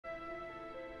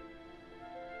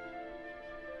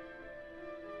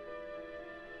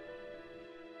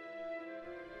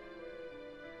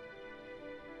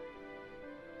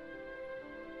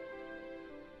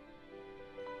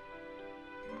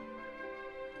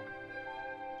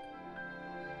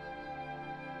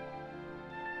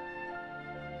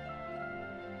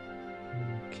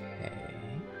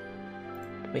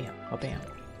Bam, oh bam.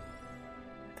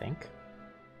 I think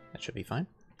that should be fine.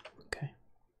 Okay.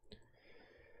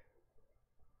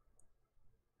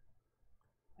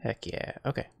 Heck yeah.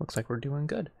 Okay, looks like we're doing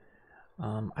good.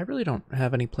 I really don't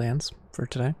have any plans for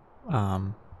today.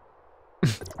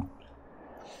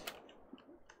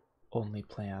 Only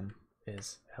plan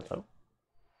is hello.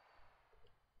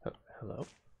 Hello.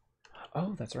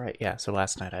 Oh, that's right. Yeah. So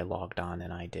last night I logged on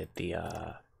and I did the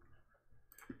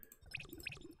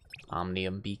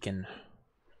Omnium beacon.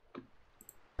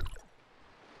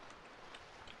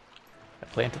 I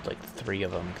planted like 3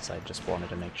 of them because I just wanted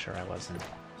to make sure I wasn't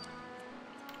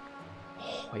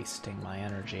wasting my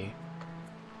energy.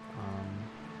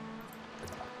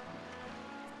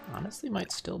 Honestly,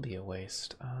 might still be a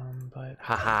waste. But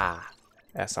haha,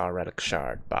 SR Relic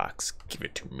Shard box, give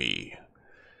it to me.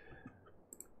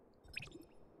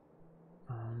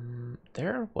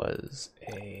 There was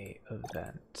a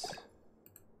event.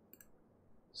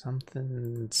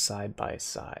 Something side by,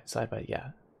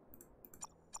 yeah.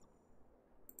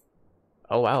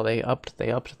 Oh wow, they upped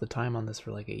the time on this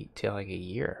for like a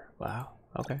year. Wow.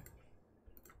 Okay.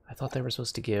 I thought they were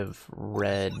supposed to give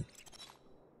red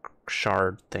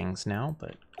shard things now,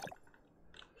 but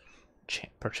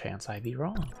perchance I be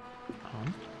wrong.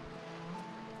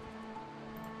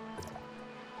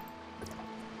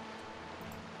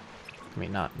 I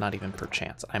mean, not even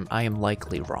perchance. I am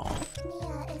likely wrong.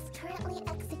 Mia is currently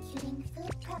executing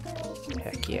food preparation.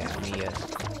 Heck yeah, Mia.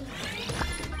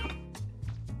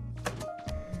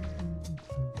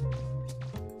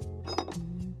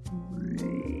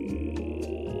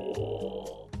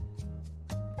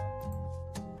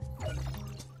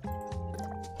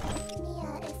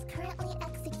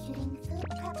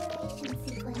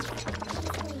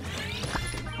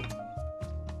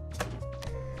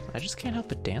 I just can't help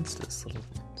but dance to this little,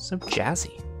 so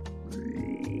jazzy.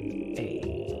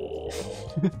 Hey.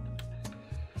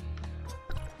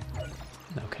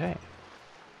 Okay.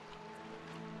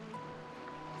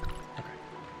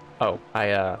 Oh,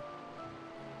 I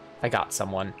got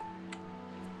someone.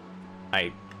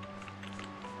 I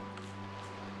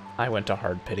went to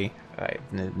hard pity. I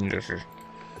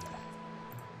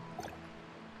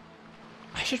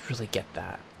should really get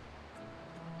that.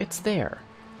 It's there.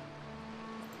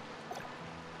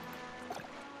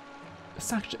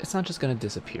 It's not just gonna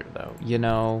disappear though, you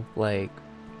know, like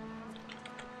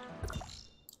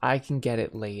I can get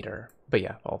it later. But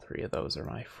yeah, all 3 of those are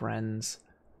my friends.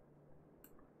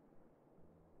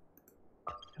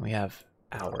 And we have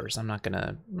hours. I'm not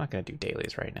gonna do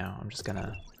dailies right now. I'm just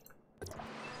gonna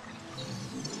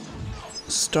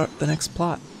start the next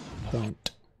plot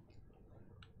point.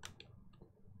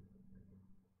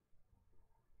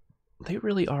 They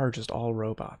really are just all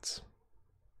robots.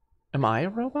 Am I a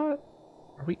robot?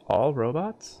 Are we all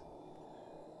robots?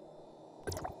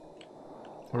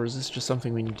 Or is this just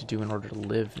something we need to do in order to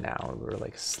live now? We're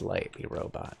like slightly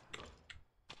robot.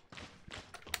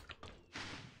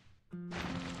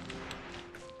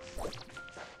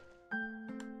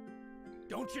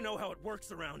 Don't you know how it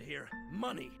works around here?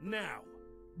 Money, now!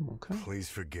 Okay. Please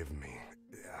forgive me.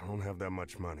 I don't have that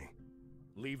much money.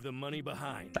 Leave the money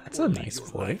behind. That's a nice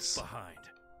voice. Behind.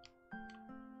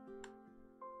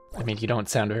 I mean, you don't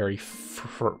sound very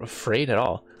afraid at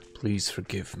all. Please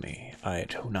forgive me. I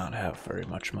do not have very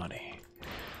much money.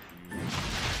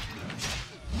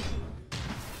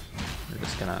 We're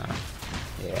just gonna...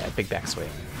 Yeah, big backswing.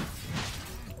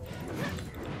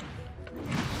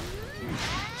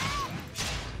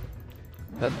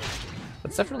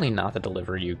 That's definitely not the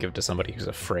delivery you give to somebody who's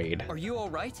afraid. Are you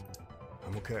alright?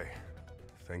 I'm okay.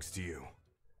 Thanks to you.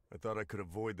 I thought I could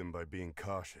avoid them by being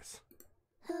cautious.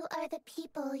 Who are the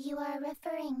people you are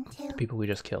referring to? The people we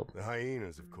just killed. The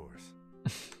hyenas, of course.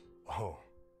 Oh,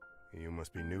 you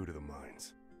must be new to the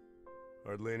mines.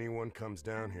 Hardly anyone comes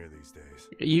down here these days.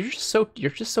 You're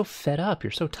just so fed up. You're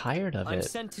so tired of it. I'm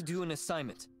sent to do an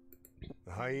assignment.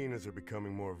 The hyenas are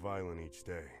becoming more violent each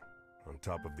day, on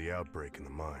top of the outbreak in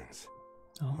the mines.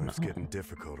 Oh, It's no. getting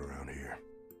difficult around here.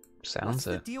 Sounds What's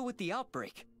the it. deal with the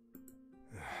outbreak?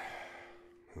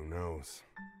 Who knows?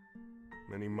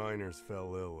 Many miners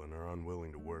fell ill and are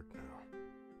unwilling to work now.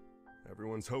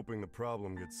 Everyone's hoping the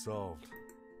problem gets solved.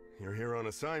 You're here on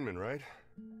assignment, right?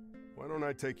 Why don't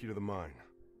I take you to the mine?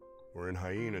 We're in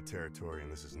hyena territory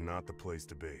and this is not the place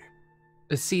to be.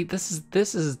 See, that's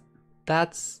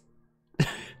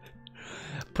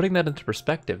putting that into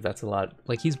perspective. That's a lot.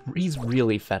 Like he's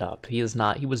really fed up. He was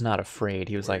not afraid.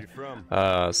 He was Where like, are you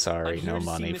from? sorry, I'm here no to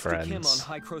money, see Mr. friends. Kim on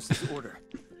High Cross's order.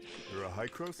 You're a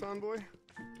Hycros envoy?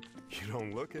 You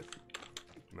don't look it.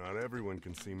 Not everyone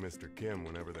can see Mr. Kim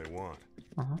whenever they want.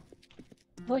 I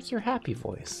like your happy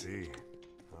voice. See,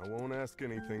 I won't ask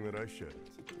anything that I shouldn't.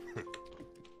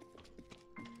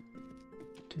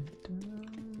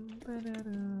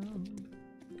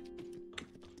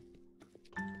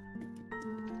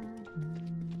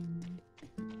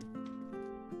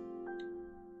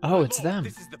 Oh, it's them.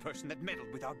 This is the person that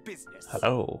meddled with our business.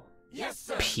 Hello, Yes,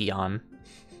 sir. peon.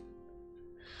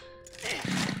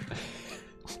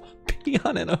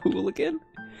 Peon and a hooligan?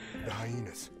 The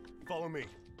hyenas. Follow me.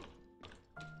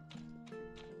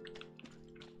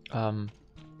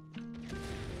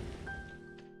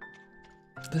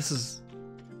 This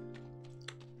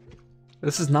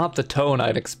is not the tone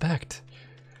I'd expect.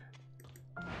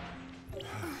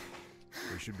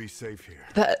 We should be safe here.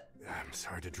 I'm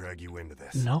sorry to drag you into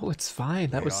this. No, it's fine.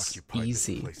 That They was occupied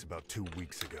easy. This place about 2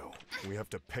 weeks ago. We have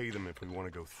to pay them if we want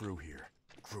to go through here.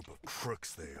 Group of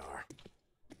crooks they are.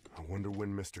 I wonder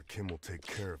when Mr. Kim will take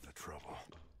care of the trouble.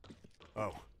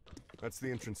 Oh, that's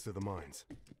the entrance to the mines.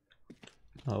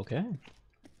 Okay.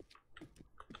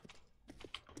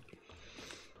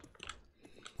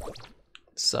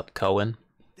 Sup, Cohen?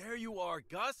 There you are,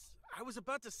 Gus. I was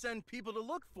about to send people to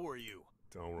look for you.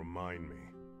 Don't remind me.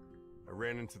 I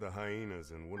ran into the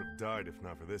hyenas and would have died if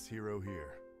not for this hero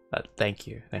here. Thank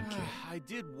you, thank you. I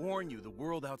did warn you the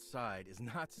world outside is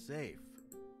not safe.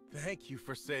 Thank you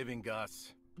for saving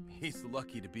Gus. He's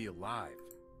lucky to be alive.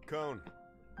 Cone,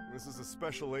 this is a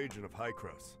special agent of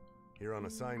Hycros, here on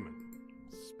assignment.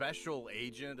 Special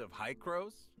agent of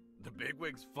Hycros? The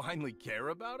bigwigs finally care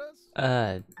about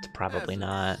us? Probably As a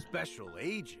not. Special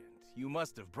agent? You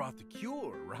must have brought the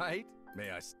cure, right?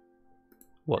 May I?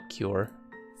 What cure?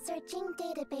 Searching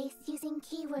database using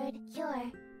keyword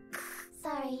cure.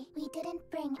 Sorry, we didn't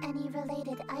bring any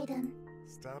related item.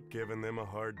 Stop giving them a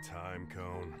hard time,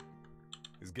 Cone.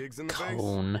 Is Giggs in the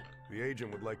Cone. base? The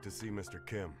agent would like to see Mr.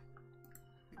 Kim.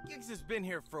 Giggs has been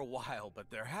here for a while, but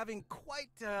they're having quite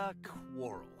a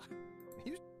quarrel.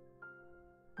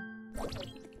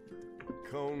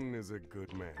 Cone is a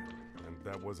good man, and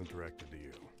that wasn't directed to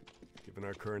you. Given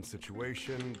our current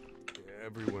situation,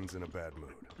 everyone's in a bad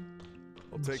mood.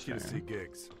 I'll take you to see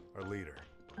Giggs, our leader.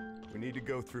 We need to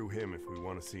go through him if we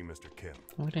want to see Mr. Kim.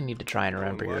 I'm gonna need to try and No one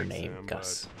remember your likes name, him,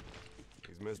 Gus. but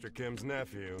he's Mr. Kim's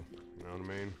nephew, you know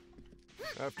what I mean?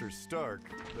 After Stark,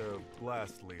 the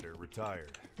last leader,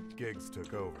 retired, Giggs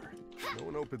took over. No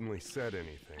one openly said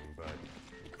anything, but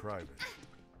in private.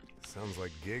 Sounds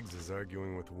like Giggs is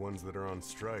arguing with the ones that are on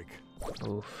strike.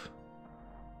 Oof.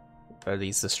 Are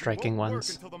these the striking Won't work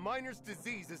ones? until the miner's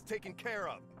disease is taken care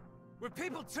of. We're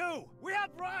people too! We have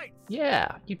rights!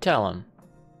 Yeah, you tell him.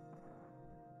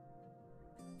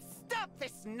 Stop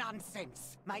this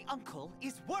nonsense! My uncle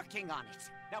is working on it.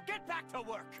 Now get back to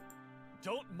work.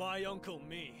 Don't my uncle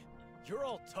me. You're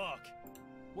all talk.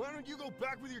 Why don't you go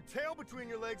back with your tail between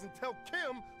your legs and tell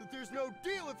Kim that there's no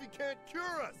deal if he can't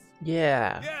cure us?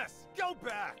 Yeah. Yes, go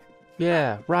back!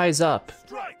 Yeah, rise up.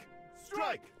 Strike!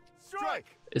 Strike! Strike!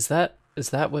 Is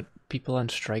that what people on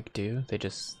strike do? They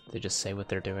just say what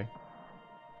they're doing?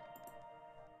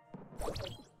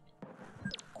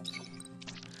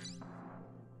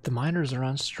 The miners are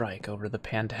on strike over the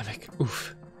pandemic.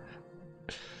 Oof.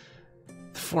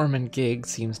 Foreman Gig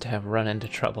seems to have run into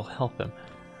trouble. Help him.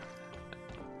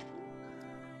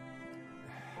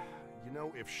 You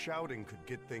know, if shouting could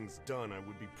get things done, I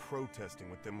would be protesting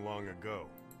with them long ago.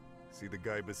 See the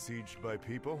guy besieged by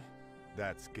people?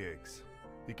 That's Giggs.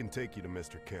 He can take you to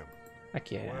Mr. Kim.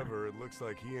 Heck yeah. However, it looks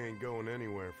like he ain't going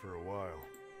anywhere for a while.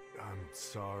 I'm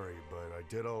sorry, but I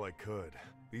did all I could.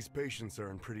 These patients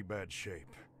are in pretty bad shape.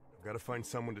 I've got to find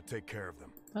someone to take care of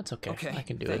them. That's okay. Okay, I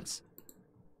can do thanks.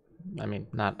 it. I mean,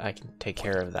 not I can take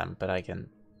care of them, but I can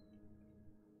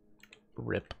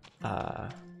rip. Oh,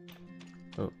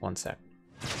 one sec.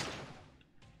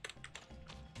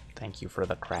 Thank you for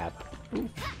the crab. Ooh.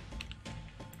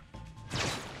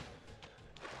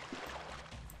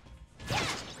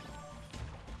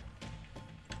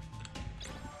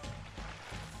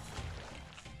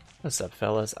 What's up,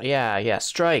 fellas? Yeah,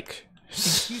 strike!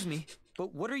 Excuse me,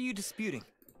 but what are you disputing?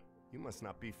 You must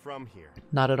not be from here.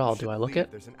 Not at all. You Do I should look leave.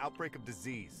 it? There's an outbreak of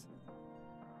disease.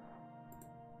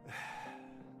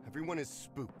 Everyone is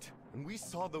spooked, and we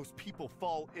saw those people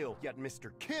fall ill, yet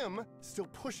Mr. Kim still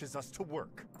pushes us to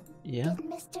work. Yeah. Did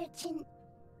Mr.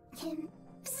 Chin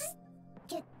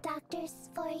get doctors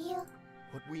for you?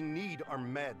 What we need are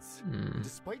meds.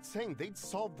 Despite saying they'd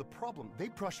solve the problem, they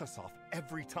brush us off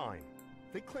every time.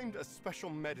 They claimed a special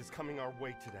med is coming our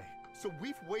way today, so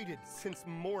we've waited since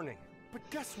morning. But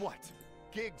guess what?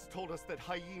 Giggs told us that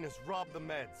hyenas robbed the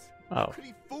meds. How Oh. could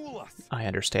he fool us? I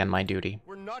understand my duty.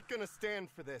 We're not gonna stand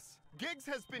for this. Giggs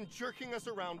has been jerking us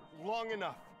around long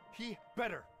enough. He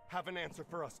better have an answer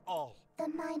for us all. The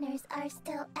miners are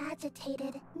still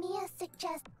agitated. Mia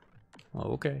suggests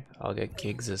Oh, okay, I'll get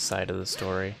Giggs' side of the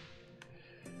story.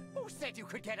 Who said you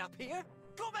could get up here?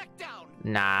 Go back down!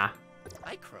 Nah.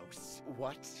 Icros,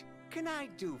 what can I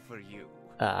do for you?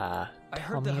 I Tell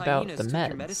heard me the about hyenas the took your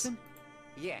meds. medicine?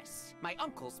 Yes, my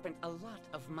uncle spent a lot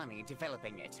of money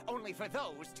developing it, only for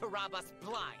those to rob us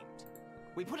blind.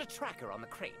 We put a tracker on the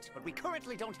crate, but we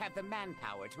currently don't have the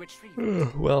manpower to retrieve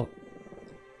it. Well,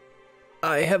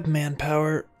 I have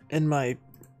manpower in my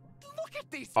Look at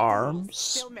these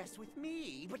arms. They'll mess with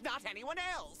me, but not anyone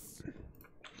else.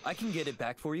 I can get it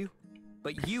back for you,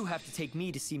 but you have to take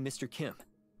me to see Mr. Kim.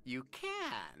 You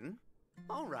can?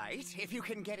 All right, if you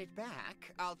can get it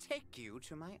back, I'll take you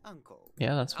to my uncle.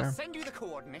 Yeah, that's I'll fair. send you the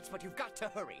coordinates, but you've got to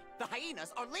hurry. The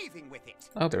hyenas are leaving with it.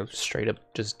 Oh, they're straight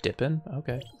up just dipping?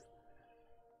 Okay.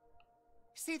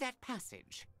 See that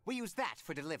passage? We use that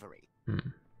for delivery.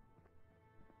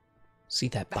 See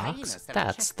that The box? hyenas set a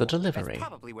That's the checkpoint. delivery. That's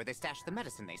probably where they stashed the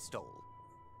medicine they stole.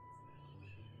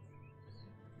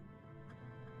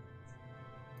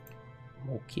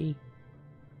 Okay.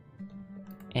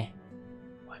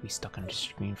 Why we stuck on the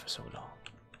screen for so long?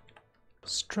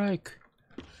 Strike.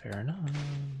 Fair enough.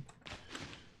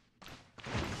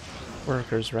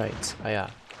 Workers' rights. Oh, yeah.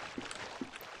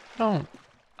 Don't.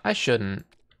 I shouldn't.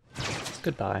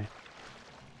 Goodbye.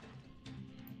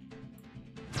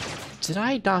 Did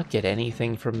I not get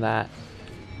anything from that?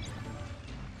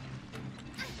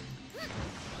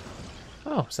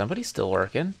 Oh, somebody's still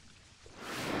working.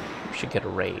 We should get a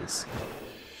raise.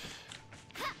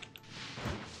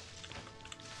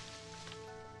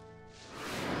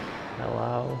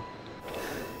 Hello.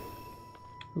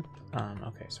 Oop.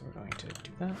 Okay, so we're going to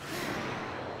do that.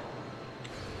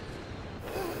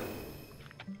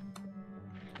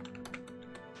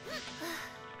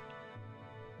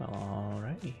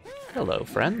 Alrighty. Hello,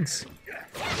 friends.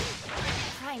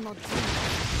 primal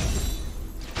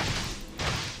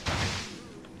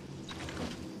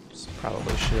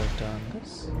Probably should have done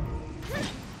this.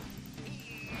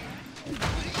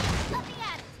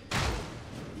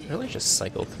 Really just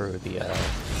cycle through the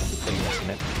things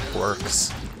and it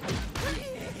works.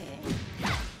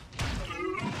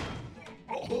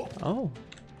 Oh.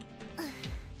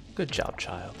 Good job,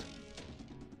 child.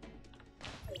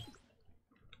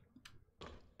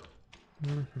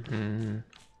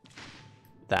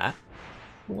 That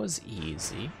was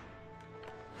easy.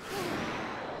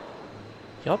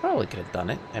 Y'all probably could have done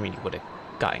it. I mean, you would have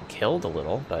gotten killed a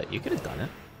little, but you could have done it.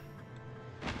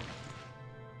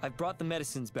 I've brought the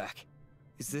medicines back.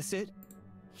 Is this it?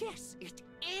 Yes, it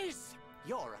is.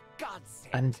 You're a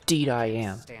godsend. Indeed I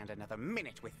am. Stand another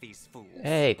minute with these fools.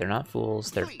 Hey, they're not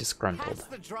fools, they're Please, disgruntled. Pass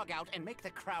the drug out and make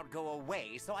the crowd go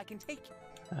away so I can take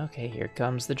it. Okay, here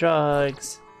comes the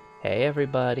drugs. Hey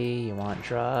everybody, you want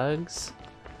drugs?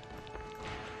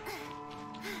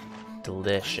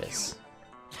 Delicious.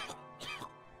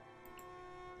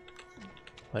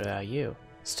 What about you?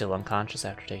 Still unconscious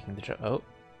after taking the drug? Oh.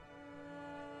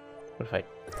 What if I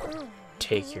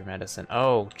take your medicine?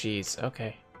 Oh, jeez,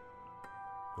 okay.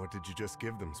 What did you just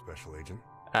give them, Special Agent?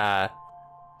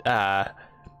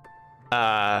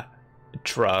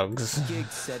 Drugs.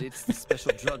 Giggs said it's the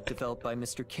special drug developed by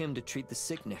Mr. Kim to treat the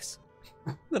sickness.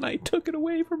 Then I took it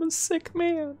away from a sick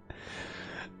man.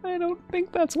 I don't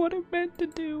think that's what it meant to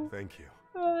do. Thank you.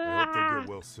 I hope they get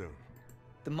well soon.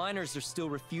 The miners are still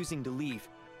refusing to leave.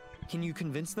 Can you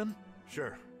convince them?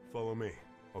 Sure, follow me.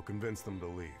 I'll convince them to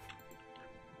leave.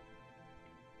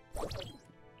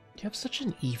 You have such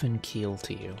an even keel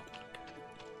to you.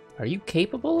 Are you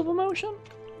capable of emotion?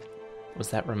 Was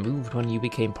that removed when you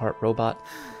became part robot?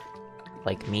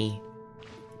 Like me?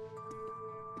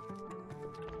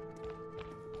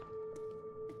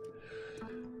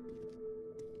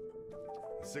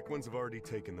 The sick ones have already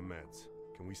taken the meds.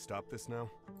 Can we stop this now?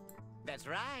 That's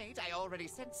right. I already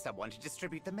sent someone to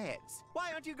distribute the meds.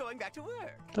 Why aren't you going back to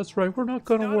work? That's right, we're not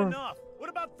gonna work. enough. What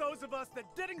about those of us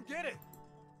that didn't get it?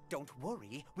 Don't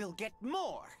worry, we'll get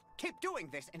more. Keep doing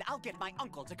this and I'll get my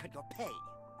uncle to cut your pay.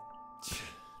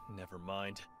 Never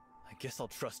mind. I guess I'll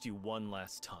trust you one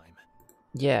last time.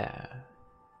 Yeah.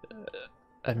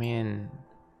 I mean,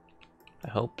 I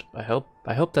hope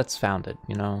that's founded,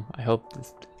 you know?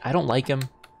 I don't like him.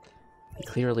 He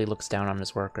clearly looks down on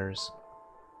his workers.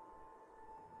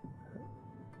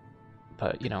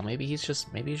 But, you know, maybe he's just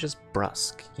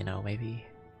brusque, you know, maybe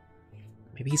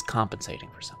he's compensating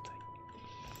for something.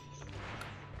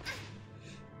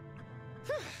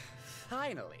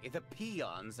 Finally, the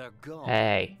peons are gone.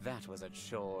 Hey. That was a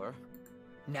chore.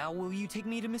 Now will you take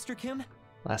me to Mr. Kim?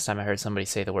 Last time I heard somebody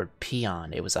say the word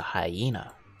peon, it was a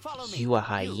hyena. Follow me. You a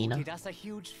hyena? You did us a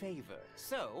huge favor,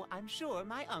 so I'm sure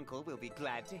my uncle will be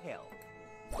glad to help.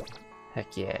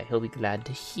 Heck yeah, he'll be glad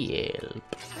to help.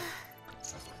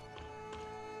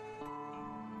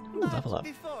 Ooh, level up.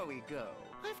 Before we go,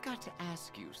 I've got to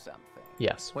ask you something.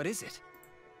 Yes. What is it?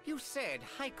 You said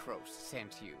Hykros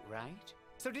sent you, right?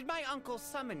 So did my uncle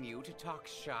summon you to talk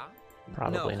shop?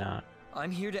 Probably No. not. I'm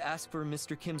here to ask for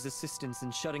Mr. Kim's assistance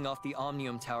in shutting off the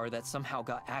Omnium Tower that somehow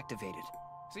got activated.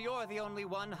 So you're the only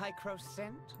one Hykros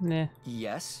sent? Nah.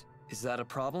 Yes? Is that a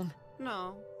problem?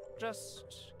 No,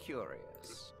 just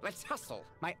curious. Let's hustle.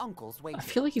 My uncle's waiting. I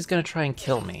feel like he's gonna try and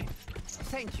kill me.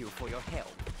 Thank you for your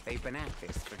help. They've been at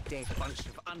this for days. A bunch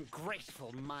of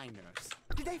ungrateful miners.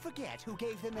 Did they forget who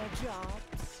gave them their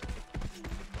jobs?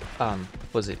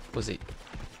 Was it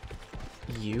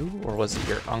you or was it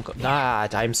your uncle? Nah,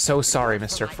 I'm so sorry,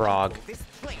 Mr. Frog. This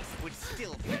place would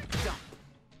still be a dump.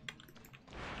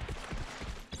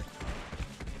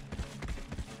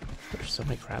 There's so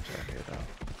many crabs around here,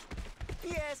 though.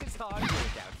 Yes, it's hard work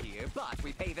out here, but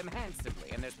we pay them handsomely,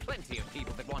 and there's plenty of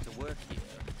people that want to work here.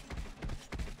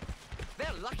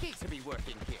 They're lucky to be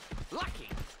working here. Lucky!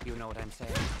 You know what I'm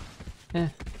saying? Eh.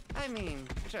 I mean,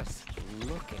 just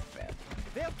look at them.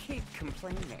 They'll keep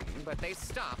complaining, but they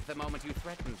stop the moment you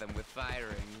threaten them with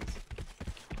firings.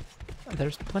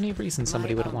 There's plenty of reasons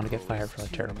somebody wouldn't want to get fired for a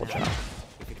terrible job.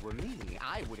 If it were me,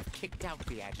 I would have kicked out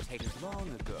the agitators long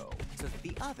ago, so that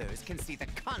the others can see the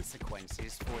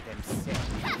consequences for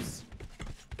themselves.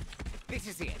 This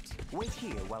is it. Wait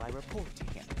here while I report to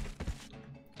him.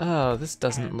 Oh, this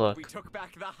doesn't look... We took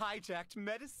back the hijacked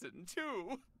medicine,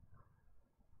 too.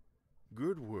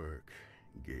 Good work,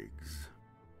 Giggs.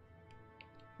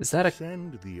 Is that a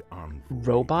Send the envoy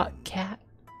robot in. cat?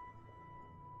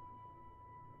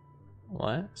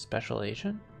 What? Special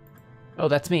agent? Oh,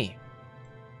 that's me.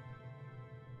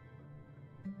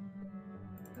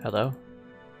 Hello?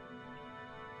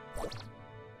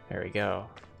 There we go.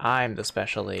 I'm the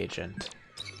special agent.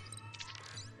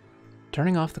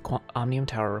 Turning off the Omnium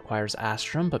Tower requires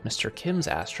Astrum, but Mr. Kim's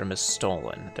Astrum is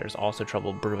stolen. There's also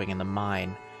trouble brewing in the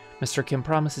mine. Mr. Kim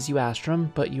promises you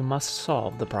Astrum, but you must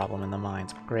solve the problem in the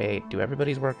mines. Great, do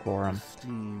everybody's work for him.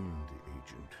 Esteemed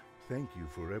agent, thank you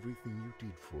for everything you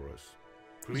did for us.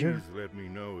 Please You're- let me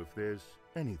know if there's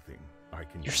anything I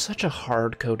can You're do. such a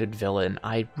hard-coded villain.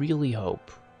 I really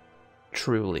hope,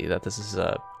 truly, that this is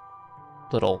a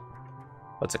little...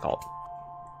 What's it called?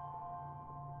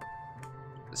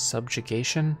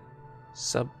 Subjugation?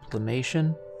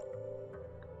 Sublimation?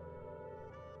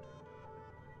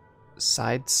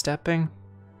 Sidestepping?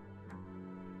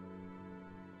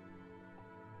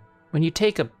 When you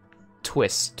take a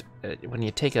twist, when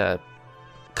you take a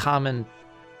common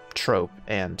trope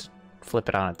and flip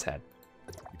it on its head.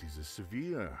 It is a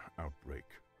severe outbreak.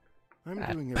 I'm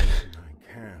That- doing everything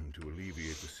I can to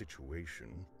alleviate the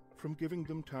situation, from giving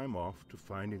them time off to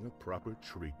finding a proper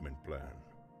treatment plan.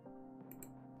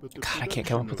 But the God, I can't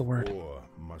come up production with a of word. war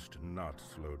must not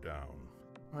slow down.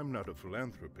 I'm not a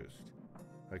philanthropist.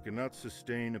 I cannot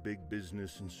sustain a big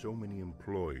business and so many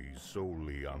employees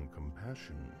solely on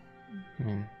compassion.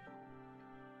 Hmm.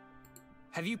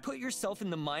 Have you put yourself in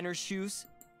the miner's shoes?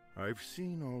 I've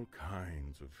seen all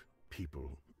kinds of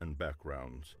people and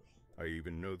backgrounds. I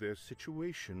even know their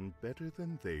situation better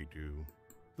than they do.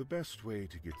 The best way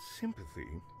to get sympathy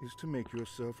is to make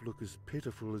yourself look as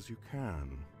pitiful as you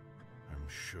can. I'm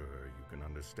sure you can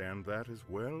understand that as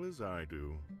well as I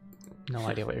do. No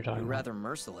idea what you're talking You're about. rather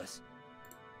merciless.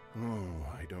 Oh,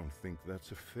 I don't think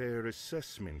that's a fair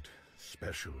assessment,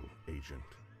 Special Agent.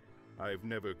 I've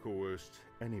never coerced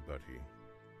anybody.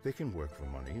 They can work for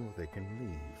money or they can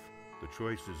leave. The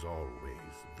choice is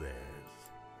always theirs.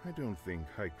 I don't think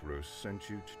Hykros sent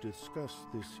you to discuss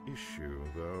this issue,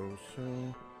 though,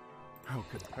 so... How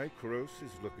could Hykros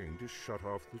is looking to shut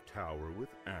off the tower with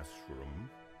Astrum?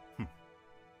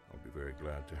 I'll be very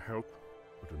glad to help,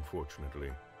 but unfortunately,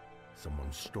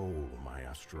 someone stole my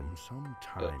Astrum some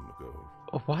time ago.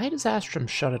 Why does Astrum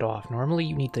shut it off? Normally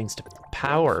you need things to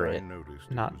power Once I it,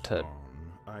 noticed not was to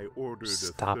gone, I ordered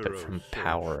stop a it thorough from search,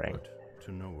 powering. but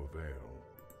to no avail.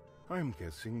 I'm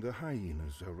guessing the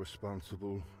hyenas are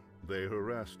responsible. They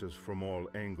harassed us from all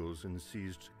angles and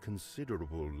seized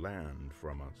considerable land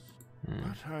from us.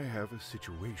 But I have a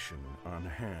situation on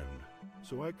hand,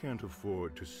 so I can't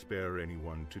afford to spare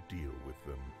anyone to deal with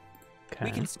them. Okay.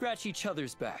 We can scratch each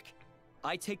other's back.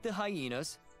 I take the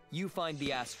hyenas, you find the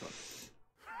Astrum.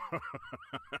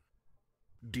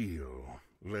 Deal.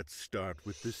 Let's start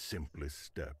with the simplest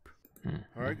step.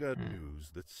 I got news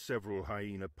that several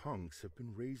hyena punks have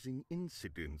been raising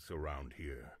incidents around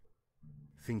here.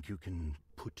 Think you can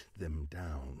put them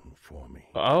down for me?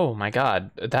 Oh my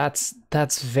god, that's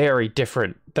very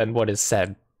different than what is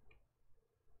said.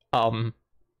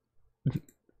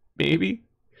 Maybe?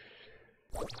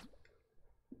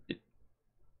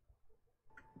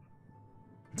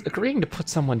 Agreeing to put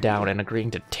someone down and agreeing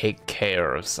to take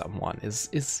care of someone is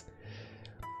it's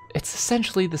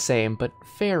essentially the same, but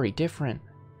very different.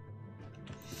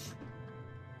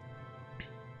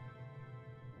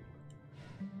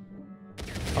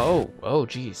 Oh,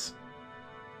 geez.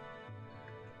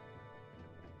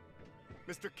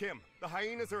 Mr. Kim, the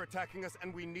hyenas are attacking us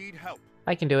and we need help.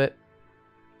 I can do it.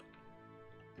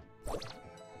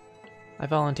 I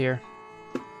volunteer.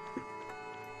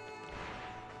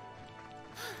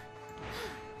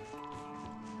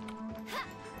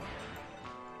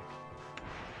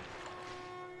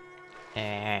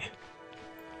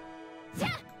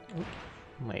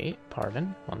 Wait,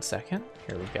 pardon. 1 second.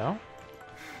 Here we go.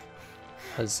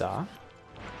 Huzzah.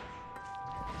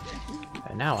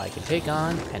 And now I can take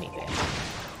on anything.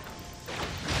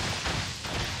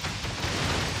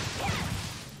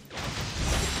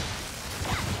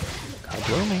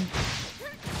 Blooming.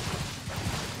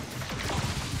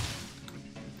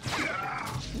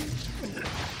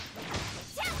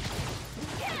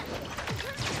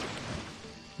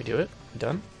 We do it? We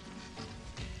done?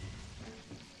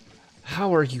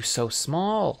 How are you so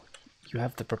small? You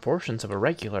have the proportions of a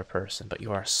regular person, but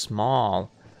you are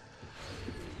small.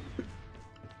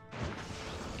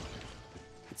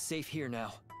 It's safe here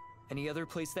now. Any other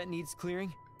place that needs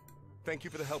clearing? Thank you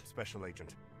for the help, Special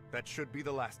Agent. That should be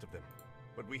the last of them.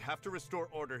 But we have to restore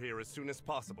order here as soon as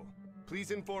possible.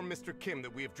 Please inform Mr. Kim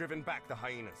that we have driven back the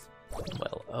hyenas.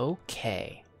 Well,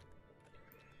 okay.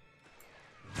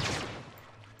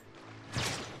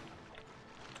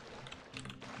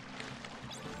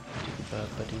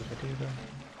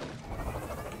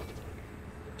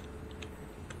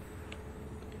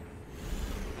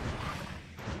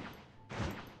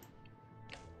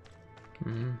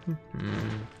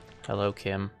 Hello,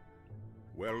 Kim.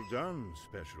 Well done,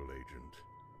 Special Agent.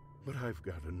 But I've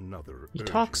got another. You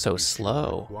talk so urgent issue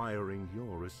slow. Requiring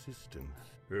your assistance.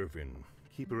 Irvin,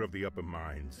 Keeper of the Upper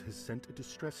Mines, has sent a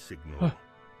distress signal.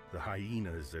 The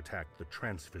hyenas attacked the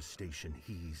transfer station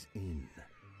he's in.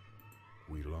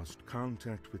 We lost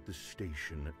contact with the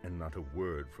station and not a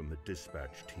word from the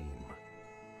dispatch team.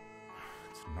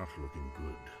 It's not looking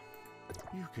good.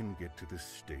 You can get to the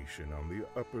station on the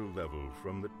upper level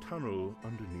from the tunnel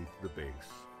underneath the base.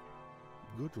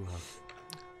 Good luck.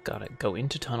 Got it. Go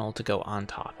into tunnel to go on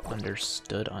top.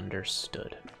 Understood,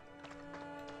 understood.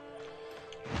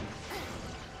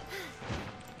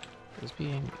 Is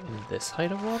being in this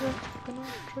height of water gonna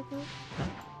trigger it?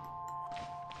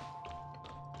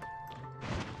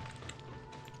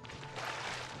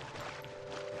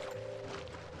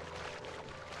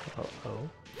 No. Oh,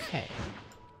 okay.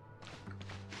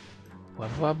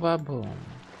 Boom.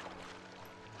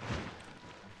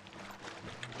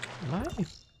 Am I?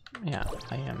 Yeah,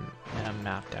 I am in a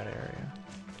mapped out area.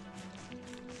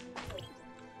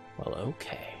 Well,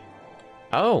 okay.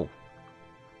 Oh!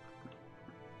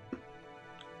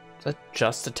 Is that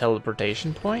just a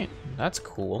teleportation point? That's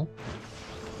cool.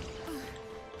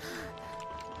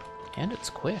 And it's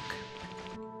quick.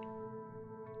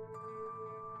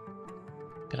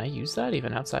 Can I use that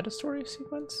even outside a story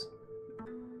sequence?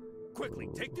 Quickly,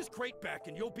 take this crate back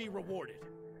and you'll be rewarded.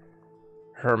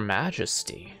 Her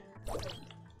Majesty.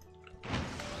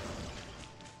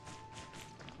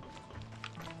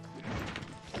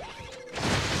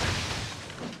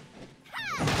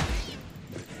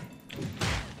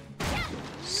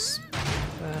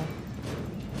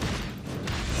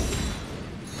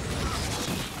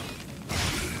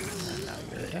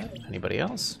 Anybody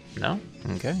else? No?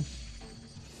 Okay.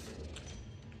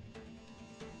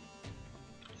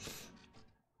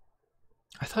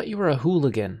 I thought you were a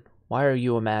hooligan. Why are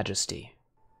you a majesty?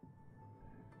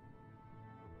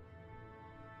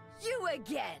 You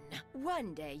again!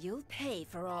 One day you'll pay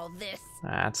for all this.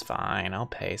 That's fine. I'll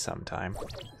pay sometime.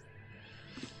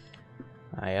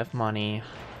 I have money.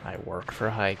 I work for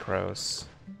Hycros.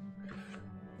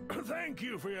 Thank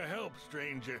you for your help,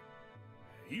 stranger.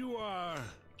 You are...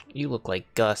 You look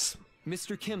like Gus.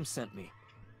 Mr. Kim sent me.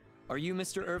 Are you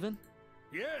Mr. Irvin?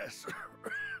 Yes,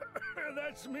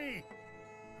 that's me.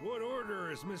 What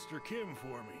order is Mr. Kim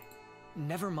for me?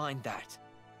 Never mind that.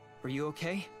 Are you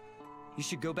okay? You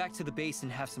should go back to the base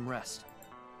and have some rest.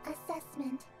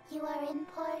 Assessment. You are in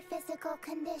poor physical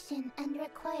condition and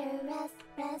require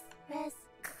rest.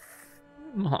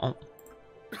 Oh.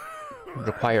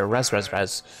 Require res. But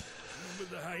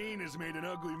the hyenas made an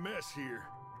ugly mess here.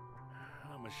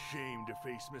 I'm ashamed to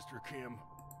face Mr. Kim.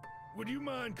 Would you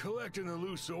mind collecting the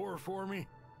loose ore for me?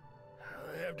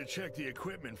 I have to check the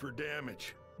equipment for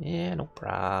damage. Yeah, no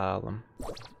problem.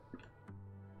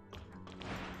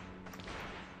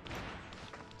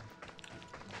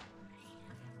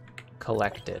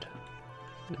 Collected.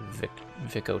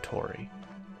 Vicotori.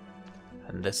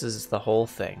 And this is the whole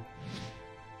thing.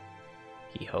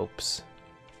 He hopes.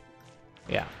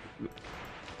 Yeah.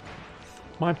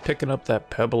 Mind picking up that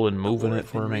pebble and moving it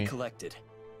for me? Collected.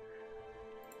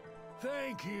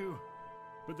 Thank you.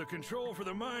 But the control for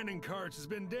the mining carts has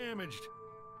been damaged.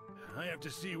 I have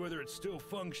to see whether it still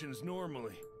functions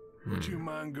normally. Would you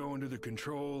mind going to the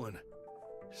control and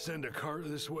send a cart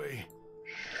this way?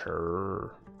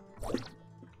 Sure.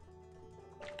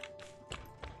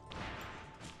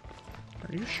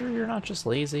 Are you sure you're not just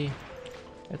lazy?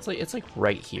 It's like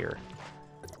right here.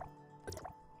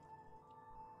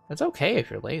 It's okay if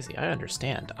you're lazy, I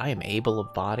understand. I am able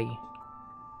of body.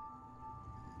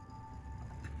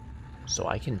 So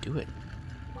I can do it.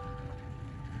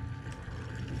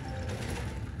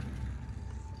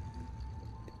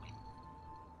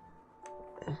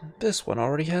 This one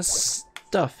already has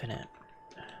stuff in it.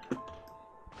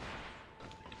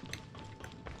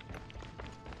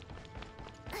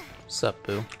 Sup,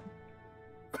 boo?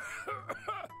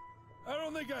 I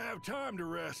don't think I have time to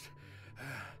rest.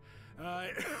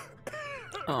 I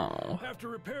have to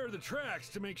repair the tracks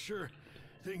to make sure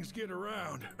things get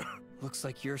around. Looks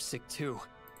like you're sick too.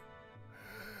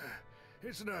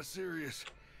 It's not serious.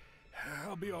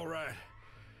 I'll be all right.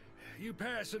 You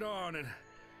pass it on and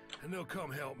they'll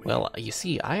come help me. Well, you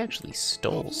see, I actually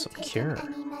stole Have some you taken cure.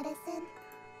 any medicine?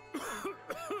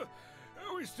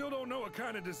 We still don't know what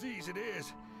kind of disease it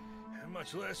is,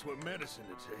 much less what medicine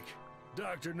to take.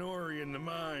 Dr. Nori in the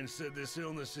mine said this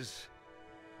illness is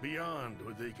beyond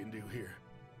what they can do here.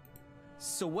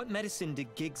 So what medicine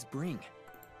did Giggs bring?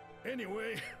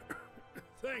 Anyway,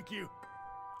 thank you.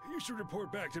 You should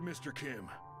report back to Mr. Kim.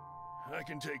 I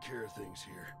can take care of things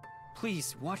here.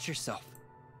 Please, watch yourself.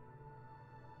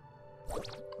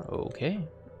 Okay.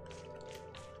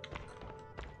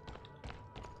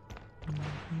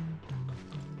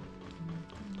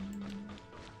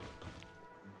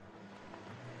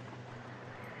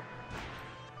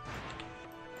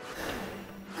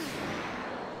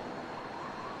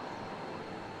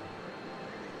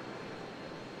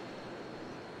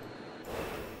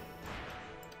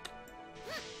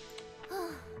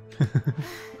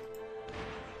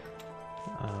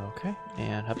 Okay,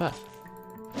 and hapa.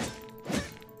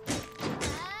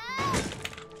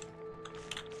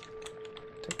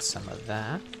 Take some of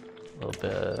that, a little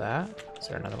bit of that. Is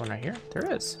there another one right here?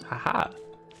 There is. Haha.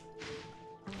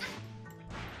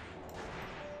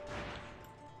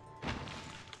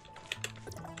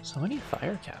 So many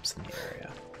fire caps in the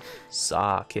area.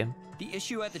 Sock him. The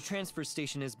issue at the transfer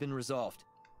station has been resolved.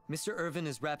 Mr. Irvin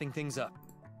is wrapping things up.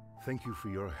 Thank you for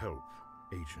your help,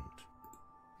 Agent.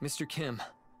 Mr. Kim,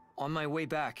 on my way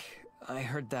back, I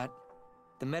heard that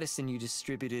the medicine you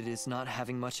distributed is not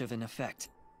having much of an effect.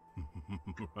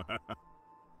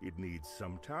 It needs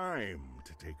some time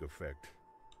to take effect.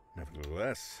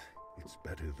 Nevertheless, it's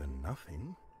better than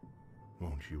nothing.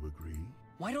 Won't you agree?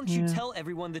 Why don't you tell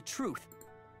everyone the truth?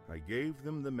 I gave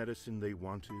them the medicine they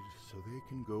wanted so they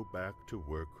can go back to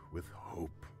work with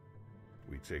hope.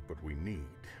 We take what we need.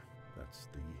 That's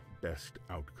the best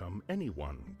outcome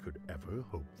anyone could ever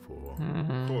hope for.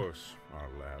 Of course, our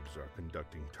labs are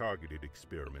conducting targeted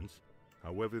experiments.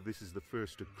 However, this is the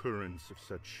first occurrence of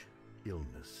such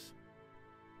illness.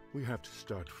 We have to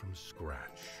start from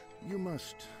scratch. You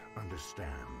must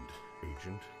understand,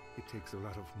 Agent. It takes a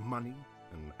lot of money,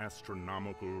 an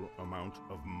astronomical amount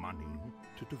of money,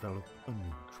 to develop a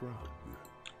new drug.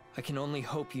 I can only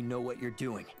hope you know what you're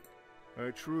doing.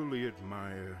 I truly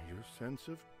admire your sense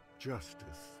of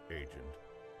justice, Agent.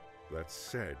 That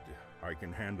said, I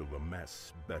can handle a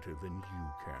mess better than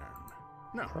you can.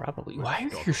 Now, Probably. let's Why are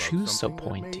talk your about shoes so something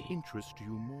that may pointy? interest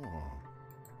you more.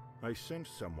 I sent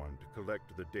someone to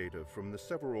collect the data from the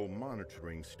several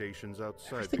monitoring stations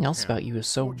outside. Everything the else camp. about you is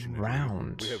so Fortunately,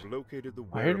 round. We have located the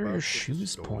Why are your whereabouts of the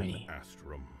shoes stolen pointy?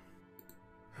 Astrum.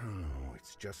 Oh,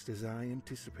 it's just as I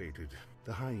anticipated.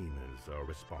 The hyenas are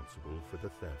responsible for the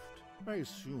theft. I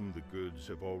assume the goods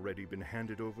have already been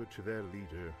handed over to their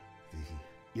leader,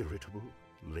 the irritable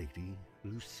Lady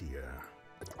Lucia.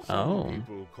 Oh. Some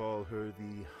people call her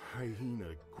the Hyena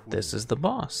Queen. This is the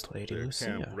boss, Lady Their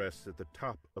camp Lucia. rests at the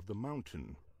top of the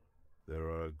mountain. There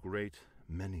are a great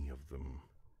many of them.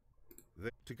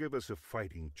 To give us a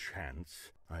fighting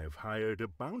chance, I have hired a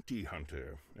bounty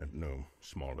hunter at no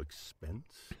small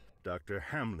expense. Dr.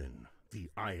 Hamlin, the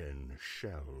Iron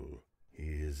Shell. He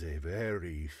is a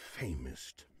very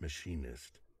famous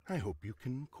machinist. I hope you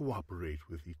can cooperate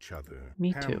with each other.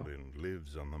 Me too. Hamlin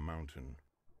lives on the mountain.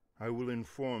 I will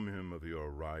inform him of your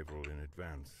arrival in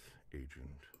advance,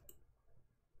 Agent.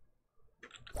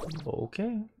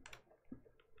 Okay.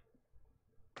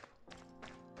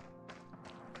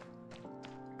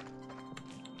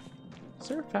 Is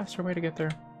there a faster way to get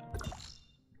there?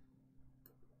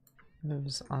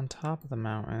 Lives on top of the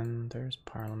mountain. There's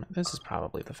Parliament. This is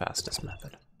probably the fastest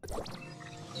method.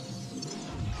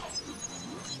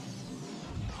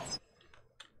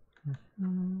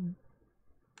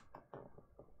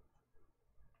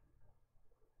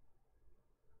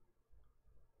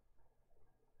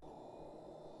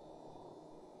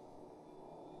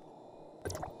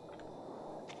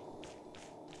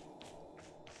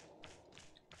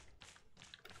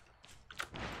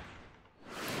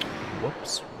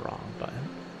 Whoops, wrong button.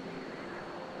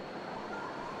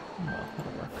 Well,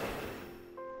 that'll work.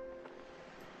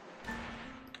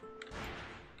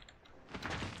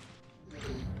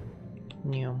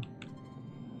 New.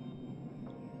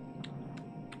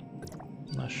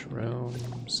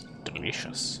 Mushrooms.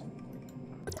 Delicious.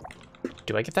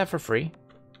 Do I get that for free?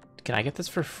 Can I get this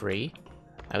for free?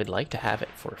 I would like to have it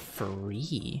for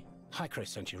free. Hi, Chris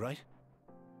sent you, right?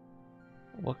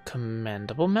 What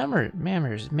commendable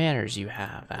manners you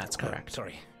have. That's correct.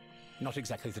 Sorry. Not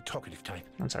exactly the talkative type.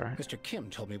 That's alright. Mr. Kim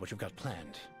told me what you've got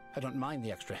planned. I don't mind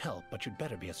the extra help, but you'd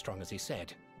better be as strong as he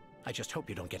said. I just hope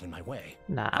you don't get in my way.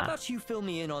 How Nah. about you fill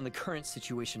me in on the current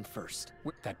situation first?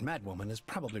 That madwoman is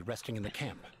probably resting in the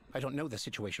camp. I don't know the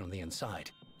situation on the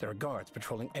inside. There are guards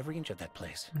patrolling every inch of that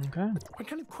place. Okay. What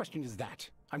kind of question is that?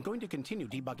 I'm going to continue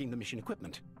debugging the mission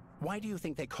equipment. Why do you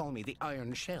think they call me the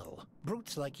Iron Shell?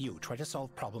 Brutes like you try to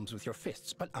solve problems with your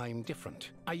fists, but I'm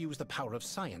different. I use the power of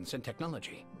science and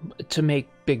technology. To make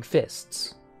big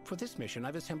fists. For this mission,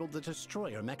 I've assembled the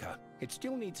Destroyer mecha. It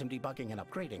still needs some debugging and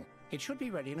upgrading. It should be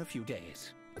ready in a few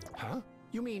days. Huh?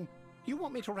 You mean, you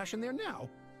want me to rush in there now?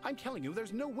 I'm telling you,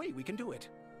 there's no way we can do it.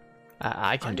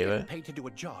 I can do I'm it. getting paid to do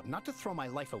a job, not to throw my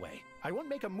life away. I won't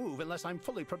make a move unless I'm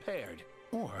fully prepared.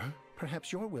 Or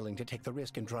perhaps you're willing to take the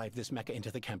risk and drive this mecha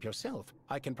into the camp yourself.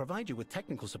 I can provide you with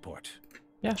technical support.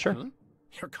 Yeah, sure.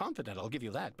 You're confident, I'll give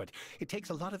you that, but it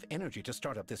takes a lot of energy to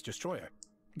start up this destroyer.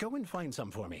 Go and find some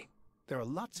for me. There are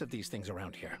lots of these things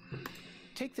around here.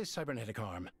 Take this cybernetic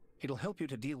arm. It'll help you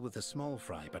to deal with the small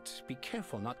fry, but be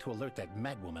careful not to alert that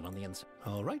madwoman on the inside.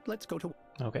 All right, let's go to...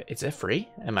 Okay, is it free?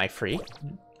 Am I free?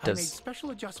 I made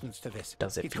special adjustments to this.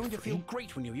 Does it It's feel going to free? feel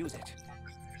great when you use it.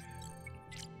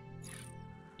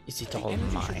 Is it The all energy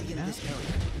should mine be in now? this area.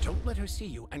 Don't let her see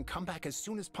you and come back as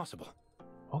soon as possible.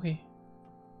 Okay.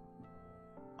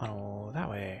 Oh, that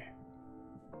way.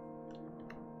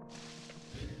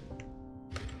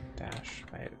 Dash.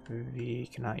 V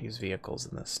cannot use vehicles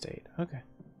in this state. Okay.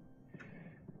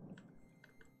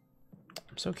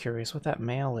 I'm so curious what that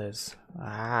mail is.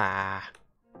 Ah.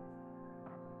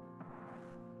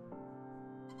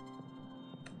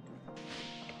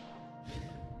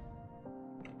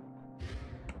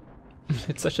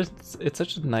 It's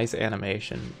such a nice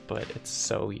animation, but it's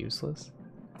so useless.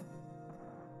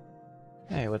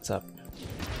 Hey, what's up?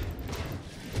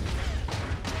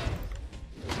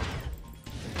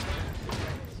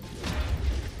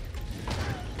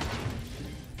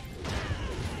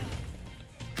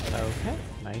 Okay,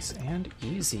 nice and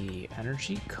easy.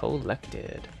 Energy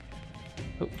collected.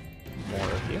 Oh,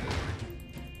 more of you.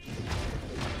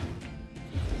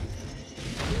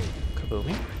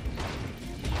 Kaboomy.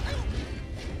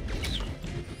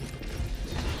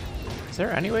 Is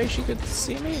there any way she could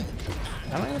see me?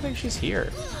 I don't even think she's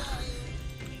here.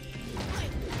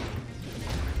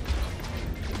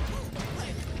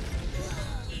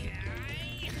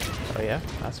 Oh yeah,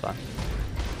 that's fun.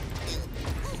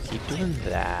 Keep doing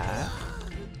that.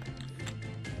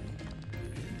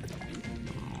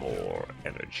 More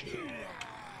energy.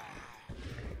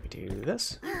 We do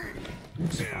this.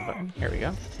 Oops, wrong button. Here we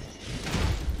go.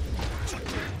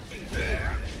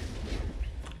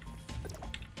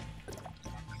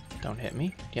 Don't hit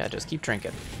me. Yeah, just keep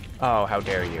drinking. Oh, how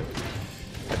dare you.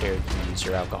 How dare you use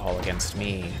your alcohol against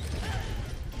me.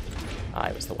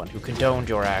 I was the one who condoned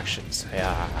your actions.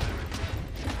 Yeah.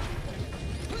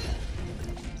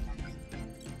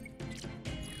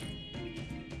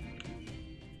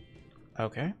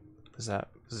 Okay. Is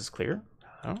this clear?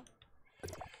 Oh.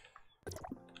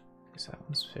 So that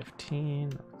one's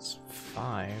 15. That's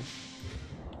 5.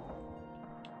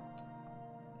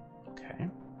 Okay.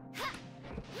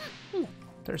 Ooh,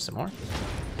 there's some more.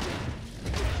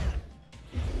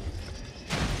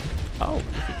 Oh, you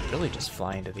could really just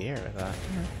fly into the air with that.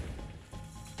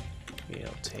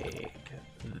 We'll take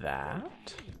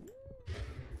that.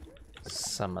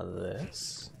 Some of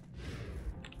this.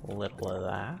 A little of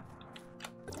that.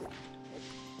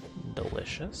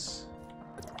 Delicious.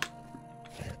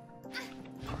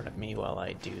 Pardon me while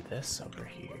I do this over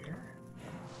here.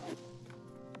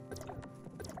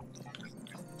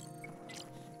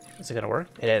 Is it gonna work?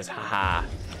 It is. Haha.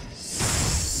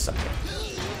 Suck it.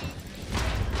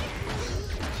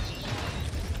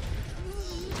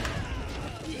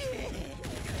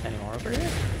 Any more over here?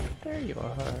 There you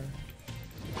are.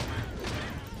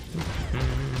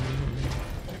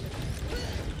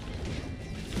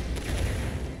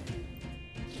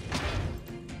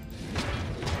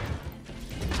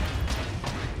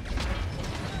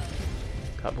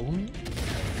 Kaboom.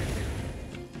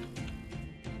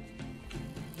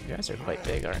 You guys are quite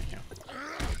big, aren't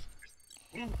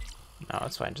you? No,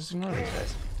 it's fine. Just ignore these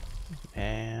guys.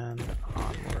 And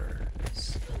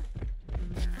onwards.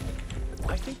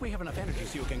 I think we have enough energy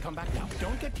so you can come back now.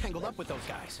 Don't get tangled up with those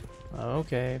guys.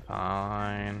 Okay,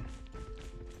 fine.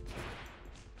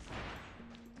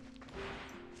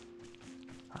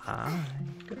 Hi,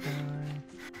 goodbye.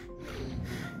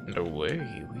 And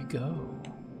away we go.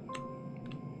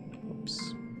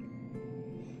 Oops.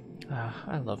 Ah,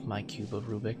 I love my cube of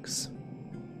Rubik's.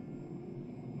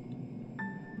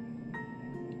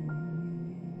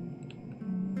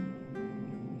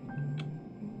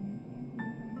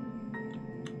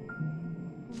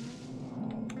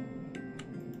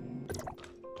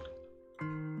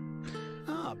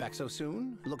 Back so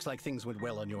soon? Looks like things went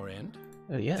well on your end.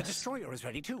 Yes. The destroyer is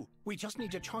ready too. We just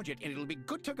need to charge it and it'll be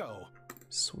good to go.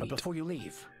 Sweet. But before you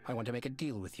leave, I want to make a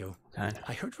deal with you. Kind of.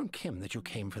 I heard from Kim that you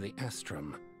came for the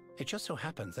Astrum. It just so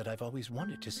happens that I've always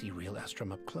wanted to see real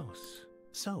Astrum up close.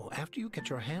 So, after you get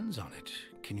your hands on it,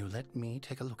 can you let me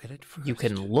take a look at it first? You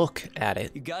can look at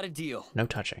it. You got a deal. No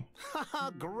touching.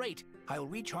 Haha, great. I'll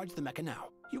recharge the mecha now.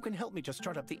 You can help me to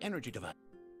start up the energy device.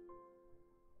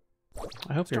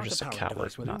 I hope you're Start just the a power coward,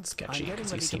 device with not you. sketchy, I'm getting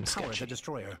because you ready seem to power the sketchy.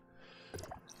 destroyer.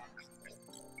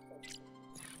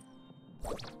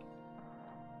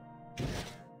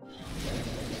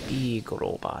 Big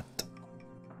robot.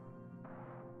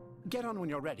 Get on when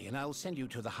you're ready, and I'll send you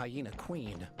to the Hyena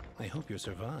Queen. I hope you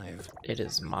survive. It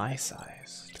is my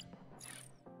sized.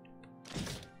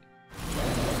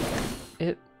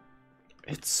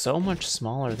 It's so much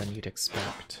smaller than you'd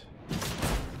expect.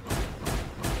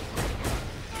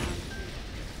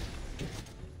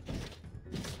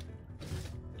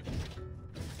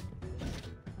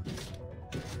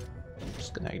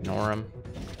 Just gonna ignore him.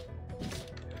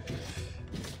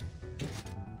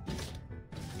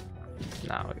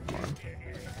 Now ignore him.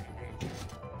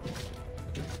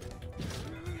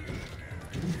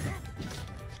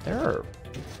 There are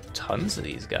tons of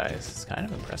these guys. It's kind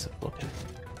of impressive looking.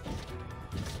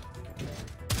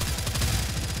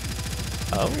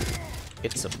 Oh,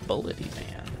 it's a bullety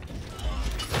man.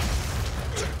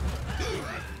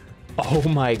 Oh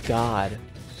my god.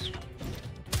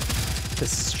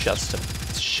 This is just to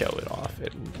show it off.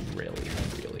 It really,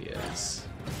 really is.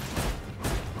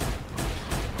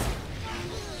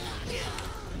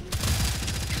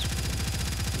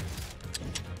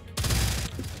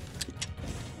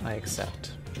 I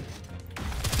accept.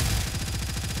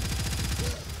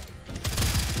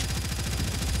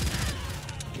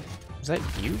 Is that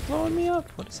you blowing me up?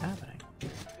 What is happening?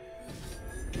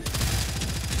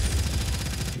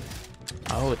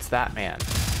 Oh, it's that man.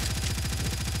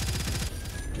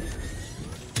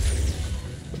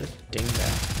 What a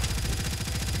dingbat.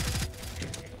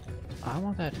 I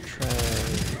want that tray.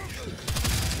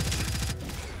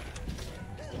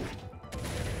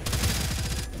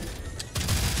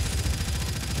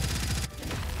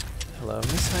 Hello,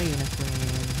 Miss Hyena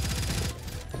Queen.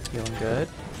 Feeling good?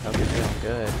 Hope you're feeling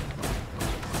good.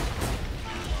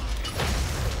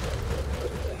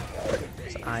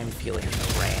 So I'm feeling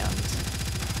rammed.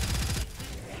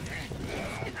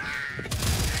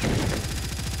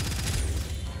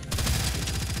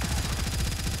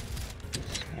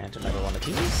 And another one of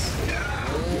these.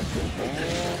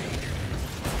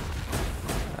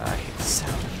 I hate the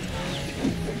sound.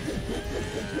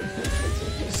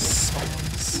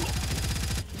 Songs.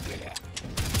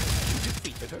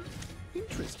 Defeated her?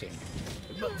 Interesting.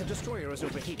 But the destroyer is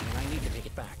overheating and I need to take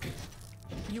it back.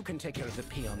 You can take care of the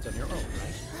peons on your own,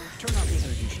 right? Turn off the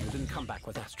energy shield and come back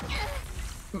with Astro.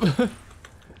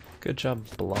 Good job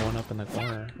blowing up in the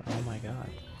corner. Oh my god.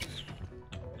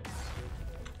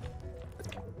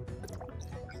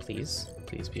 Please,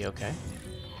 please be okay.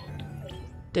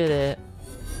 Did it.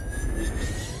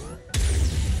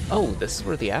 Oh, this is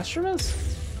where the Astrum is?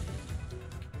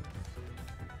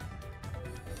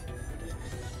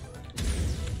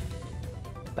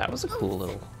 That was a cool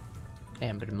little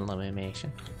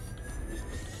animation.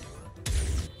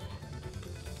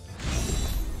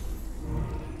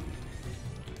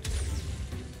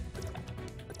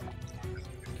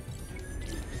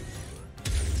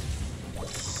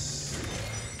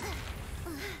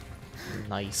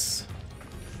 Nice.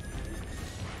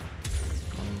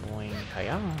 Boing,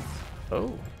 hiya.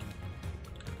 Oh.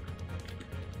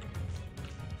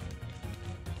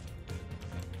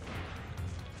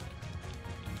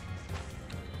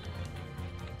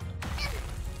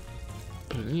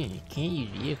 You can't use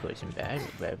vehicles in battle.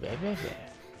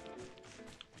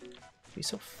 Be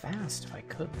so fast if I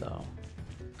could, though.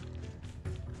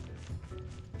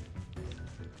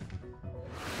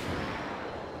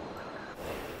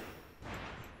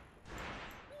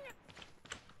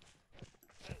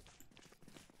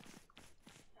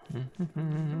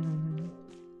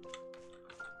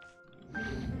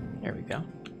 There we go.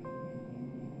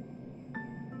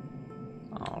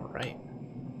 All right.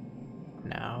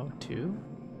 Now to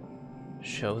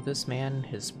show this man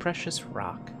his precious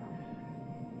rock.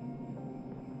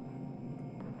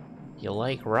 You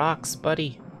like rocks,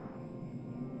 buddy?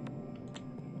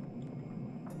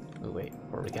 Oh, wait,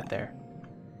 before we get there.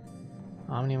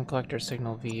 Omnium Collector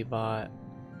Signal V bot.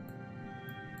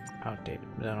 Outdated.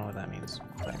 I don't know what that means.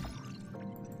 But...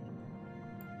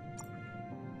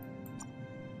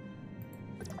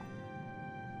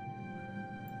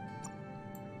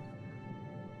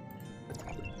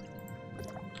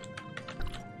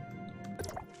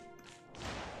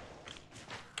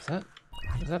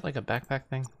 Is that like a backpack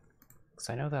thing? Because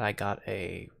I know that I got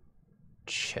a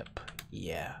chip.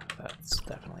 Yeah, that's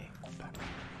definitely a backpack.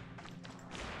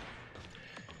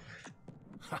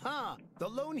 Haha! The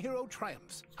lone hero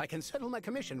triumphs. I can settle my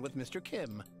commission with Mr.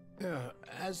 Kim.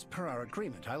 As per our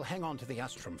agreement, I'll hang on to the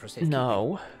Astrum for safety.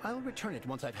 No. I'll return it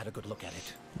once I've had a good look at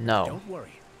it. No. Don't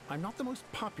worry. I'm not the most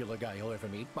popular guy you'll ever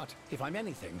meet, but if I'm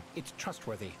anything, it's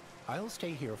trustworthy. I'll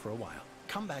stay here for a while.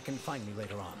 Come back and find me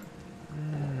later on.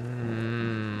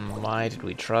 Why did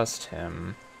we trust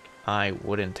him? I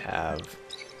wouldn't have.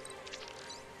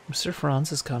 Mr.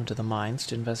 Franz has come to the mines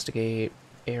to investigate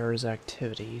Heir's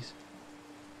activities.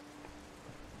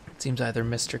 It seems either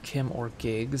Mr. Kim or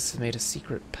Giggs made a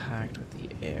secret pact with the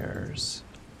heirs.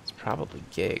 It's probably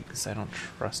Giggs. I don't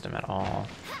trust him at all.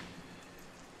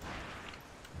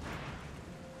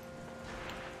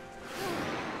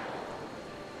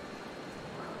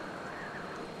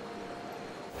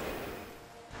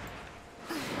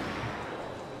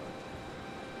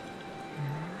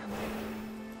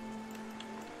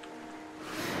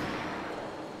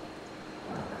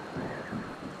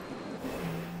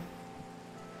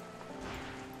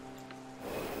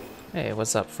 Hey,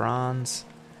 what's up, Franz?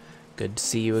 Good to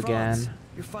see you Franz, again.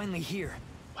 You're finally here.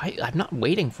 I'm not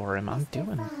waiting for him. I'm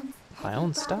doing Franz, my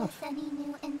own stuff. any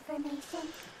new information?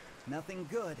 Nothing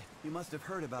good. You must have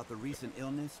heard about the recent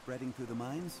illness spreading through the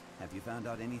mines. Have you found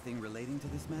out anything relating to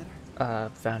this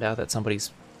matter? Found out that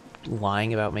somebody's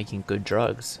lying about making good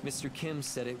drugs. Mr. Kim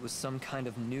said it was some kind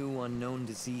of new unknown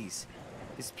disease.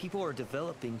 His people are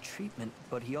developing treatment,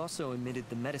 but he also admitted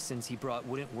the medicines he brought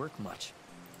wouldn't work much.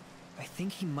 I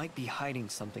think he might be hiding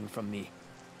something from me,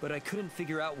 but I couldn't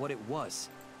figure out what it was.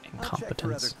 I'll check for other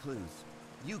Incompetence. clues.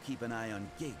 You keep an eye on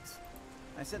Giggs.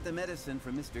 I sent the medicine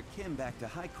from Mr. Kim back to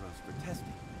Hycros for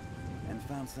testing, and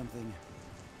found something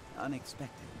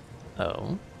unexpected.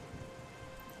 Oh.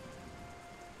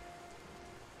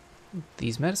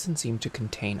 These medicines seem to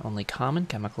contain only common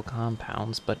chemical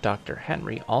compounds, but Dr.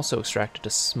 Henry also extracted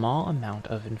a small amount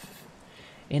of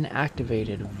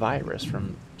inactivated virus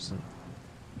from some...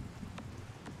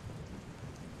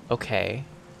 Okay.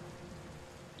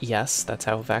 Yes, that's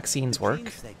how vaccines work. Gene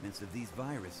segments of these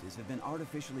viruses have been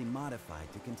artificially modified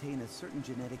to contain a certain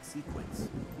genetic sequence.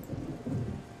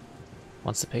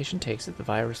 Once the patient takes it, the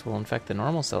virus will infect the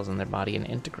normal cells in their body and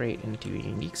integrate into a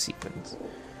unique sequence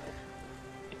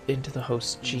into the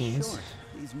host genes. In short,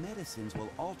 these medicines will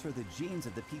alter the genes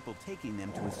of the people taking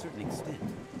them to a certain extent.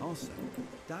 Also,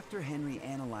 Dr. Henry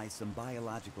analyzed some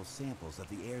biological samples of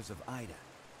the heirs of Ida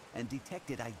and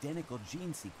detected identical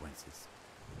gene sequences,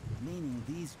 meaning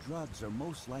these drugs are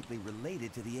most likely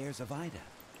related to the heirs of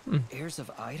Ida. Heirs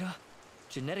of Ida?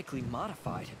 Genetically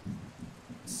modified?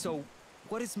 So,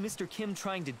 what is Mr. Kim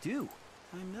trying to do?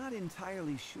 I'm not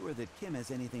entirely sure that Kim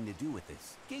has anything to do with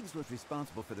this. Giggs was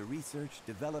responsible for the research,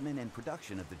 development, and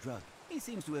production of the drug. He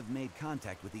seems to have made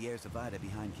contact with the heirs of Ida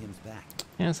behind Kim's back.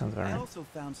 Yeah, sounds about I right. also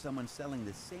found someone selling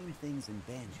the same things in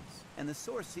Banjus, and the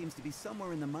source seems to be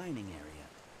somewhere in the mining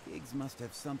area. Giggs must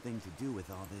have something to do with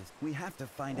all this. We have to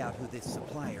find out who this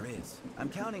supplier is. I'm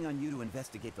counting on you to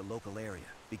investigate the local area.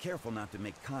 Be careful not to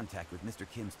make contact with Mr.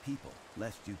 Kim's people,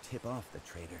 lest you tip off the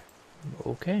traitor.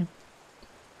 Okay.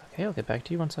 Okay, I'll get back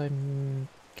to you once I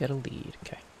get a lead.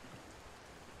 Okay.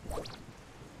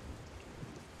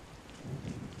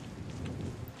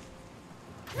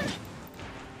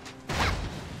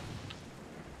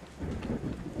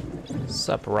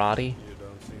 Sup, Roddy? You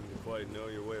don't seem to quite know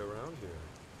your way around here.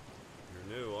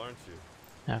 You're new, aren't you?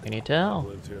 How can you tell? I've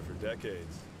lived here for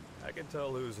decades. I can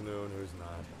tell who's new and who's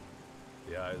not.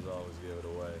 The eyes always give it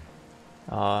away.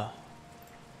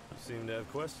 You seem to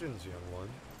have questions, young one.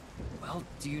 Well,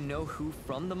 do you know who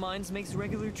from the mines makes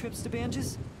regular trips to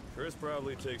Banges? Chris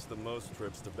probably takes the most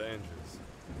trips to Banges.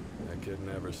 That kid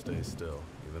never stays still,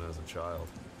 even as a child.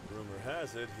 Rumor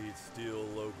has it he'd steal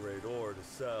low-grade ore to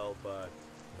sell, but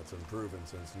that's unproven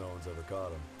since no one's ever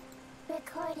caught him.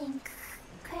 Recording.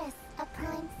 Chris, a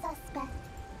prime suspect.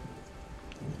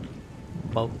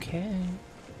 Okay.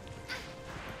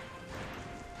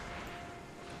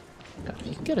 God, if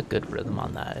you can get a good rhythm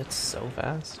on that, it's so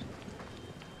fast.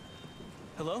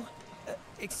 Hello?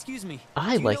 Excuse me.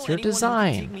 I do you like know your anyone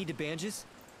design. Who can take me to Banges?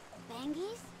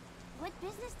 Bangies? What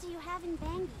business do you have in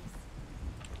Bangies?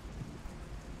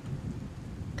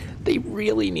 They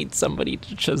really need somebody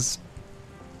to just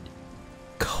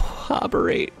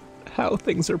corroborate how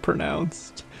things are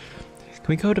pronounced. Can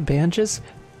we go to Banges?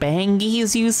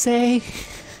 Bangies, you say?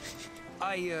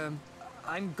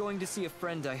 I'm going to see a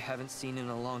friend I haven't seen in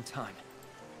a long time.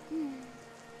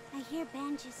 I hear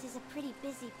Banges is a pretty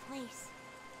busy place.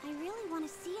 I really want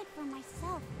to see it for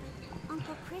myself, but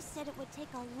Uncle Chris said it would take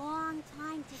a long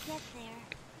time to get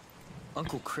there.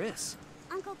 Uncle Chris?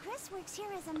 Uncle Chris works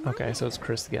here as a miner. Okay, so it's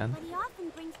Chris again. But he often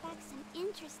brings back some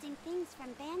interesting things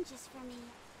from Banges for me.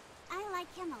 I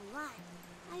like him a lot.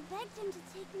 I begged him to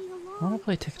take me along. I want to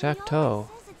play but he tic-tac-toe. always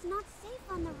says it's not safe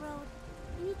on the road,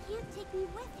 and he can't take me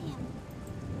with him.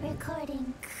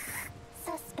 Recording.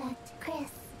 Suspect Chris.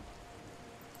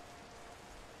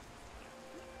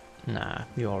 Nah,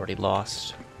 you already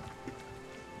lost.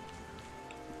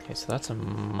 Okay, so that's a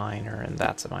miner and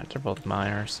that's a miner. They're both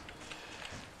miners.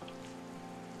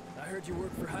 I heard you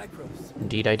work for Hycros.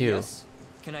 Indeed I do. Yes.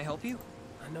 Can I help you?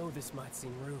 I know this might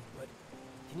seem rude, but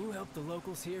can you help the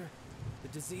locals here? The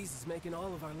disease is making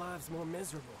all of our lives more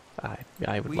miserable.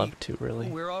 I would love to, really.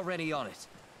 We're already on it.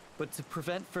 But to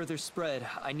prevent further spread,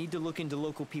 I need to look into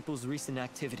local people's recent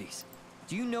activities.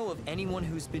 Do you know of anyone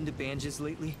who's been to Banges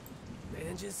lately?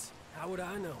 Banges? How would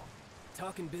I know?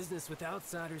 Talking business with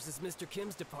outsiders is Mr.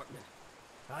 Kim's department.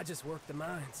 I just work the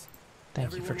mines.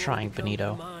 Thank you for Everyone trying, wanted to come to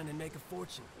Benito. the mine and make a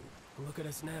fortune. Look at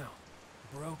us now,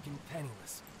 broke and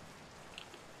penniless.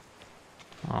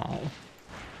 Oh.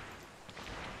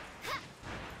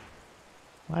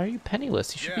 Why are you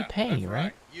penniless? You should be paying,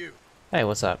 right? You. Hey,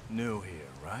 what's up? New here,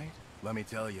 right? Let me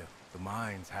tell you, the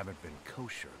mines haven't been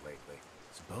kosher lately.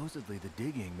 Supposedly the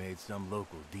digging made some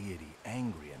local deity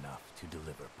angry enough to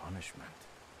deliver punishment.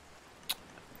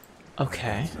 Okay.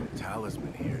 I got some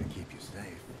talisman here to keep you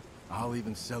safe. I'll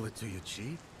even sell it to you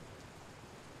cheap.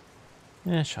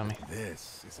 Yeah, show me.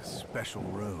 This is a special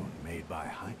rune made by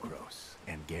Hycros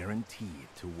and guaranteed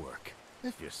to work.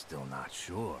 If you're still not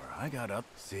sure, I got up.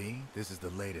 See, this is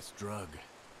the latest drug.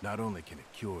 Not only can it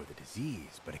cure the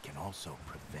disease, but it can also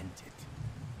prevent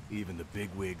it. Even the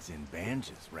bigwigs in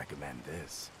Banges recommend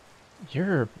this.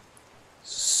 You're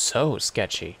so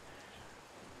sketchy.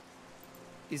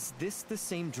 Is this the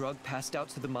same drug passed out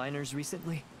to the miners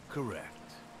recently?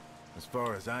 Correct. As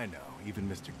far as I know, even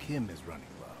Mr. Kim is running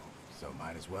low, so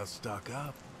might as well stock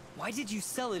up. Why did you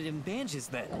sell it in Banges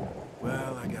then?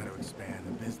 Well, I gotta expand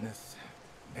the business.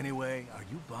 Anyway, are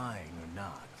you buying or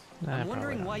not? I'm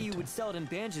wondering why you would sell it in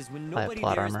Banges when I have nobody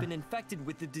plot there has armor. been infected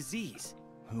with the disease.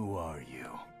 Who are you?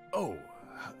 Oh,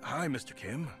 hi, Mr.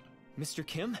 Kim. Mr.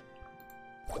 Kim?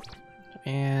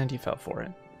 And you fell for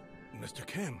it. Mr.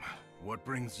 Kim, what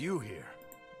brings you here?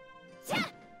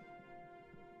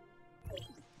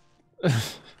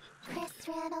 Chris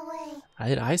ran away.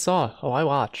 I saw. Oh, I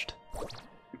watched.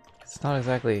 It's not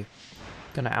exactly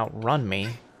gonna outrun me.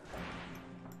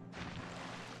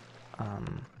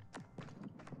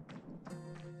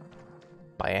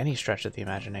 By any stretch of the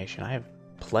imagination. I have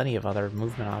plenty of other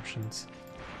movement options.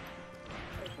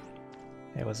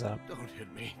 Hey, what's up? Don't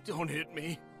hit me. Don't hit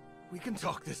me. We can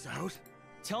talk this out.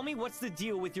 Tell me what's the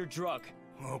deal with your drug?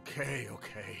 Okay,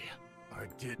 okay. I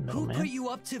did. Who put you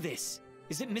up to this?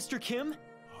 Is it Mr. Kim?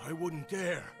 I wouldn't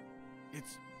dare.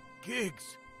 It's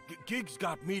Giggs. Giggs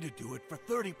got me to do it for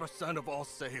 30% of all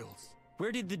sales.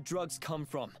 Where did the drugs come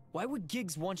from? Why would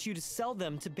Giggs want you to sell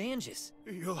them to Banges?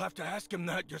 You'll have to ask him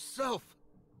that yourself.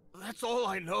 That's all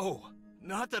I know.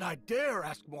 Not that I dare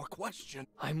ask more questions.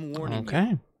 I'm warning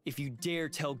you. If you dare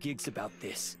tell Giggs about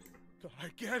this. I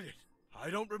get it.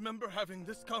 I don't remember having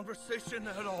this conversation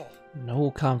at all. No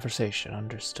conversation,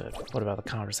 understood. What about the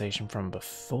conversation from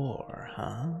before,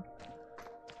 huh?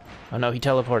 Oh no, he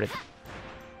teleported.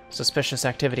 Suspicious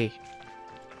activity.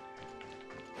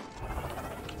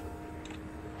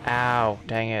 Ow,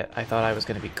 dang it. I thought I was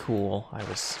gonna be cool. I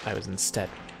was instead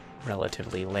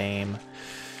relatively lame.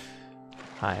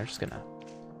 Hi, I'm just gonna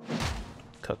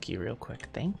cook you real quick.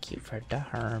 Thank you for the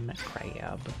hermit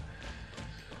crab.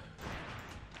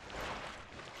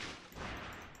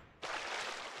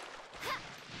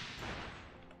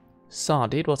 Saw,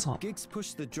 dude, what's up? Giggs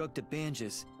pushed the drug to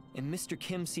Banges, and Mr.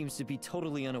 Kim seems to be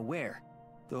totally unaware,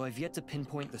 though I've yet to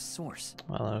pinpoint the source.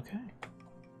 Well, okay.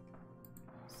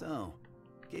 So,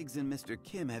 Giggs and Mr.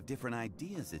 Kim have different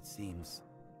ideas, it seems.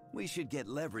 We should get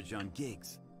leverage on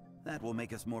Giggs. That will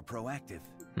make us more proactive.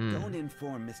 Don't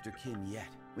inform Mr. Kim yet.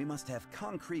 We must have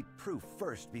concrete proof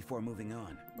first before moving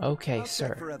on. Okay, I'll sir.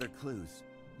 check for other clues.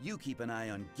 You keep an eye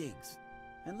on Giggs,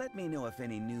 and let me know if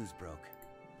any news broke.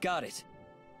 Got it.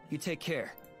 You take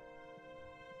care.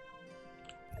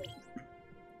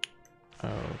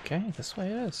 Okay, this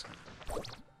way it is.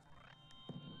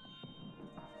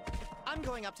 I'm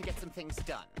going up to get some things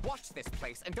done. Watch this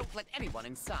place and don't let anyone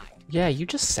inside. Yeah, you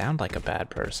just sound like a bad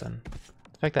person.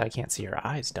 The fact that I can't see your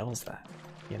eyes tells that,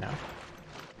 you know?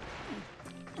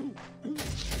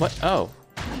 What? Oh.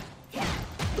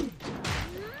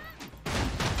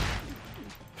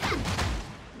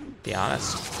 Be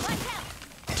honest.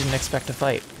 Didn't expect to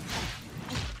fight.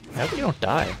 I hope you don't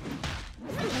die.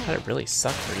 That'd really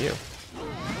suck for you.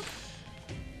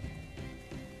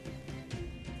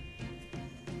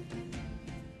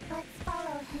 Let's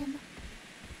follow him.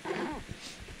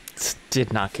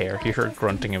 Did not care. He heard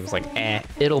grunting and was like, eh,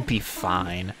 it'll be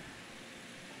fine.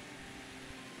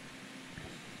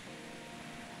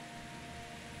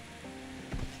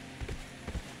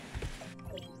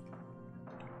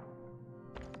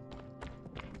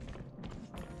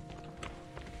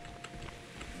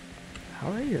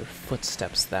 How are your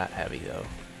footsteps that heavy, though?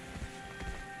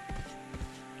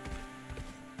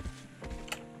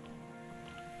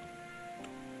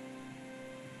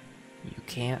 You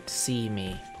can't see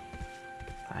me.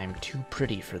 I'm too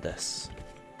pretty for this.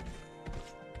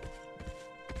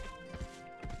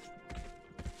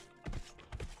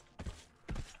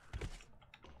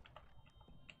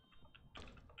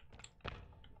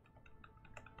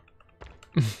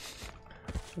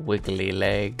 Wiggly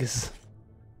legs.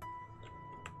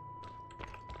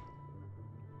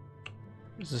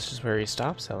 Is this just where he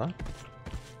stops? Hello?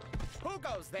 Who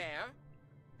goes there?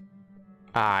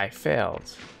 I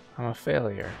failed. I'm a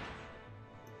failure.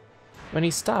 When he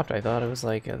stopped, I thought it was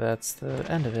like, that's the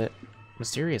end of it.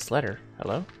 Mysterious letter.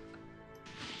 Hello?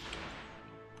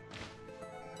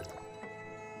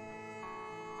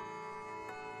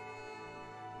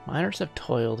 Miners have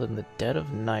toiled in the dead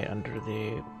of night under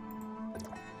the...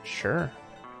 Sure.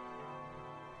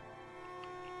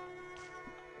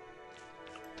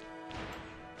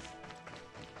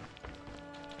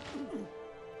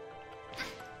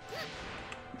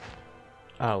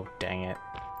 Oh, dang it.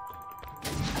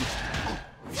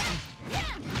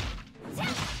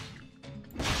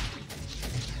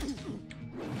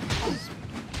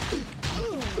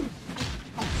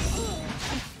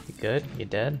 You good? You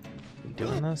dead? You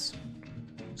doing this?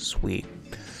 Sweet.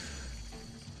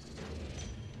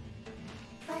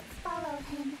 Let's follow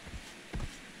him.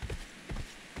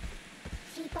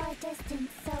 Keep our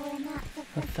distance so we're not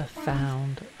the first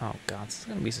found. Oh god, this is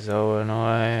gonna be so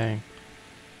annoying.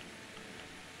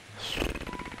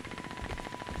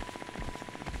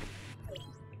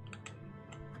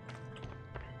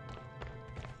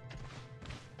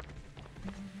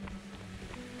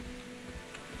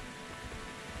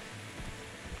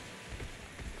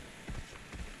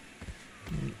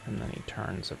 And then he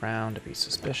turns around to be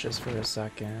suspicious for a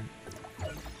second.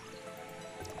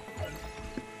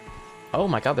 Oh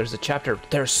my god, there's a chapter.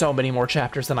 There's so many more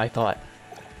chapters than I thought.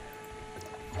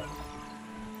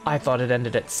 I thought it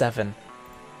ended at 7.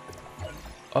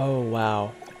 Oh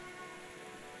wow.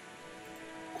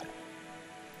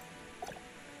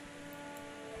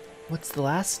 What's the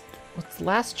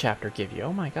last chapter give you?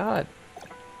 Oh my god.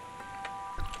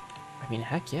 I mean,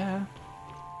 heck yeah.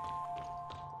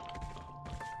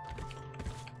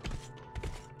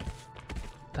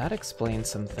 That explains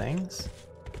some things.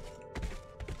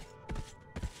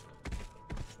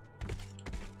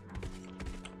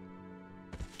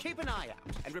 Keep an eye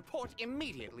out and report report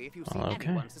immediately if you see Okay.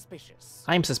 anyone suspicious.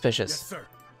 I'm suspicious. Yes, sir.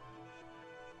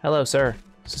 Hello, sir.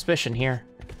 Suspicion here.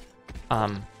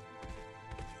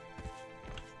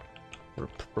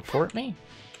 Report me?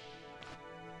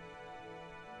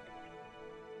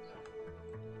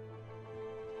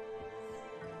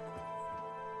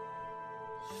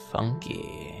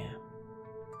 Funky.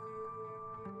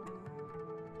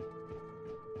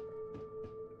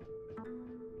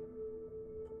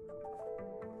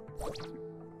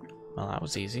 Well, that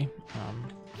was easy.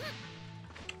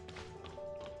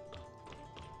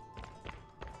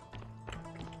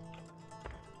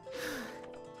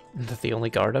 That's the only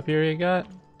guard up here you got?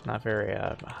 Not very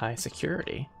high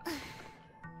security.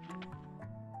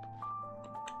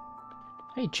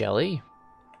 Hey, Jelly.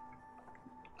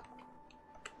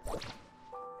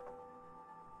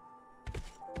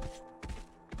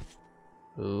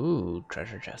 Ooh,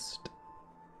 treasure chest.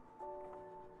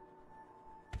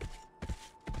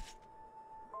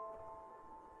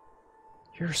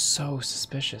 You're so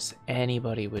suspicious.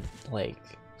 Anybody would, like,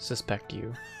 suspect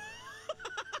you.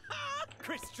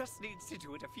 Chris just needs to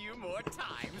do it a few more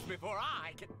times before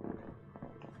I can...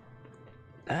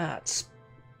 That's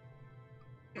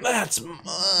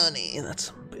money. That's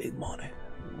some big money.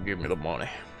 Give me the money.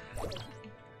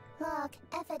 Log,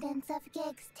 evidence of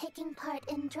gigs taking part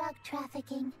in drug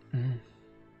trafficking.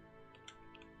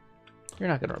 You're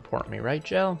not gonna report me, right,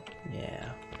 Jill?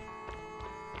 Yeah.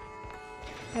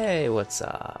 Hey, what's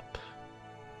up?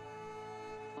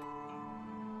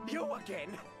 You again?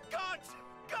 God!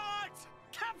 God!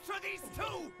 Capture these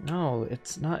two! No,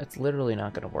 it's not. It's literally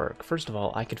not gonna work. First of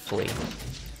all, I could flee.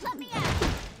 Let me out!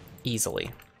 Easily.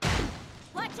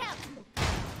 Watch out!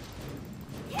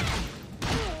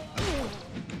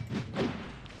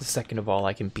 Second of all,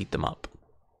 I can beat them up.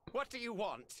 What do you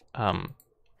want?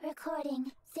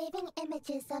 Recording, saving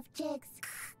images of gigs,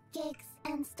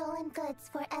 and stolen goods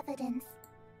for evidence.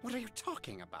 What are you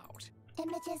talking about?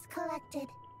 Images collected,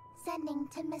 sending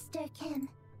to Mr. Kim.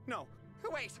 No,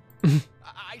 wait.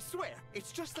 I swear,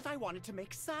 it's just that I wanted to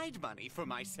make side money for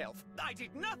myself. I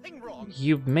did nothing wrong.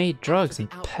 You've made drugs and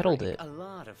After the peddled outbreak, it. A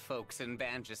lot of folks in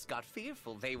Banjus got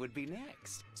fearful they would be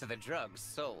next, so the drugs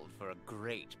sold for a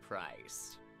great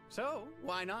price. So,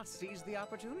 why not seize the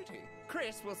opportunity?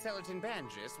 Chris will sell it in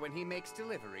Banjus when he makes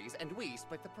deliveries, and we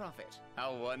split the profit.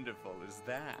 How wonderful is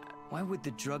that? Why would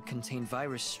the drug contain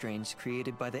virus strains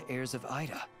created by the heirs of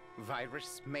Ida?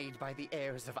 Virus made by the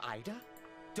heirs of Ida?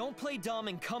 Don't play dumb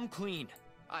and come clean.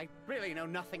 I really know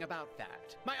nothing about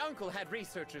that. My uncle had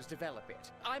researchers develop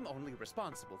it. I'm only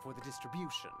responsible for the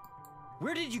distribution.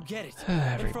 Where did you get it?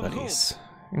 And from whom? Everybody's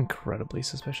incredibly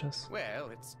suspicious. Well,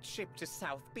 it's shipped to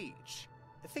South Beach.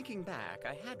 Thinking back,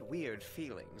 I had weird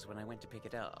feelings when I went to pick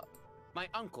it up. My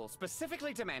uncle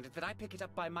specifically demanded that I pick it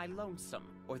up by my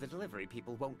lonesome, or the delivery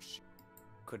people won't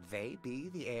Could they be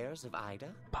the heirs of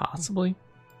Ida? Possibly.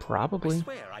 Probably. I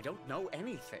swear I don't know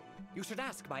anything. You should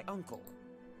ask my uncle.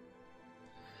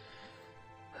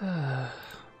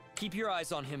 Keep your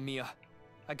eyes on him, Mia.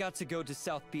 I got to go to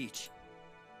South Beach.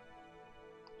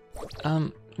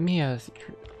 Mia,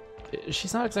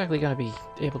 she's not exactly gonna be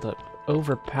able to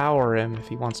overpower him if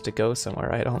he wants to go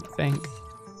somewhere, I don't think.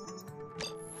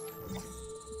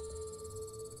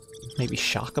 Maybe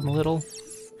shock him a little?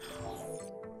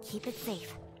 Keep it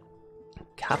safe.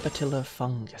 Capitular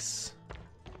fungus.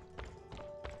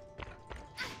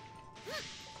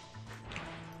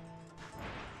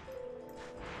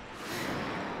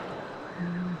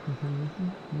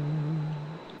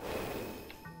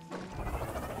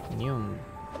 Yum.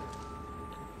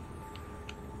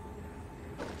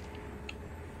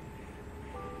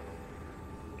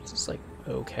 This is like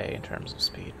okay in terms of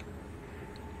speed.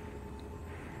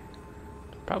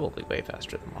 Probably way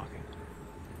faster than walking.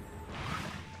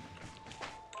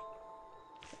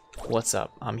 What's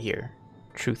up? I'm here.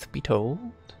 Truth be told.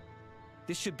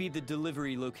 This should be the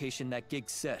delivery location that Gig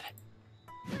said.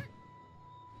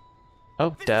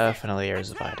 Oh, definitely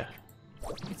heirs of Ida.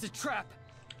 It's a trap.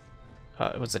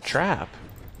 It was a trap.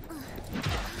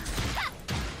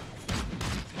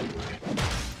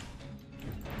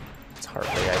 It's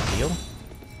hardly ideal.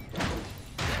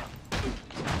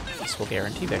 This will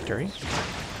guarantee victory.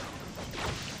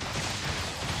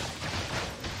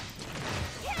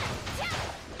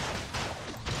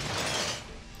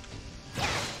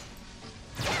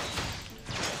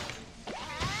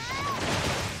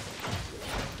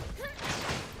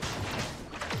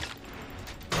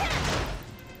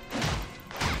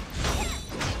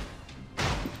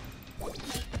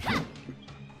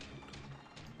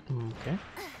 Okay.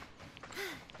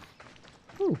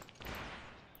 Ooh.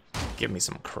 Give me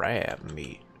some crab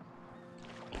meat.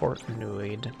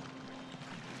 Portnoid.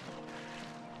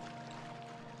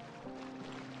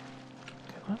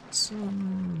 Let's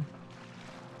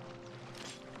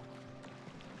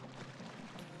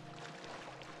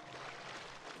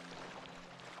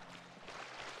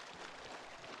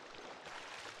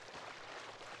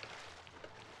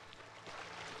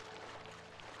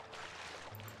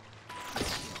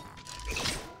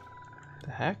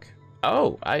the heck?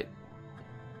 Oh, I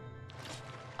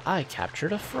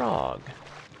captured a frog.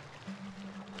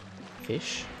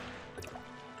 Fish?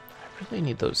 I really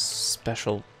need those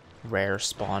special rare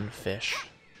spawn fish.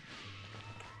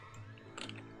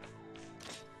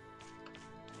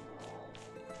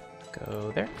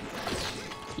 Go there.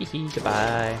 Hee hee,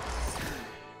 goodbye.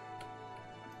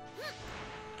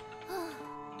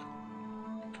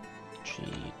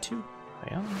 G2.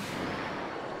 Hi on.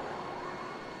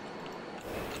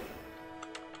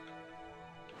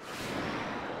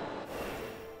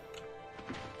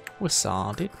 Was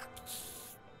sounded.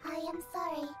 I am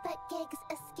sorry, but Giggs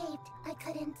escaped. I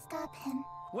couldn't stop him.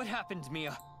 What happened,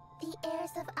 Mia? The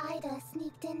heirs of Ida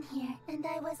sneaked in here, and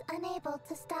I was unable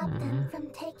to stop them from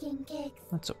taking Giggs.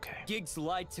 That's okay. Giggs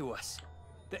lied to us.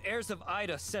 The heirs of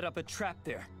Ida set up a trap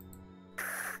there.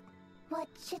 What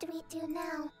should we do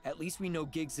now? At least we know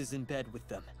Giggs is in bed with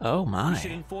them. Oh my. We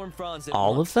should inform Franz at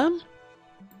All once. of them?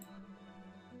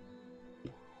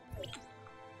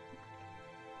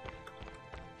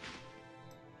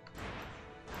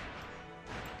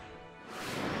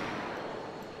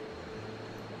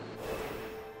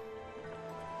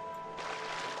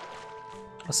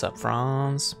 What's up,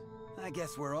 Franz? I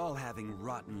guess we're all having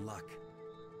rotten luck.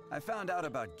 I found out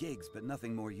about Giggs, but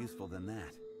nothing more useful than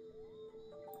that.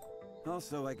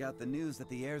 Also, I got the news that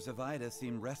the heirs of Ida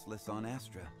seem restless on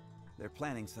Astra. They're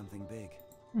planning something big.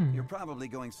 You're probably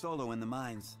going solo in the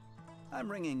mines. I'm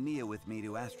bringing Mia with me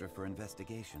to Astra for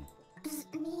investigation.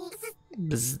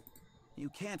 Bzz. You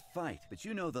can't fight, but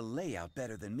you know the layout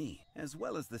better than me, as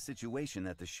well as the situation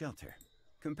at the shelter.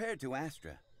 Compared to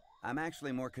Astra, I'm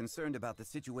actually more concerned about the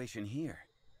situation here.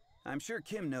 I'm sure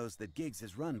Kim knows that Giggs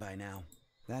is run by now.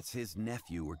 That's his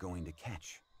nephew we're going to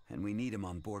catch, and we need him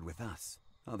on board with us.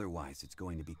 Otherwise, it's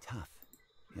going to be tough.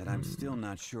 Yet I'm still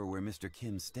not sure where Mr.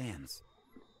 Kim stands.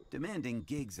 Demanding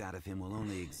Giggs out of him will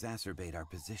only exacerbate our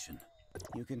position.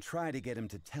 You can try to get him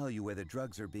to tell you where the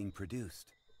drugs are being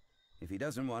produced. If he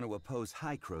doesn't want to oppose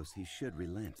Hycros, he should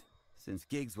relent. Since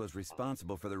Giggs was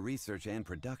responsible for the research and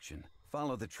production,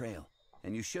 follow the trail,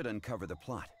 and you should uncover the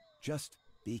plot. Just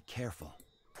be careful.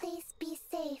 Please be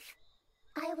safe.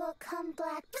 I will come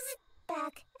back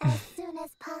as soon as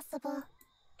possible.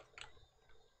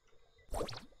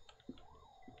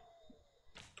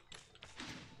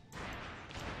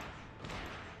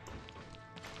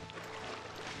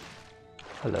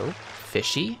 Hello,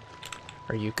 fishy?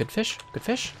 Are you good fish? Good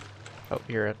fish? Oh,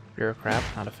 you're a crab,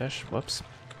 not a fish. Whoops.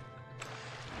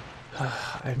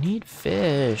 I need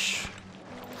fish.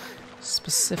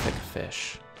 Specific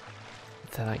fish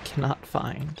that I cannot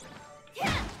find.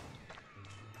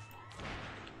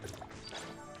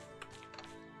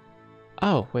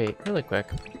 Oh, wait, really quick.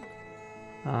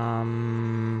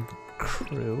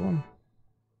 Crew.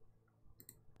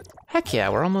 Heck yeah,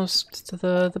 we're almost to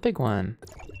the big one.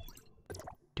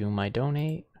 Do my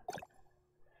donate.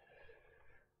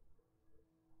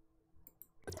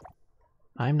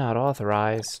 I'm not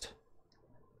authorized.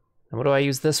 And what do I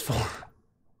use this for?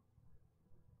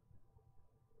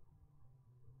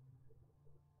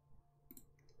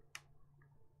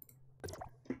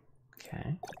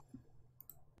 Okay.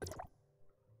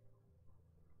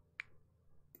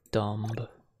 Dumb.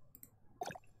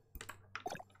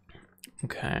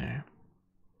 Okay.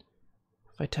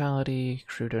 Vitality,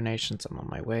 crew donations I'm on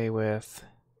my way with.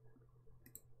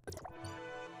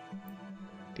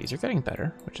 These are getting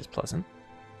better, which is pleasant.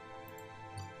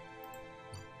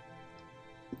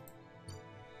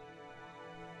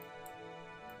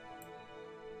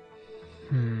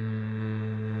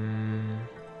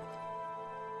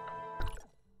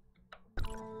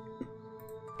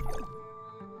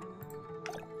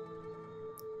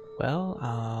 Well,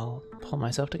 I'll pull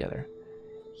myself together.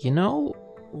 You know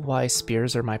why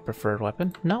spears are my preferred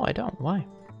weapon? No, I don't. Why?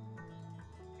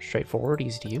 Straightforward,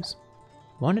 easy to use.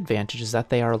 One advantage is that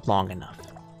they are long enough.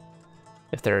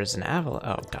 If there is an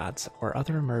gods, or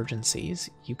other emergencies,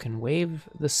 you can wave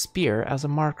the spear as a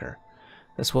marker.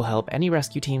 This will help any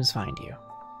rescue teams find you.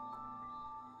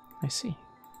 I see.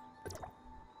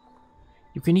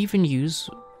 You can even use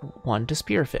one to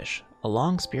spearfish. A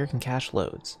long spear can catch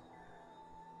loads.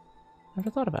 Never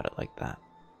thought about it like that.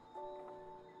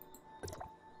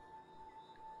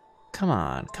 Come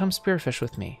on, come spearfish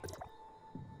with me.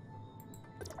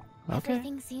 Okay.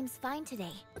 Everything seems fine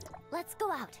today. Let's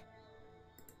go out.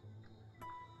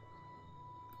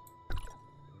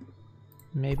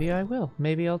 Maybe I will.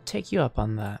 Maybe I'll take you up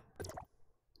on that.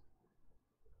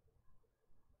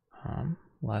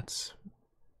 Let's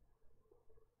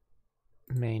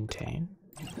maintain.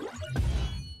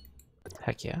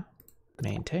 Heck yeah.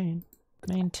 Maintain.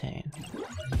 Maintain.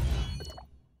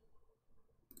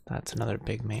 That's another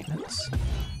big maintenance.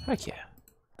 Heck yeah.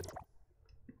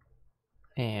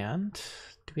 And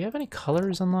do we have any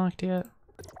colors unlocked yet?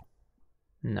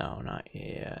 No, not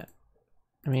yet.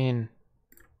 I mean,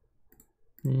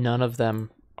 none of them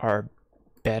are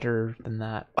better than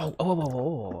that.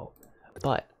 Oh.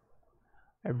 But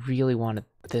I really wanted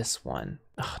this one.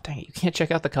 Oh, dang it, you can't check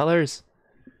out the colors.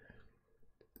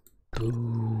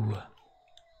 Boo.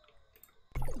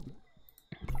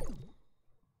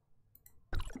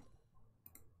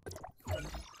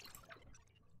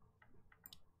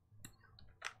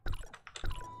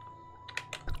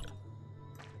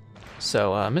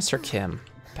 So, Mr. Kim,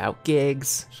 about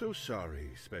gigs. So sorry,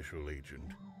 Special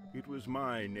Agent. It was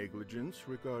my negligence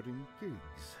regarding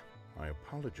gigs. I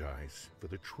apologize for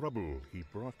the trouble he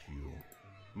brought you.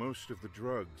 Most of the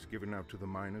drugs given out to the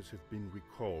miners have been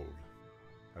recalled.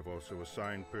 I've also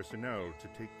assigned personnel to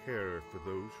take care for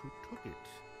those who took it.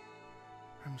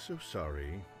 I'm so sorry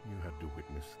you had to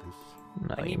witness this.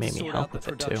 No, I you need made to me sort help out the with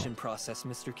it too. production process,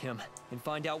 Mr. Kim, and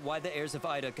find out why the heirs of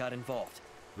Ida got involved.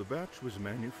 The batch was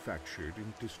manufactured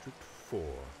in District 4,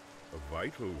 a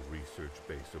vital research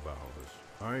base of ours.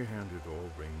 I handed all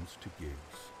reins to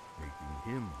Giggs,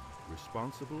 making him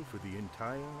responsible for the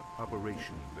entire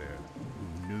operation there.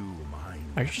 Who knew mine?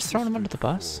 Are you just throwing him under the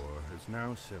bus? District 4 has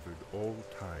now severed all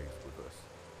ties with us,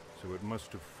 so it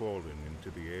must have fallen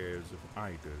into the heirs of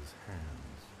Ida's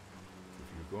hands.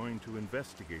 If you're going to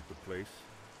investigate the place,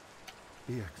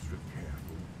 be extra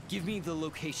careful. Give me the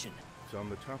location. It's on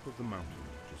the top of the mountain.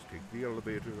 Just take the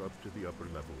elevator up to the upper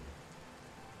level.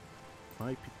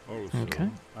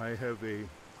 Also, I have a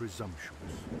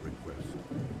presumptuous request.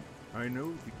 I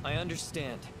know the... I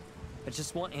understand. I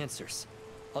just want answers.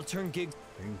 I'll turn Giggs...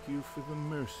 Thank you for the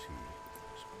mercy.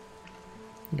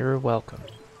 You're welcome.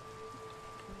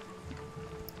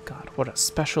 God, what a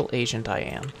special agent I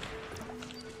am.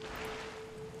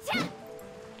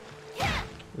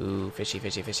 Ooh, fishy,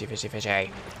 fishy, fishy, fishy,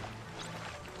 fishy.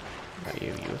 Are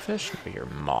you a fish or you're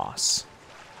moss?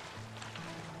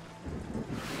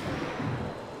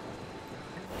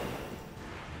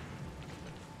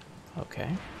 Okay,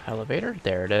 elevator,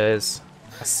 there it is.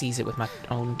 I sees it with my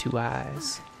own 2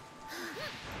 eyes.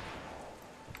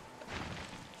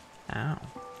 Ow.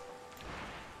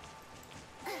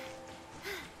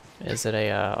 Is it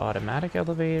a automatic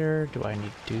elevator? Do I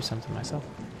need to do something myself?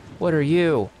 What are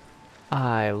you?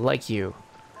 I like you.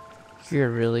 You're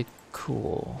really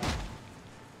cool.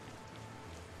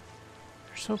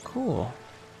 You're so cool.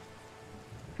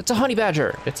 It's a honey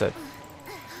badger. It's a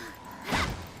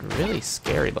really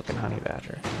scary looking honey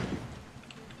badger.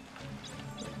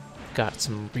 Got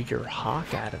some reader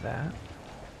hawk out of that.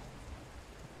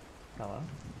 Hello.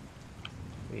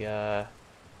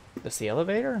 This the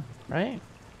elevator, right?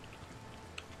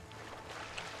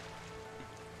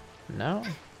 No.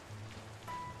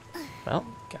 Well,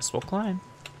 guess we'll climb.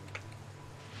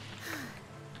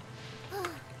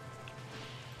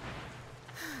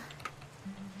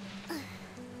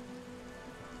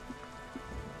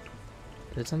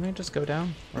 Did something just go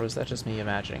down? Or was that just me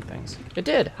imagining things? It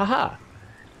did! Haha!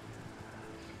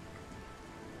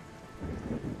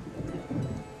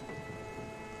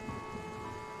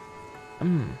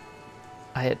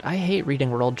 I hate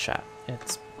reading world chat.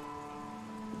 It's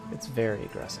very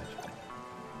aggressive.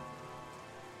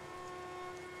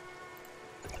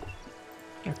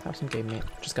 Here, have some game meat.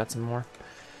 Just got some more.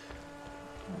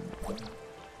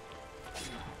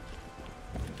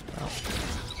 Oh.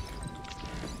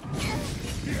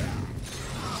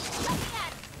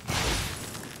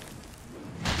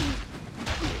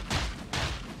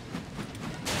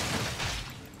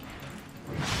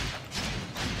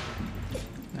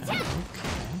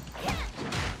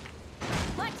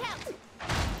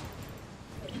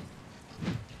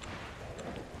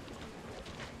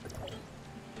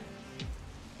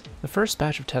 The first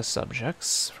batch of test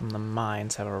subjects from the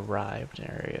mines have arrived in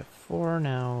Area 4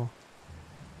 now.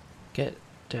 Get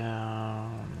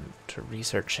down to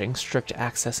researching. Strict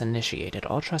access initiated.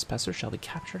 All trespassers shall be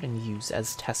captured and used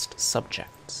as test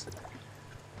subjects.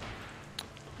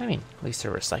 I mean, at least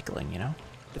they're recycling, you know?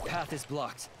 The path is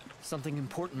blocked. Something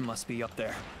important must be up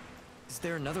there. Is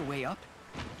there another way up?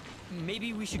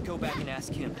 Maybe we should go back and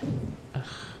ask him. Ugh.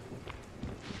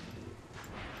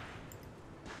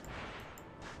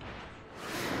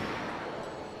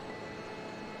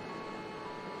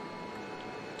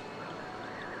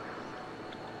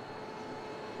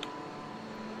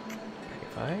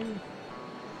 If I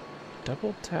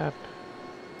double tap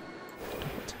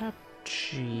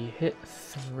G, hit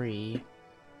 3,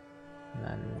 and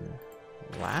then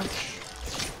latch.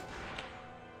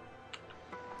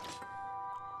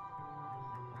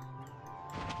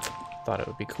 Thought it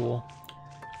would be cool.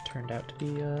 Turned out to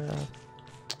be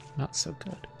not so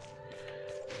good.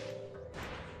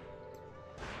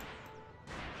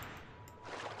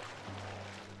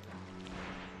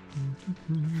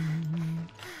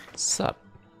 Sup?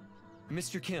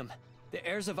 Mr. Kim, the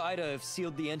heirs of Ida have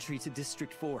sealed the entry to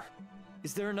District 4.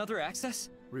 Is there another access?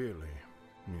 Really?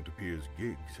 It appears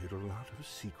Giggs hid a lot of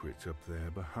secrets up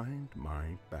there behind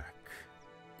my back.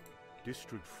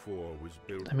 District 4 was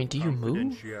built I mean, do you move? with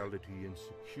confidentiality and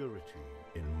security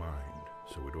in mind,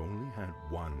 so it only had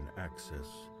one access.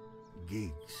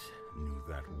 Giggs knew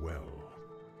that well.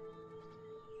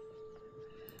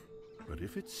 But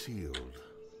if it's sealed,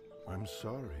 I'm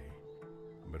sorry,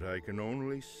 but I can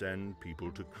only send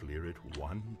people to clear it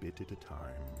one bit at a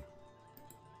time.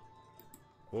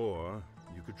 Or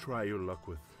you could try your luck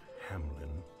with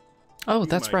Hamlin. Oh,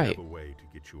 that's He might right. have a way to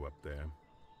get you up there,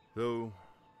 though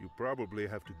you probably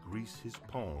have to grease his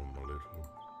palm a little.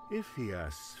 If he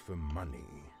asks for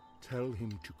money, tell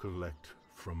him to collect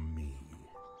from me.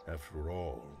 After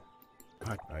all,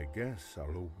 I guess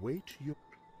I'll await your...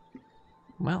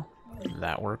 Well,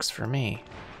 that works for me.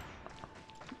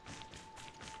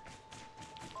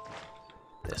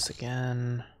 This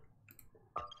again.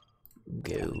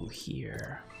 Go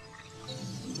here.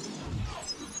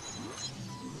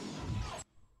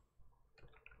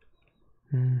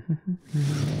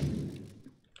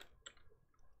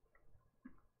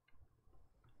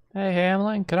 Hey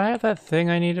Hamlin, can I have that thing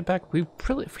I needed back?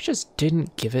 If we just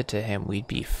didn't give it to him, we'd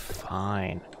be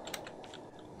fine.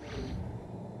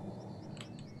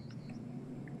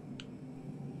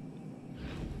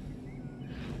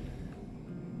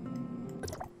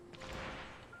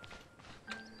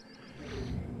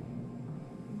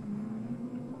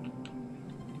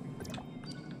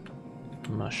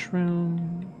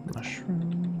 Mushroom,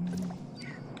 mushroom,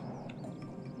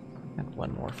 and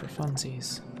one more for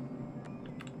funsies.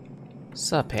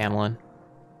 Sup, Hamlin?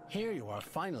 Here you are,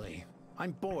 finally.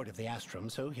 I'm bored of the Astrum,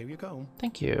 so here you go.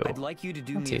 Thank you. I'd like you to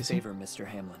do That's me a easy. favor, Mr.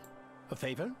 Hamlin. A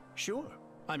favor? Sure.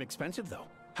 I'm expensive, though.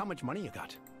 How much money you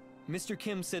got? Mr.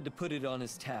 Kim said to put it on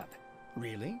his tab.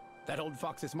 Really? That old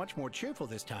fox is much more cheerful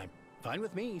this time. Fine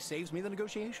with me, saves me the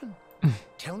negotiation.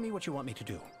 Tell me what you want me to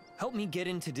do. Help me get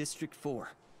into District 4.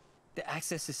 The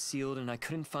access is sealed and I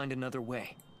couldn't find another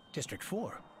way. District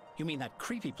 4? You mean that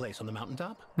creepy place on the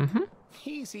mountaintop? Mm-hmm.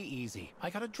 Easy, easy. I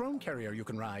got a drone carrier you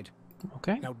can ride.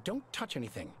 Okay. Now don't touch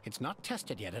anything. It's not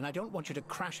tested yet, and I don't want you to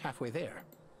crash halfway there.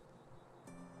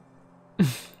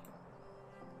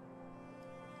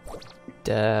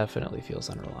 Definitely feels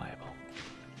unreliable.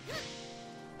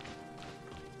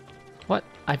 What?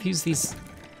 I've used these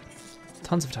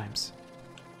tons of times.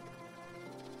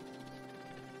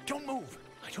 Don't move!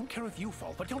 I don't care if you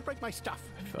fall, but don't break my stuff.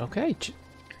 Okay.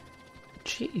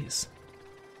 Jeez.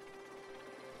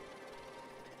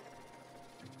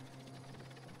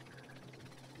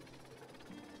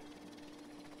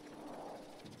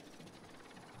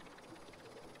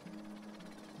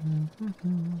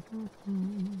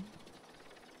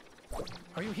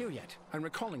 Are you here yet? I'm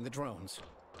recalling the drones.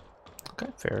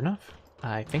 Okay, fair enough.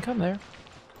 I think I'm there.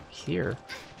 Here.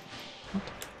 What?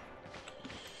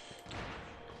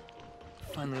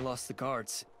 Finally lost the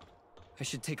guards. I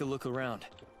should take a look around.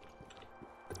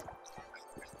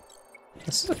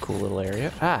 This is a cool little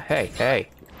area. Ah, hey, hey.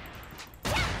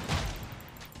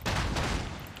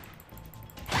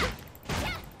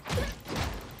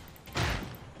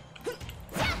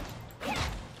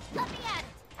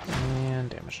 And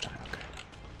damage time, okay.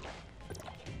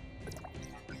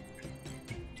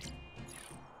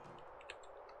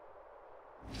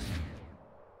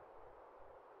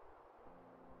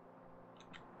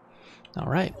 All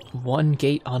right, one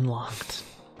gate unlocked.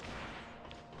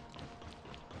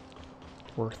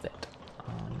 Worth it.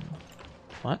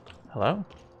 What? Hello?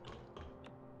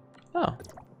 Oh.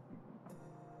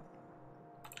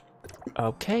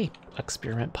 Okay,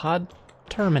 experiment pod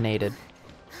terminated.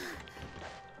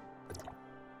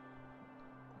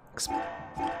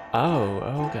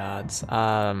 Oh gods. Who's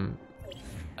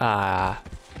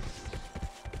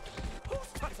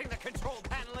touching the control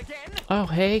panel again? Oh,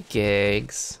 hey,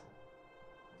 Giggs.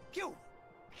 You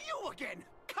again!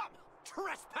 Come,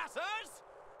 trespassers!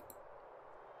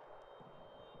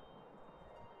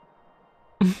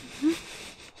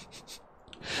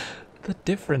 The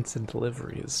difference in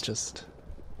delivery is just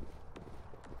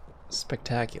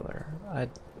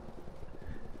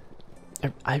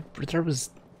there was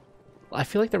I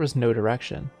feel like there was no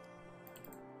direction.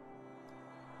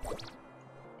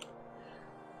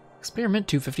 Experiment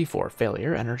 254.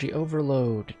 Failure. Energy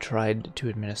overload. Tried to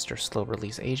administer slow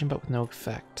release agent, but with no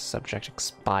effect. Subject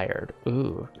expired.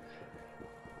 Ooh.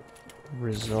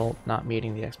 Result not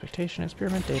meeting the expectation.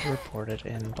 Experiment data reported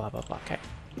in blah blah blah. Okay.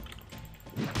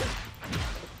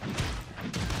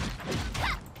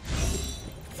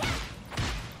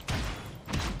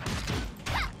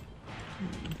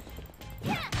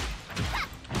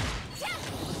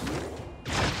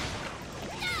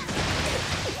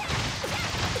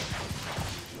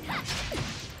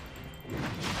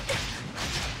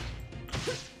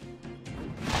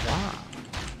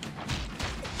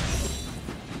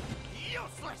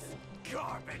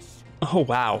 Oh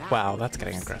wow, wow, that's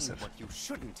getting aggressive. What you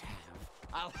shouldn't have.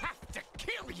 I'll have to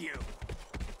kill you.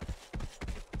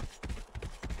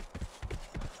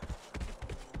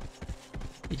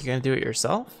 You gonna do it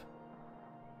yourself?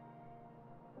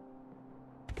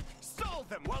 Solve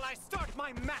them while I start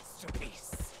my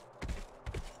masterpiece.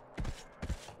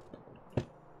 That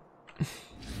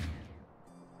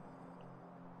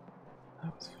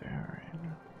was very...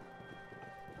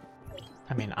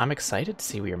 I mean, I'm excited to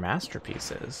see what your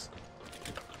masterpiece is.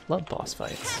 Love boss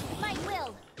fights. My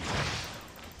will.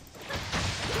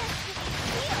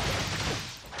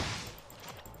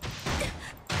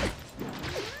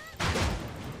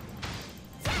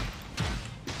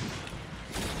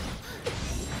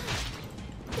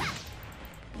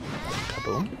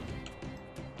 Kaboom.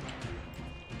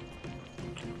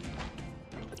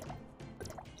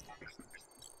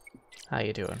 How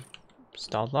you doing?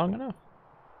 Stalled long enough?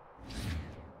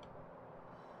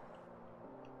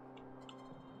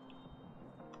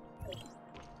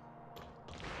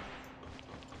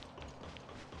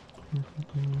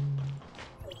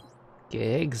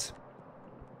 Gigs.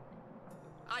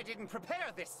 I didn't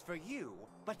prepare this for you,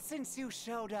 but since you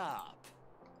showed up...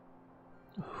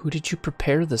 Who did you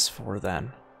prepare this for,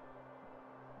 then?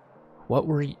 What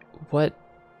were you... What?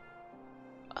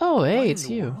 Oh, hey, it's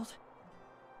you. World?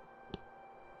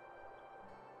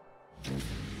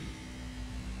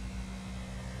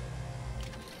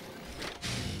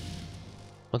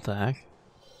 What the heck?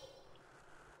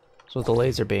 What's with the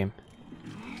laser beam?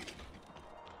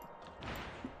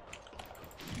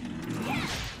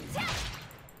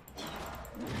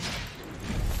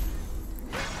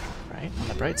 Right, on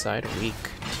the bright side, weak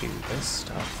to this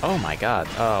stuff. Oh my god.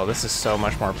 Oh, this is so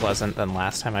much more pleasant than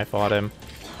last time I fought him.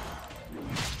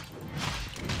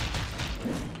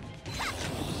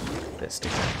 This to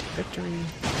victory.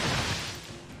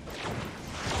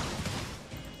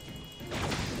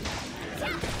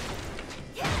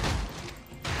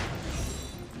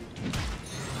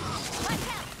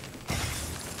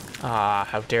 Ah,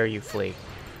 how dare you flee.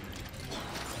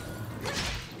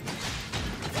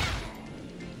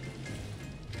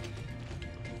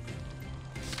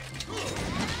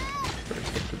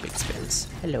 Big spins.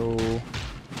 Hello.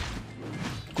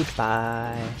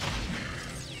 Goodbye.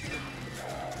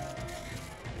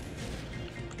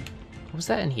 What was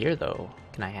that in here, though?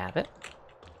 Can I have it?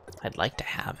 I'd like to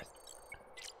have it.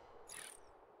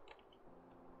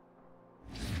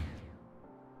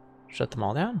 Shut them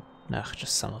all down? Ugh,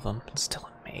 just some of them. It's still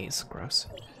a maze. Gross.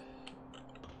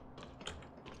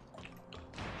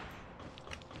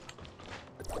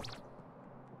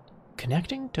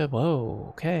 Connecting to... Whoa,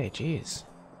 okay, jeez.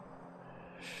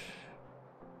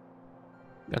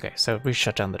 Okay, so we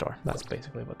shut down the door. That's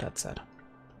basically what that said.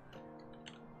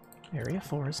 Area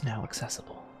 4 is now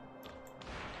accessible.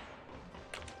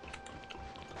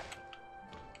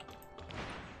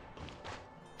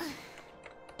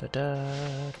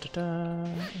 Da-da, da-da,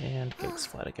 and Gigs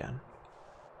fled again.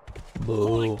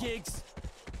 Boo. Gigs.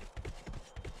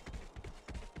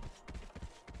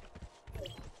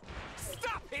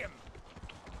 Stop him!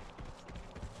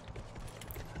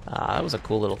 That was a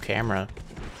cool little camera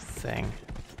thing.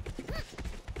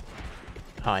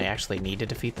 Oh, I actually need to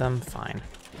defeat them? Fine.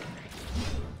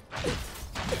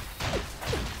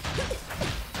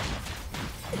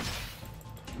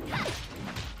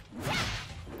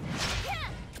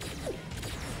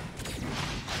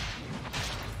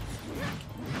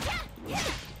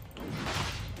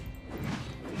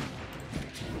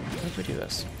 How did we do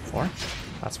this? 4?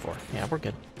 That's 4. Yeah, we're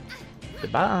good.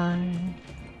 Goodbye.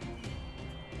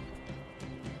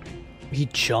 He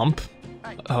jump?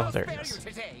 Oh, there he is.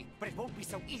 Today, but it won't be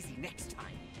so easy next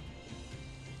time.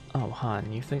 Oh,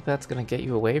 hon, you think that's gonna get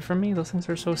you away from me? Those things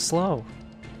are so slow.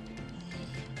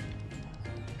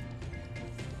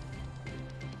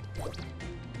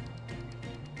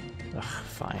 Ugh,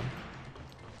 fine.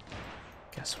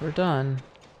 Guess we're done.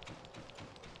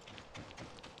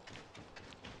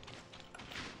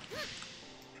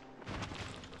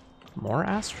 More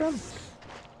Astrum?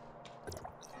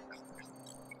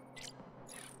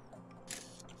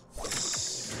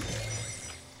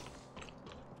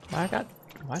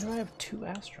 Why do I have 2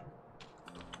 Astrum?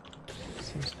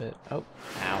 Seems a bit... Oh,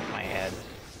 ow, my head.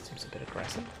 Seems a bit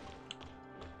aggressive.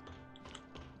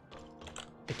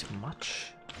 Bit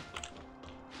much.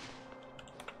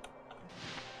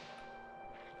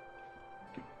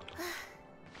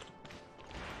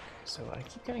 So I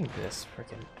keep getting this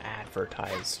freaking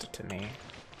advertised to me.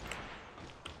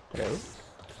 Hello?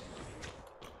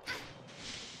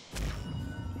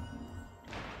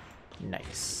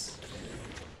 Nice.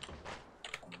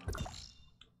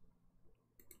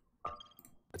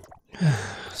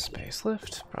 Space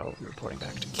lift. Probably reporting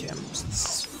back to Kim.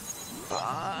 It's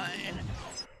fine.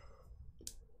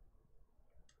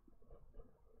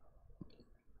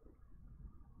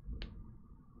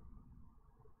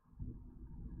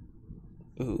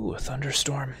 Ooh, a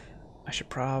thunderstorm. I should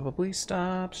probably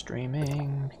stop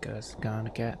streaming because it's gonna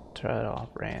get shut off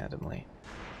randomly.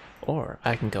 Or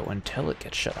I can go until it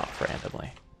gets shut off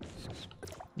randomly.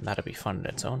 And that'd be fun in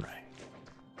its own right.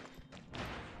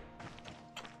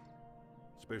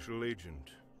 Special Agent,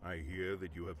 I hear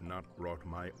that you have not brought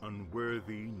my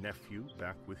unworthy nephew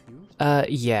back with you?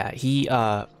 Yeah, he,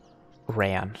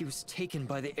 ran. He was taken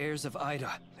by the heirs of Ida.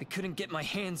 I couldn't get my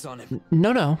hands on him.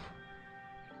 No.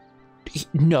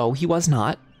 No, he was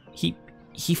not. He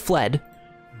fled.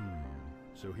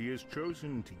 So he has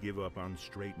chosen to give up on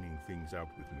straightening things out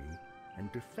with me and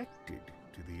defected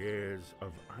to the heirs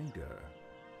of Ida.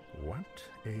 What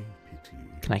a pity.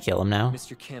 Can I kill him now?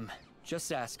 Mr. Kim,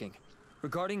 just asking.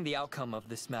 Regarding the outcome of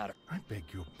this matter. I beg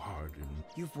your pardon.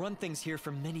 You've run things here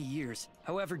for many years.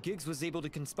 However, Giggs was able to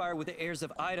conspire with the heirs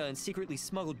of Ida and secretly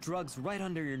smuggle drugs right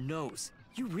under your nose.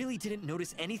 You really didn't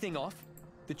notice anything off?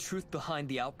 The truth behind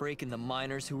the outbreak and the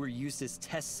miners who were used as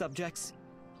test subjects?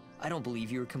 I don't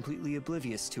believe you were completely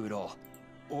oblivious to it all.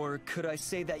 Or could I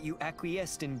say that you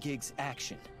acquiesced in Giggs'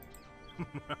 action?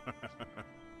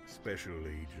 Special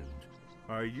Agent,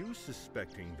 are you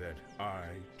suspecting that I,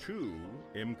 too,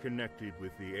 am connected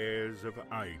with the heirs of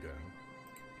Ida?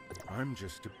 I'm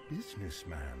just a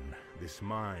businessman. This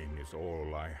mine is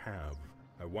all I have.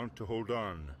 I want to hold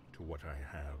on to what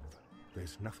I have.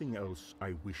 There's nothing else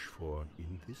I wish for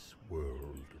in this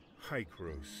world.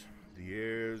 Hykros, the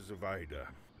heirs of Ida.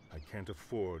 I can't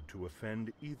afford to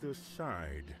offend either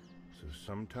side, so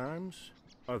sometimes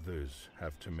others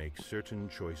have to make certain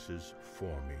choices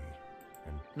for me.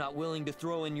 And not willing to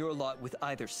throw in your lot with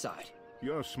either side.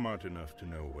 You're smart enough to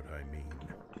know what I mean.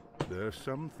 There are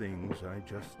some things I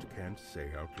just can't say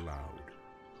out loud.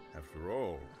 After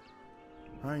all,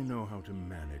 I know how to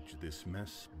manage this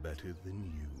mess better than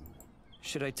you.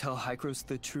 Should I tell Hykros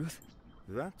the truth?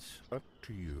 That's up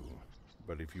to you.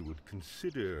 But if you would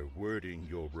consider wording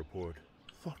your report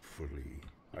thoughtfully,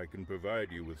 I can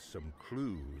provide you with some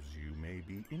clues you may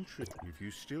be interested. If you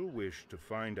still wish to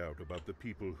find out about the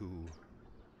people who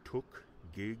took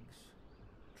Giggs,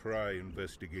 try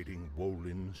investigating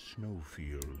Wolin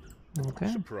Snowfield.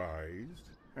 Okay. Surprised?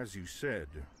 As you said,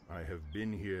 I have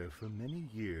been here for many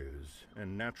years,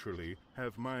 and naturally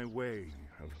have my way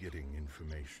of getting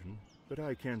information. But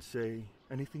I can't say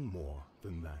anything more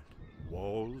than that.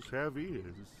 Walls have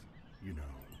ears, you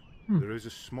know. There is a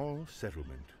small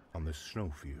settlement on the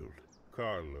snowfield.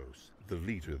 Carlos, the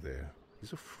leader there,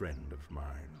 is a friend of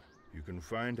mine. You can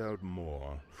find out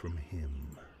more from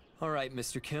him. All right,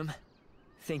 Mr. Kim.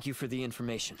 Thank you for the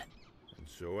information. And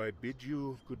so I bid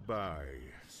you goodbye,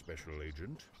 Special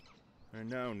Agent. I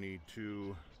now need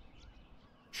to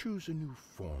choose a new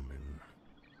foreman.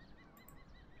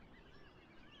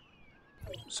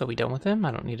 So we done with him?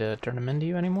 I don't need to turn him into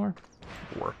you anymore?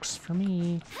 Works for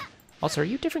me. Also, are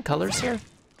you different colors here?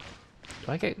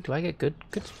 Do I get good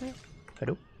spray?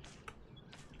 Hello?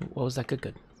 What was that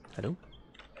good? Hello?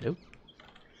 Hello?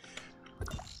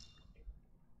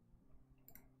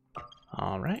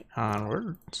 Alright,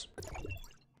 onwards.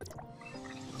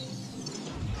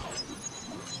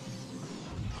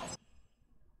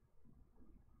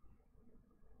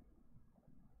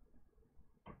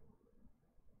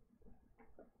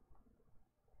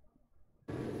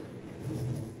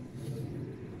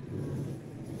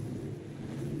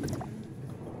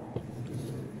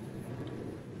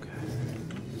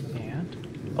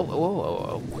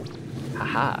 Oh.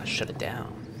 Haha, shut it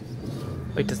down.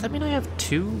 Wait, does that mean I have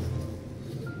 2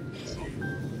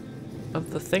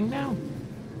 of the thing now?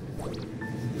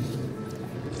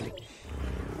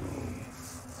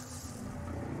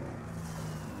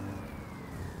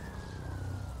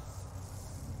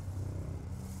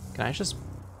 Can I just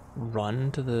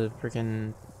run to the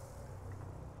freaking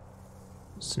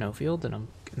snowfield and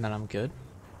and then I'm good.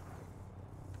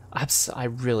 I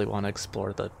really want to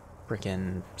explore the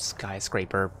freaking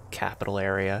skyscraper capital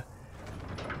area.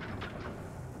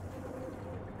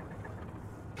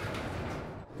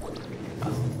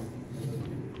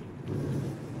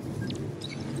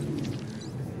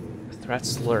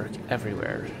 Threats lurk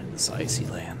everywhere in this icy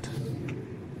land.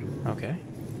 Okay.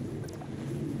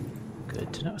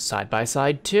 Good to know. Side by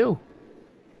side, too.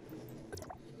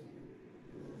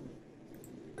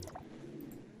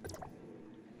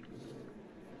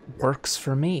 Works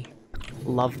for me.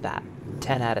 Love that.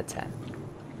 10 out of 10.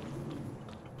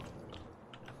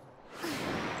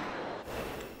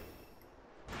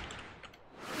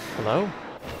 Hello?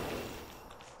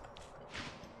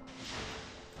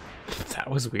 That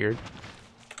was weird.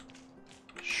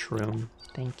 Shroom.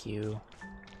 Thank you.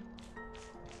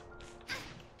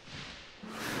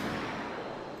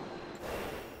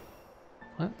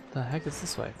 What the heck is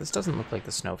this way? This doesn't look like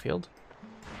the snowfield.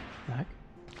 The heck?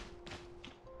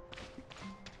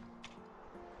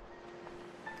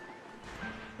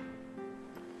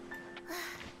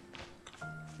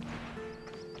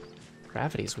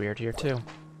 Gravity's weird here too.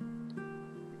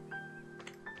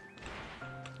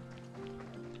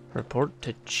 Report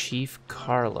to Chief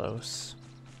Carlos.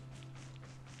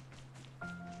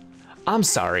 I'm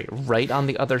sorry, right on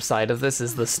the other side of this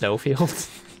is the snowfield.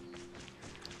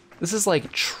 This is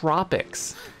like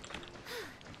tropics.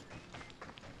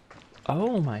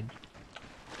 Oh my.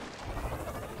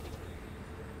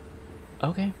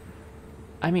 Okay.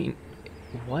 I mean,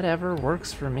 whatever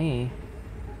works for me.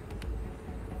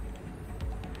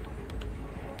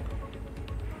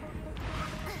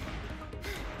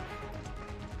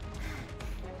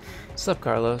 What's up,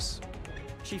 Carlos?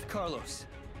 Chief Carlos,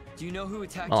 do you know who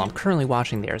attacked Well, you? I'm currently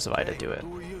watching the Air Zavida do it.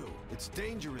 Who are you? It's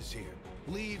dangerous here.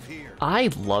 Leave here.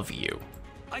 I love you.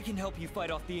 I can help you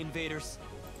fight off the invaders.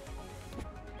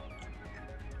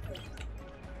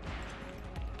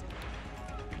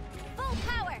 Full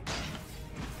power.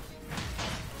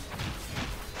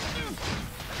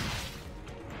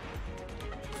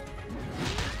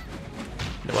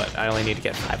 You know what? I only need to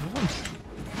get 5 of them.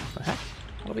 What the heck?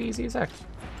 That'll be easy as heck.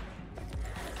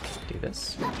 Do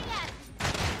this.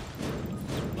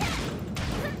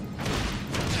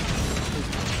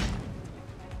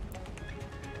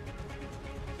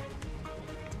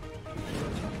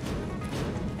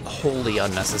 Wholly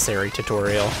unnecessary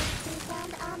tutorial.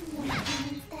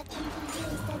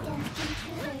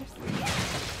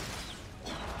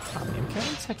 Omnium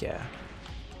cannons? Heck yeah.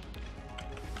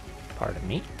 Pardon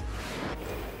me.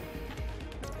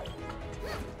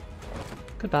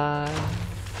 Goodbye.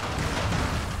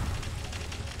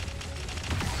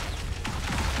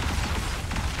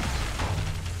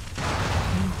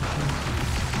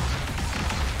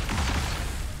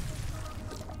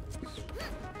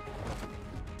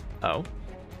 Oh.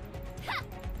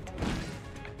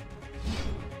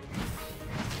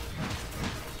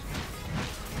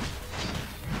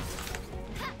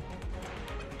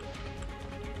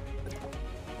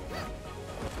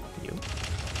 You.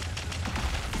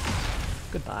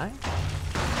 Goodbye.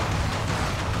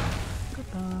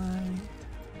 Goodbye.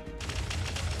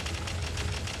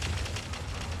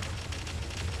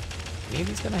 Any of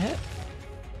these gonna hit?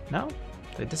 No?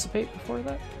 They dissipate before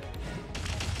that?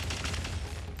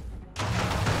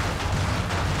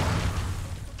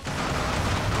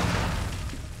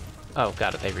 Oh,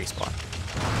 got it, they respawn.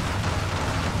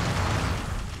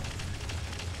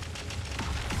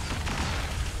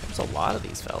 There's a lot of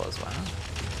these fellas, wow.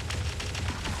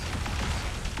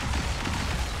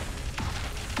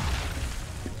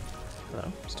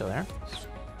 Hello, still there?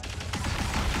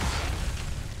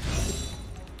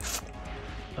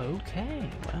 Okay,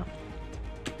 well.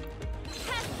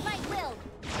 Cast my will.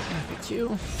 Look at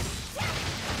you.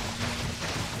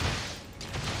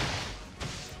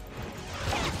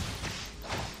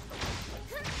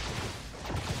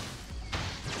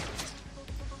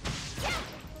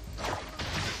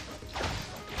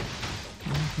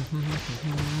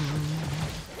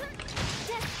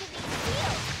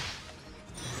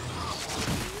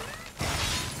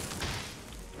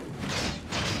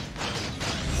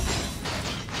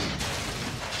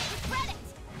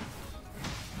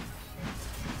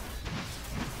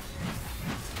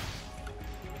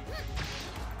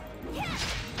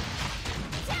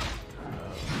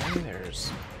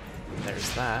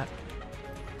 There's that.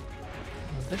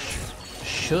 Well, this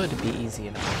should be easy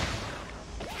enough.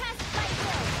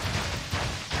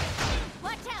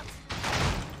 Watch out.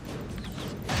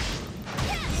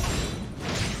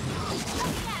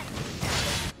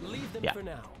 Leave them Yeah. for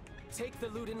now. Take the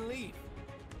loot and leave.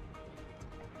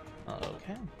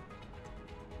 Okay.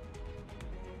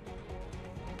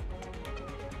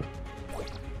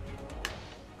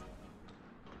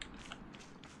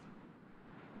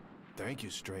 Thank you,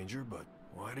 stranger, but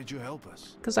why did you help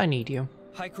us? Because I need you.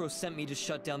 Hycro sent me to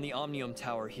shut down the Omnium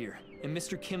Tower here, and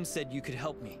Mr. Kim said you could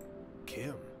help me.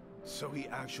 Kim? So he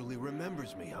actually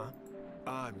remembers me, huh?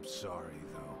 I'm sorry,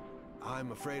 though.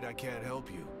 I'm afraid I can't help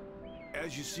you.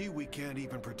 As you see, we can't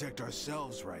even protect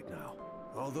ourselves right now.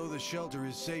 Although the shelter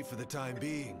is safe for the time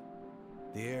being,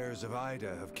 the heirs of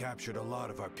Ida have captured a lot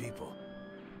of our people.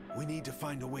 We need to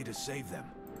find a way to save them.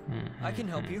 I can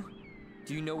help you.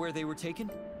 Do you know where they were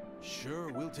taken?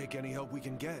 Sure, we'll take any help we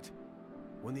can get.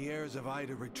 When the heirs of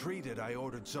Ida retreated, I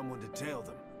ordered someone to tail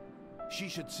them. She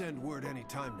should send word any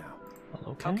time now.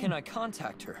 Okay. How can I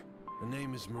contact her? Her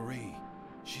name is Marie.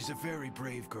 She's a very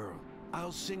brave girl.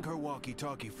 I'll sync her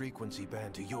walkie-talkie frequency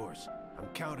band to yours. I'm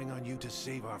counting on you to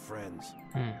save our friends.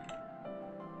 I'm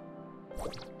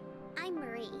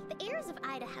Marie. The heirs of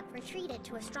Ida have retreated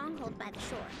to a stronghold by the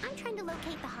shore. I'm trying to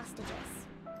locate the hostages.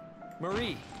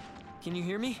 Marie, can you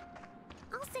hear me?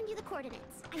 I'll send you the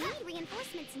coordinates. I need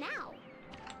reinforcements now.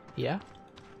 Yeah.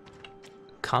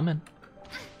 Coming.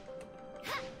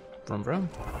 Vroom vroom.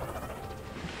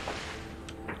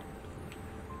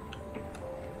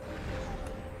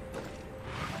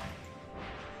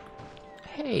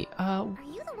 Hey, Are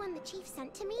you the one the chief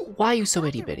sent to me? why are you so There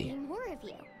itty would be bitty? more of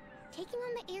you. Taking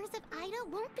on the heirs of Ida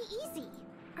won't be easy.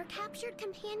 Our captured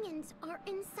companions are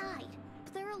inside,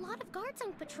 but there are a lot of guards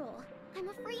on patrol. I'm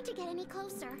afraid to get any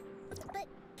closer. But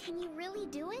can you really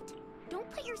do it? Don't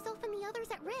put yourself and the others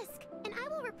at risk, and I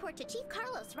will report to Chief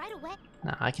Carlos right away.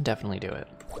 Nah, I can definitely do it.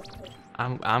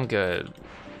 I'm good.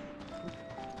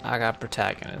 I got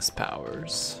protagonist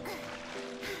powers.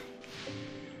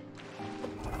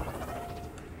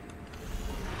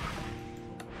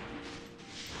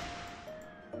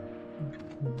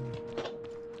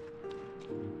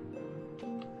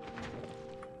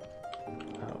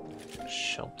 Oh,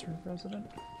 shelter resident?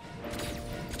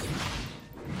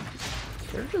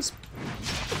 They're just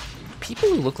people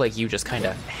who look like you just kind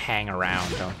of hang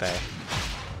around, don't they?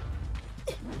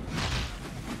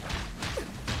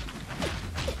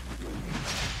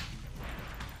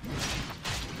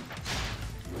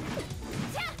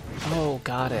 Oh,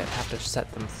 got it. Have to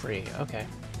set them free. Okay.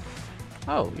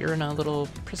 Oh, you're in a little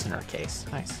prisoner case.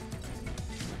 Nice.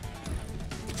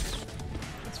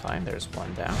 That's fine. There's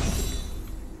one down.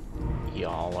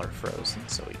 Y'all are frozen,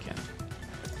 so we can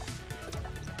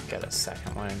get a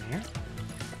second one in here.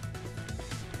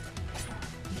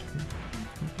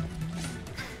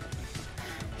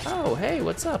 Oh, hey,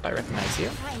 what's up? I recognize you.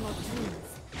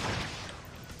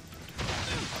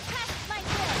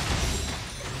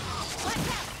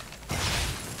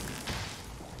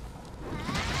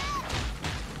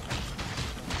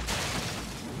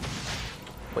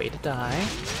 Way to die.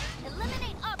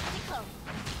 Eliminate obstacle.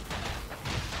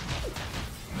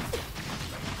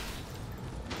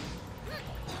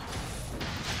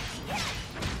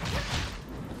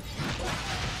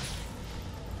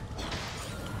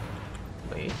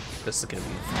 Wait, this is gonna be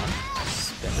fun.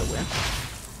 Spin to win.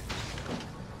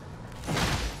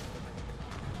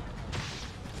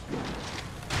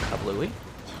 Kablooey.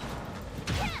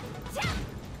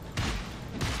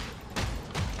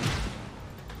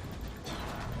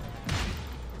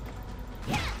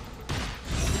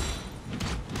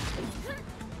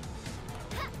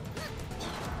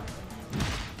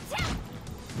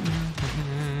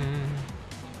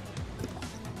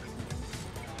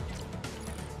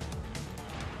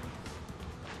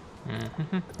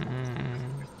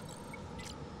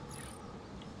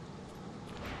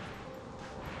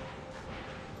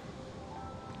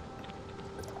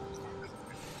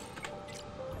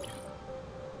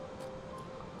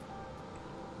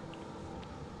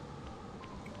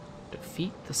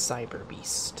 Defeat the cyber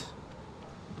beast.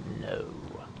 No.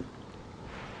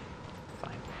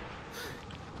 Fine.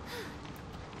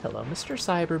 Hello, Mr.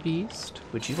 Cyber Beast.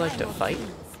 Would you like to fight?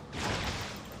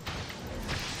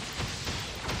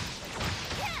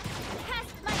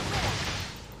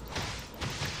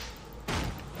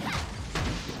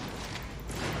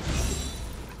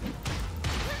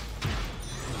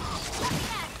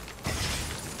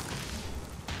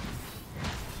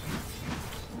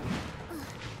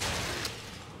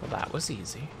 Well, that was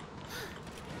easy.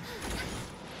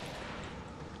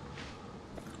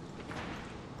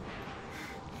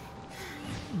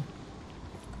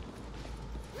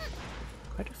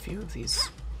 Quite a few of these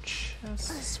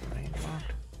chests remain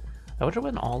unlocked. I wonder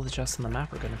when all the chests on the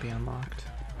map are going to be unlocked.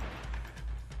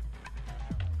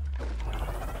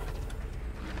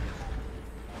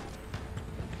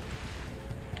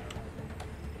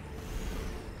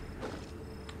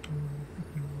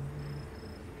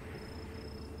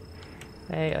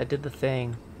 Hey, I did the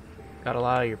thing. Got a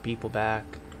lot of your people back.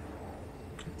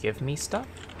 give me stuff?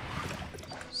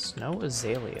 Snow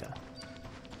azalea.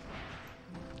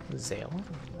 Azalea?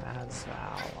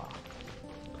 Azala.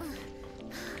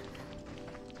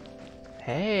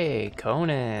 Hey,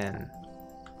 Conan.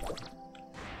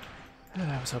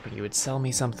 I was hoping you would sell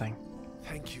me something.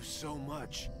 Thank you so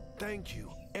much. Thank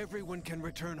you. Everyone can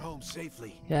return home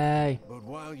safely. Yay. But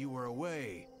while you were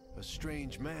away, a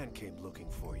strange man came looking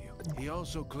for you. He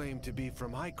also claimed to be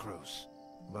from Hykros,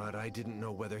 but I didn't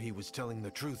know whether he was telling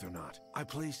the truth or not. I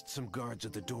placed some guards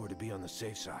at the door to be on the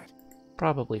safe side.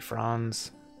 Probably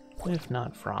Franz. If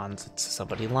not Franz, it's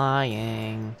somebody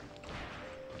lying.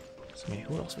 So, I mean,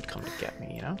 who else would come to get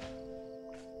me, you know?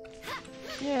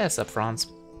 Yes, up Franz.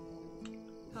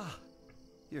 Ah,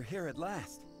 you're here at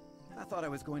last. I thought I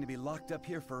was going to be locked up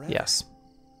here forever. Yes.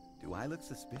 Do I look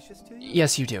suspicious to you?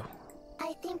 Yes, you do.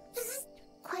 I think this is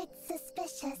quite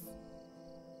suspicious.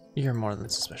 You're more than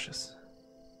suspicious.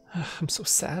 I'm so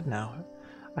sad now.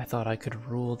 I thought I could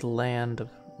rule the land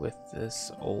with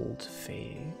this old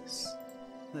face.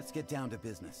 Let's get down to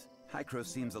business. Hykros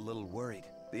seems a little worried.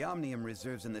 The Omnium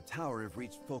reserves in the tower have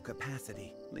reached full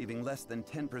capacity, leaving less than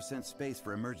 10% space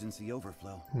for emergency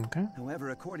overflow. Okay. However,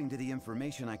 according to the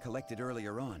information I collected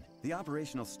earlier on, the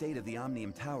operational state of the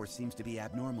Omnium tower seems to be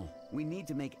abnormal. We need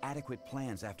to make adequate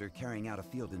plans after carrying out a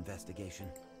field investigation.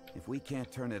 If we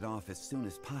can't turn it off as soon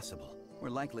as possible, we're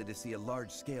likely to see a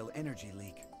large-scale energy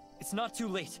leak. It's not too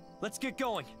late. Let's get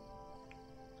going.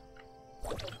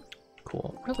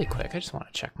 Cool. Really quick, I just want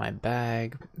to check my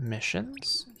bag.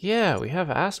 Missions? Yeah, we have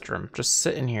Astrum just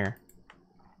sitting here.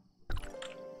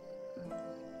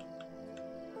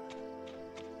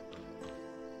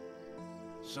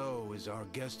 So, is our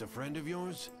guest a friend of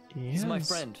yours? Yes. He's my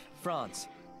friend, Franz.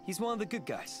 He's one of the good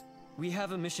guys. We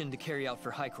have a mission to carry out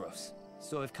for Hykros,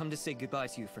 so I've come to say goodbye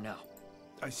to you for now.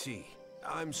 I see.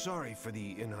 I'm sorry for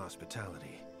the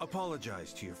inhospitality.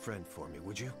 Apologize to your friend for me,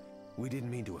 would you? We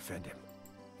didn't mean to offend him.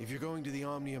 If you're going to the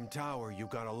Omnium Tower, you've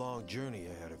got a long journey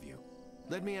ahead of you.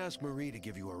 Let me ask Marie to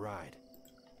give you a ride.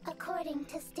 According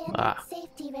to standard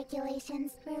safety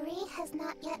regulations, Marie has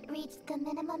not yet reached the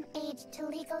minimum age to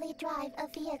legally drive a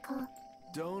vehicle.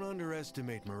 Don't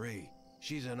underestimate Marie.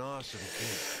 She's an awesome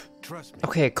kid. Trust me.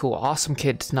 Okay, cool. Awesome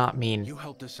kid does not mean you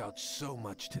helped us out so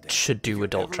much today. Should do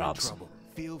adult ever jobs. In trouble,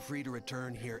 feel free to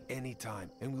return here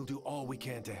anytime, and we'll do all we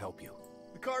can to help you.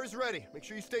 The car is ready. Make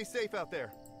sure you stay safe out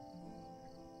there.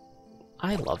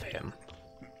 I love him.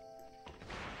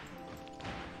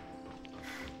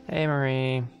 Hey,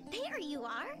 Marie. There you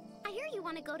are. I hear you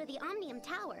want to go to the Omnium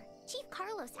Tower. Chief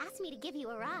Carlos asked me to give you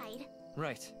a ride.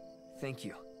 Right. Thank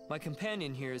you. My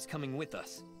companion here is coming with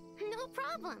us. No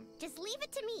problem. Just leave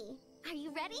it to me. Are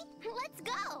you ready? Let's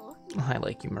go. I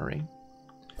like you, Marie.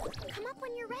 Come up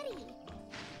when you're ready.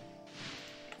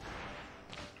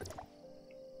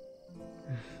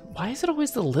 Why is it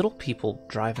always the little people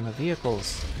driving the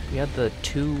vehicles? We had the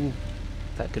two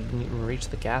that could reach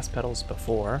the gas pedals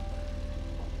before.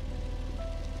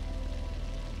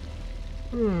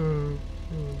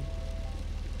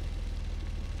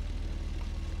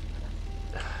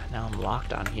 Now I'm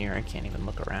locked on here. I can't even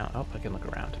look around. Oh, I can look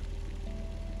around.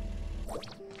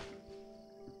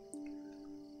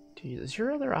 Jeez, is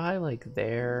your other eye like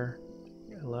there?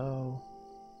 Hello?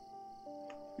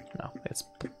 No, it's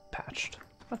patched.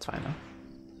 That's fine though.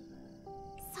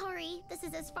 Sorry, this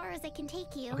is as far as I can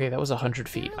take you. Okay, that was 100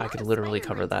 feet. I could literally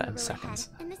cover that in seconds.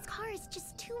 And this car is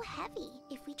just too heavy.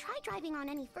 If we try driving on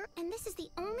any further, and this is the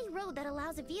only road that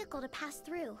allows a vehicle to pass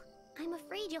through. I'm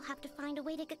afraid you'll have to find a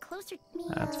way to get closer.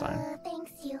 That's fine.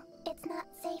 Thanks you. It's not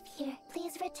safe here.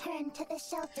 Please return to the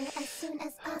shelter as soon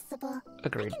as possible.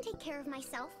 Agreed. I can take care of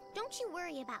myself. Don't you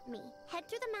worry about me. Head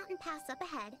through the mountain pass up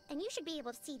ahead, and you should be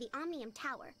able to see the Omnium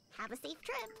Tower. Have a safe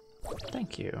trip.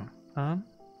 Thank you.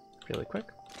 Really quick,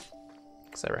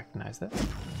 because I recognize that.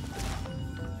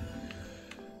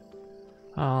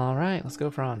 All right, let's go,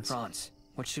 Franz. Franz,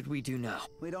 what should we do now?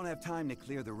 We don't have time to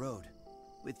clear the road.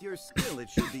 With your skill, it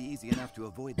should be easy enough to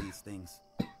avoid these things.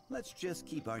 Let's just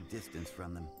keep our distance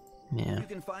from them. Yeah. You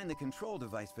can find the control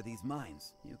device for these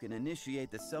mines. You can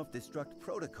initiate the self-destruct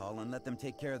protocol and let them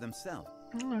take care of themselves.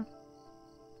 Mm.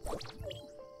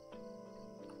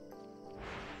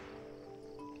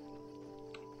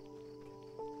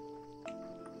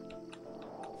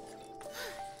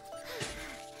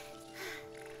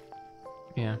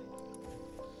 Yeah.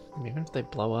 Even if they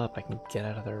blow up, I can get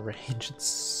out of their range in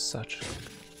such,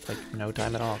 like, no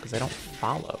time at all, because they don't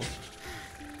follow.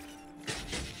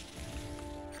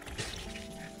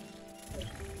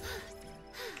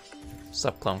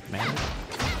 Sup, Clone Commander?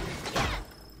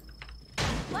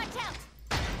 Watch out!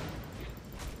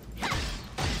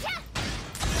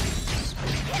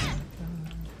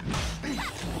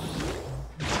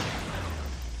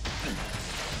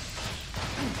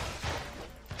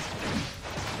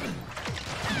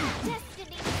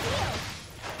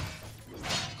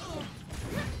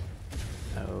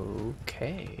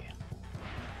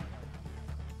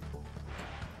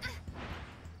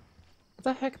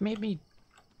 What the heck made me,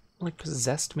 like,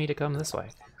 possessed me to come this way?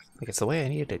 Like, it's the way I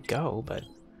needed to go, but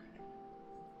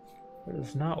it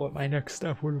is not what my next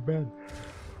step would have been.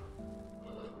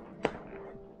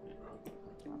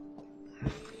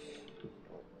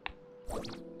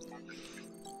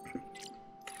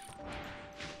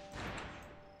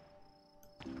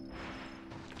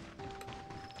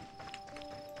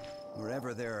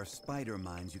 Wherever there are spider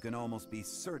mines, you can almost be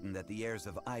certain that the heirs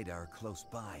of Ida are close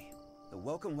by. The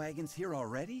welcome wagon's here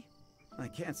already? I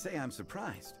can't say I'm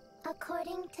surprised.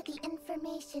 According to the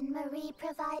information Marie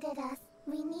provided us,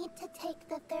 we need to take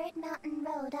the third mountain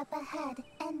road up ahead,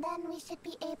 and then we should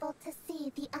be able to see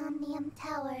the Omnium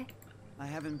Tower. I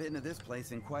haven't been to this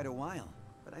place in quite a while,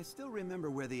 but I still remember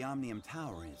where the Omnium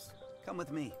Tower is. Come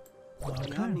with me. Okay.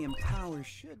 The Omnium Tower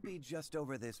should be just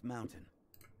over this mountain.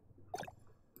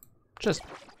 Just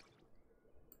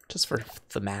for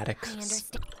thematic.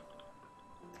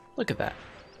 Look at that.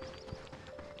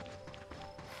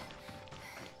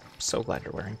 So glad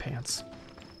you're wearing pants.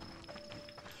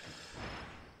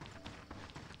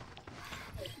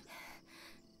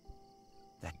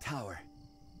 That tower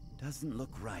doesn't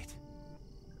look right.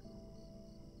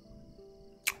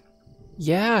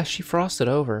 Yeah, she frosted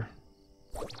over.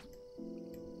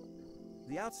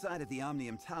 The outside of the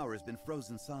Omnium Tower has been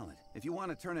frozen solid. If you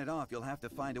want to turn it off, you'll have to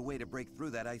find a way to break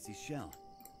through that icy shell.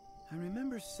 I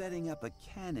remember setting up a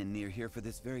cannon near here for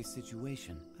this very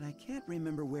situation, but I can't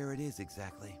remember where it is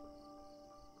exactly.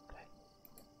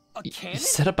 A cannon? You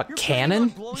set up a You're cannon?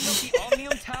 blowing up the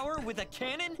Omnium Tower with a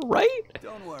cannon? Right?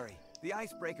 Don't worry. The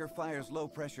icebreaker fires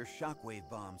low-pressure shockwave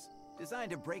bombs,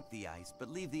 designed to break the ice, but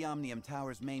leave the Omnium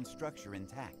Tower's main structure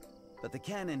intact. But the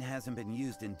cannon hasn't been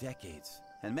used in decades,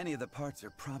 and many of the parts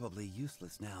are probably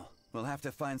useless now. We'll have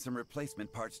to find some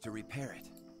replacement parts to repair it.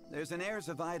 There's an Heirs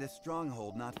of Ida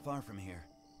stronghold not far from here.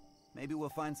 Maybe we'll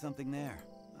find something there.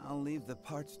 I'll leave the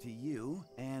parts to you,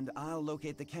 and I'll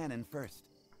locate the cannon first.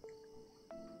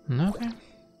 Okay.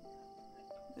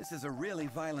 This is a really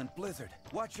violent blizzard.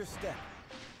 Watch your step.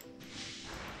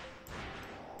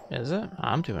 Is it?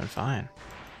 I'm doing fine.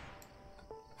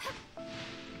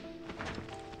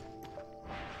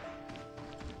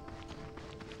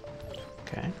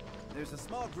 Okay. There's a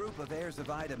small group of Heirs of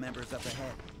Ida members up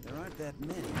ahead. There aren't that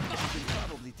many. You can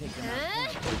probably take them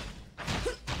out.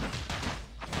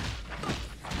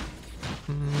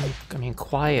 I mean,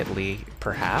 quietly,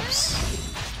 perhaps.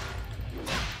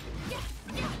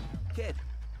 Kid,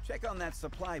 check on that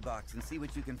supply box and see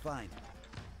what you can find.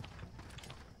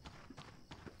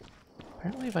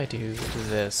 Apparently if I do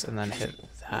this and then hit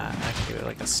that, I can do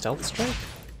like a stealth strike?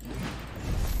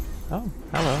 Oh,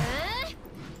 hello.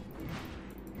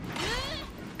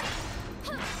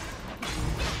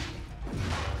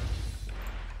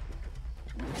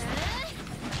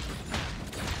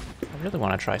 I really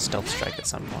want to try stealth strike at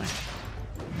some point.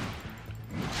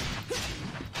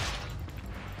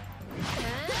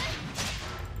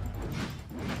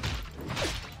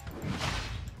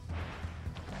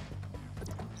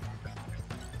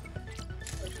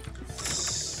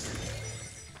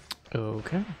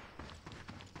 Okay. Is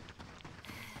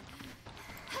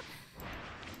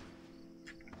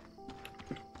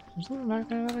there something back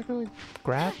there that I could like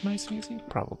grab nice and easy?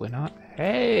 Probably not.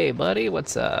 Hey, buddy,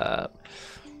 what's up?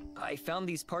 I found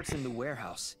these parts in the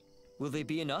warehouse. Will they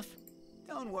be enough?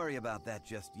 Don't worry about that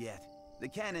just yet. The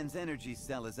cannon's energy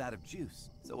cell is out of juice,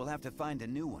 so we'll have to find a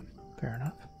new one. Fair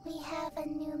enough. We have a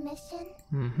new mission?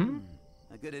 Mm-hmm.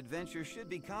 A good adventure should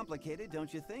be complicated,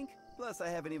 don't you think? Plus, I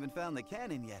haven't even found the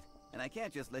cannon yet, and I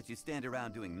can't just let you stand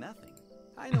around doing nothing.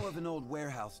 I know of an old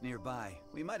warehouse nearby.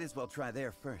 We might as well try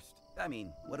there first. I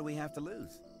mean, what do we have to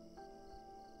lose?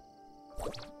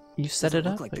 You set it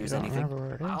up, Like but you there's don't anything. remember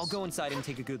where it is. I'll go inside and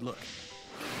take a good look.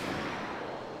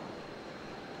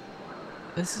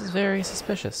 This is very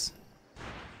suspicious.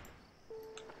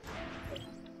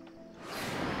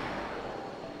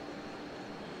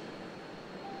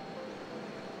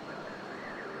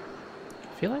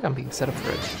 I feel like I'm being set up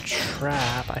for a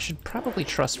trap. I should probably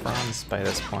trust Franz by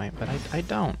this point, but I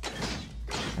don't.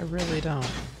 I really don't.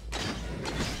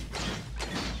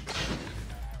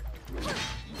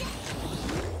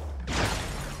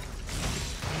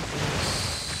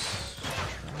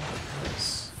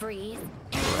 Freeze.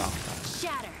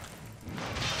 Shatter.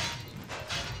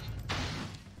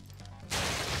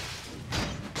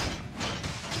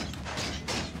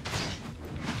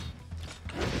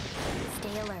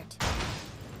 Stay alert.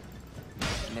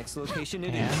 Next location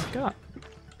it And is. go.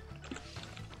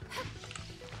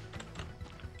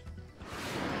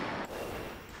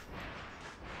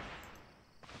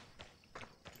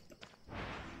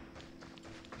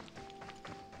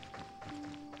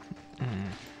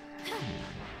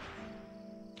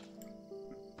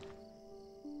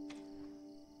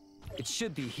 It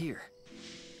should be here.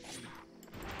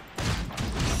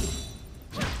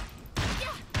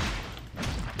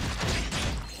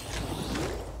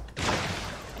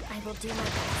 I will do my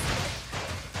best.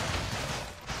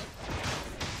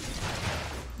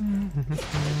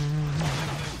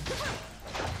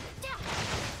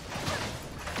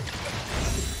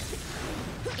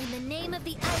 In the name of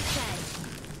the Ice Edge.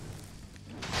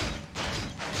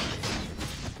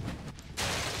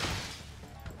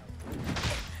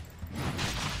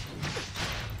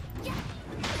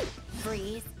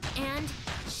 Freeze and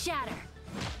shatter.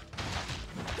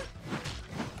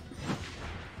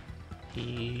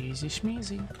 Easy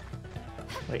schmeezy.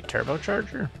 Wait,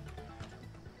 turbocharger?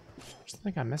 There's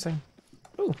something I'm missing.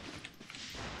 Ooh.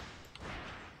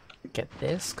 Get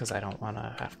this, because I don't want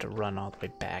to have to run all the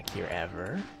way back here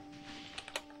ever.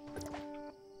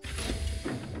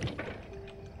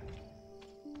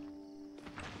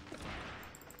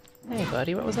 Hey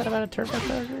buddy, what was that about a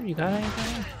turbocharger? You got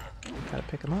anything? Gotta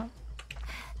pick him up.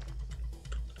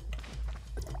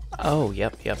 Oh,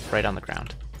 yep, right on the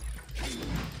ground.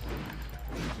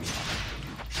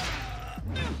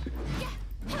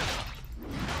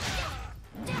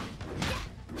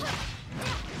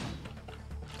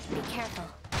 Be careful.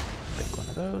 Pick one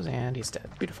of those, and he's dead.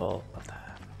 Beautiful. Love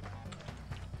that.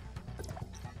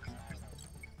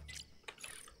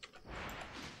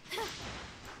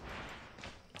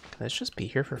 Can this just be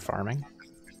here for farming?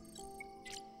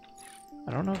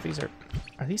 I don't know if these are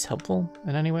these helpful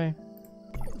in any way?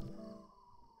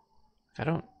 I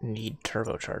don't need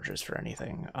turbochargers for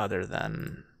anything other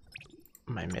than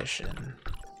my mission.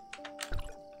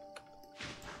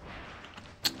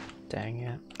 Dang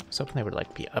it. I was hoping they would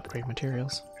like be upgrade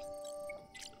materials.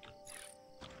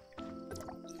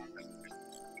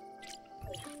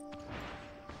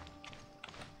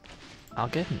 I'll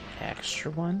get an extra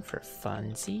one for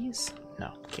funsies.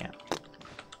 No, can't.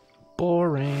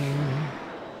 Boring.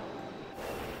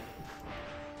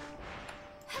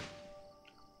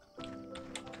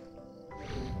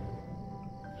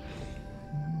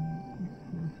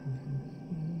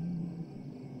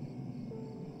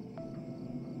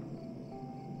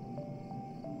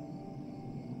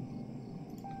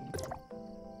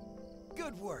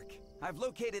 Good work. I've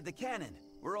located the cannon.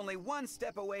 We're only one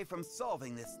step away from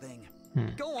solving this thing.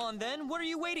 Go on then, what are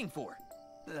you waiting for?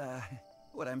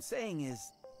 What I'm saying is,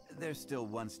 there's still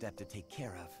one step to take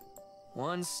care of.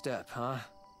 One step, huh?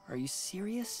 Are you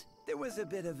serious? There was a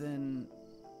bit of an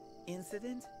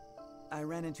incident. I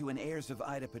ran into an Heirs of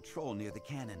Ida patrol near the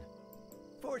cannon.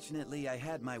 Fortunately, I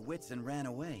had my wits and ran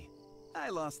away. I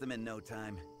lost them in no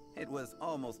time. It was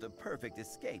almost a perfect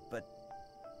escape, but...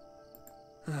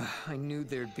 I knew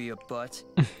there'd be a but.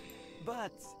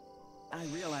 But I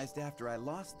realized after I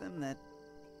lost them that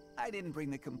I didn't bring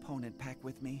the component pack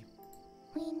with me.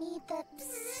 We need the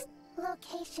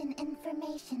location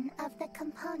information of the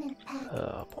component pack.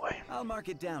 Oh boy. I'll mark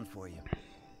it down for you.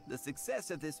 The success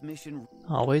of this mission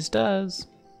always does.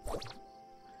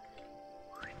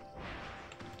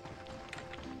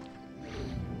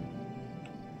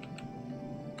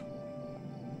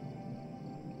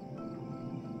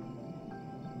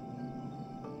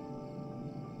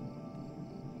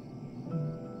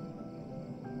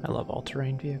 I love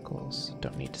all-terrain vehicles.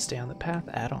 Don't need to stay on the path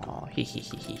at all. Hee hee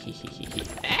hee hee hee hee hee.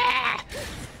 Ah!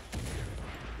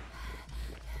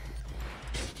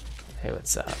 Hey,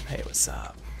 what's up? Hey, what's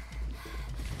up?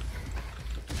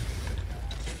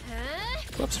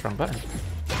 Whoops, wrong button.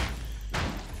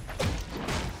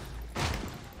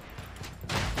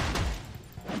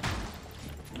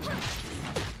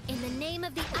 In the name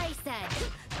of the Ice Edge.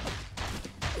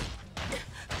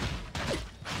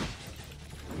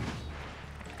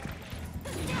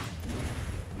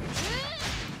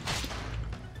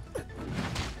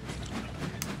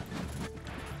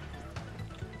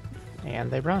 And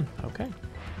they run. Okay.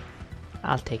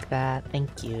 I'll take that.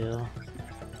 Thank you.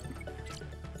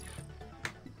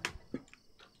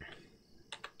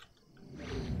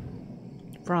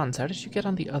 Bronze, how did you get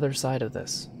on the other side of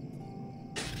this?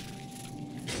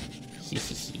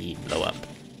 Hee blow up.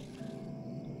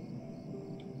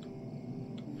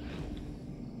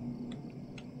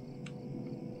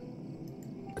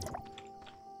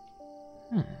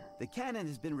 The cannon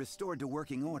has been restored to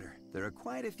working order. There are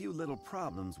quite a few little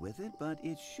problems with it, but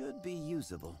it should be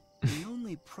usable. The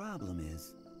only problem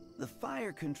is, the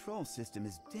fire control system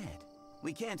is dead.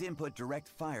 We can't input direct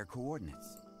fire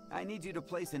coordinates. I need you to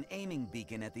place an aiming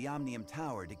beacon at the Omnium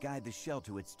Tower to guide the shell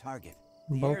to its target.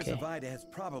 The Heirs of Ida has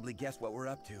probably guessed what we're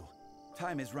up to.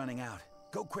 Time is running out.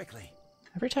 Go quickly.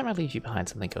 Every time I leave you behind,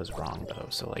 something goes wrong, though.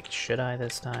 So, like, should I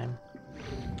this time?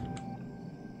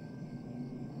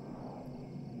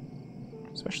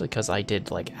 Especially because I did,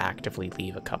 like, actively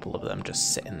leave a couple of them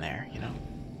just sitting there, you know?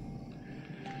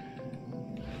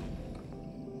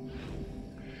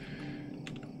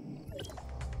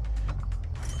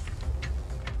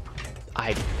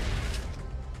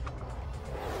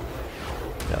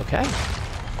 Okay.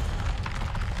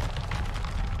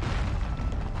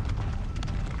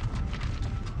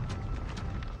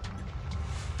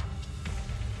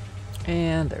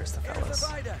 And there's the fellas.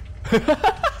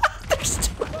 There's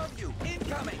two.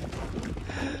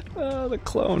 The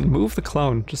clone. Move the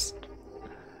clone. Just.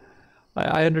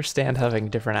 I understand having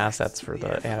different assets for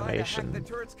the animation. The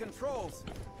turret's controls.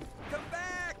 Come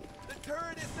back! The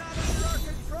turret is not under our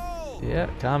control. Yeah,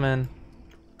 coming.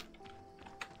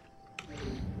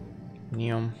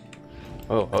 Neum.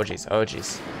 Oh, oh jeez, oh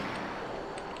jeez.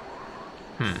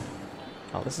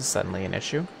 Oh, this is suddenly an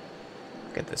issue.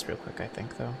 Get this real quick, I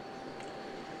think, though.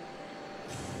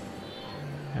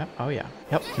 Yep, oh yeah.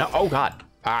 Yep, no, oh god.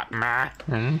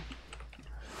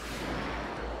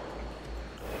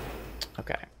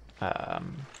 Okay. Can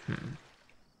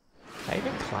I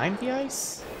even climb the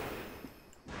ice?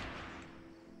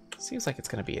 Seems like it's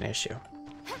gonna be an issue.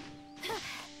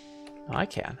 Oh, I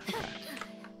can. Okay.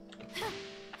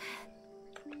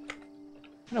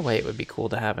 In a way, it would be cool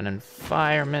to have an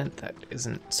environment that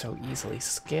isn't so easily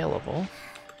scalable.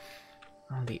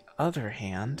 On the other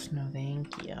hand, no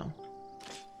thank you.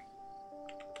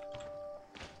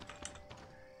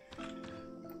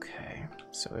 Okay,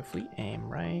 so if we aim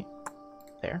right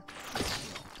there.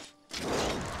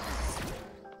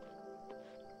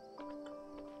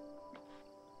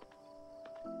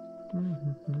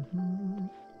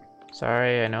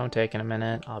 Sorry, I know, taking a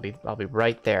minute. I'll be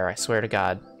right there. I swear to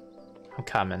God, I'm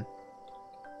coming.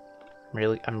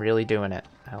 I'm really doing it.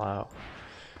 Hello.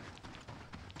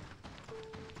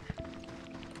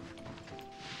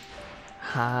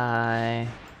 Hi.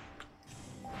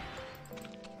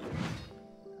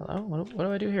 Hello. What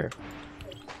do I do here?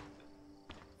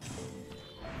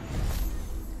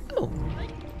 Oh.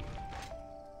 What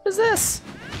is this?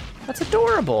 That's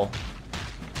adorable.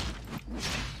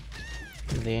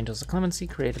 The Angels of Clemency,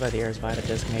 created by the Heirs Vita,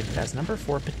 designated as number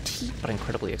 4, petite but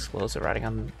incredibly explosive, riding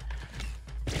on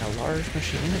a large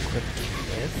machine equipped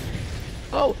with...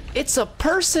 Oh, it's a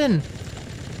person!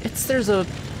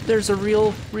 There's a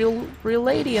real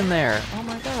lady in there. Oh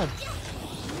my god.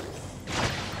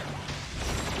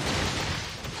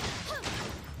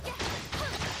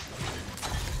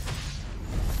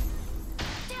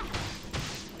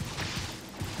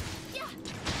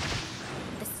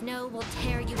 The snow will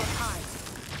tear you apart.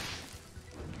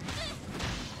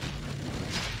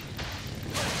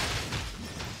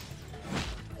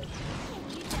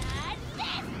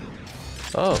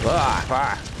 Oh,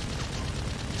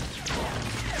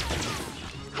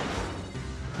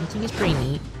 I think it's pretty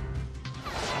neat.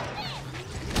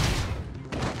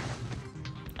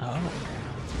 Oh.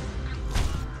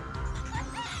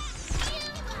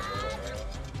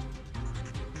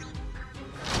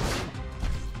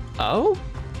 Oh?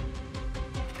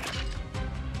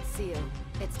 Seal,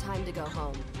 it's time to go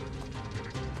home.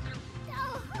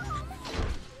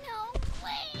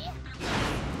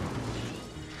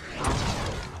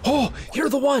 Oh, you're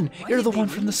the one! You're the one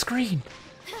from the screen!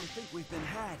 I think we've been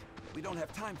had. We don't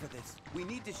have time for this. We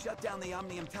need to shut down the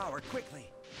Omnium Tower quickly.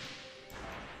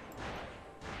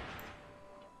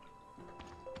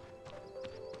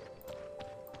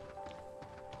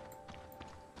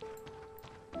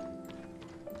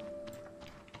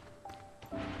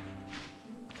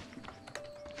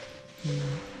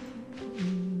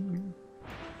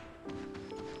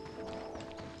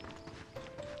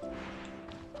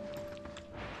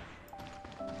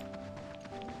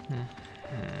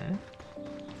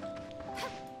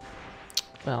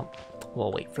 Well,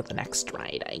 we'll wait for the next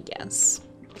ride, I guess.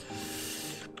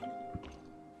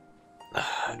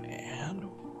 And...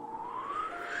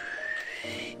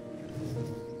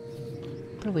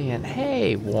 Brilliant.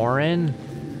 Hey, Warren.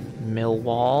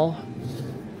 Millwall.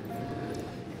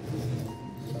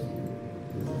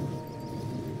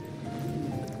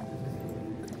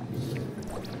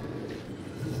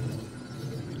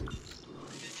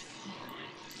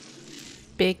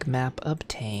 Big map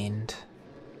obtained.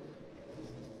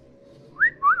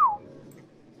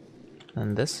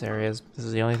 And this area this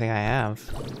is the only thing I have.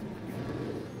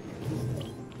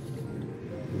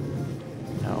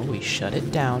 No, we shut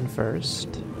it down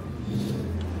first.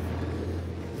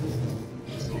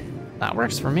 That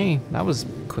works for me. That was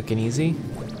quick and easy.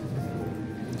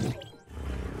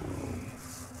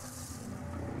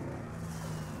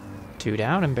 Two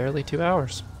down in barely 2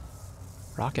 hours.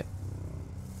 Rocket.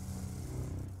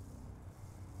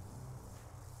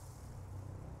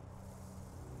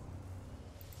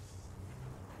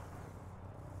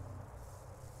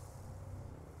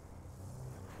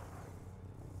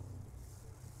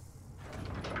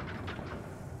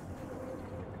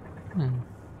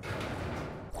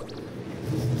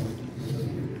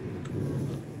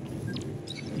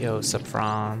 Yo, sup,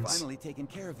 Franz? Finally taken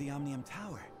care of the Omnium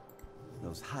Tower.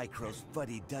 Those High-Cross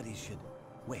fuddy-duddies should...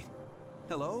 Wait.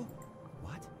 Hello?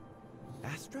 What?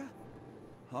 Astra?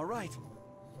 All right.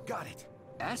 Got it.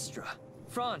 Astra?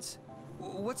 Franz,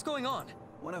 what's going on?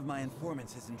 One of my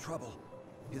informants is in trouble.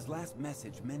 His last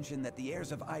message mentioned that the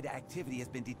heirs of Ida activity has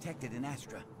been detected in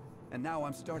Astra. And now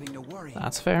I'm starting to worry.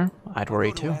 That's fair. I'd worry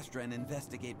I'll go too. to Astra and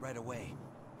investigate right away.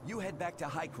 You head back to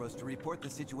High-Cross to report the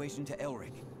situation to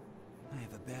Elric. I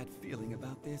have a bad feeling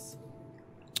about this.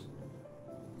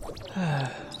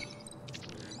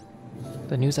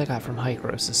 The news I got from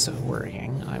Hygros is so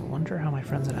worrying. I wonder how my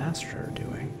friends at Astra are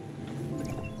doing.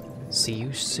 See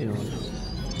you soon.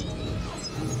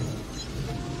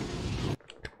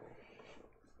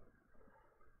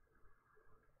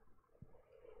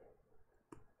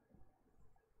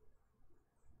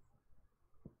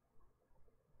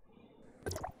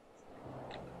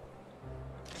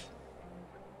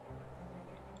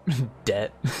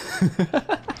 Debt.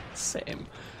 Same.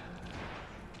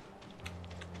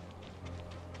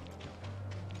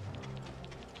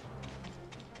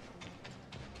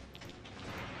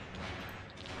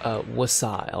 What's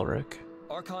up, Elric?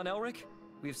 Archon Elric,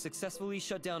 we have successfully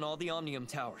shut down all the Omnium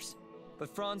Towers.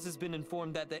 But Franz has been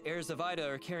informed that the heirs of Ida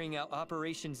are carrying out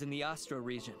operations in the Astra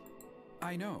region.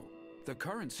 I know. The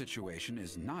current situation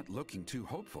is not looking too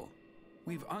hopeful.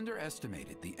 We've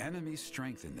underestimated the enemy's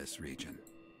strength in this region.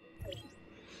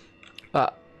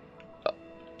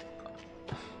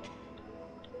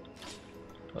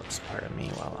 Oops, pardon me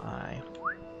while I...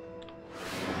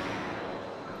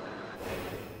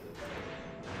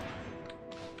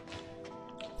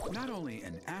 Not only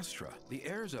in Astra, the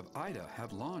heirs of Ida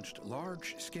have launched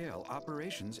large-scale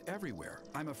operations everywhere.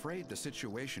 I'm afraid the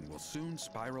situation will soon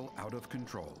spiral out of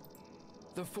control.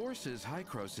 The forces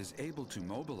Hygros is able to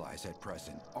mobilize at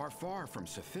present are far from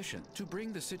sufficient to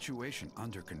bring the situation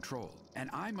under control, and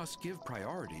I must give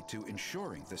priority to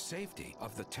ensuring the safety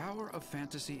of the Tower of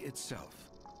Fantasy itself.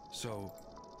 So,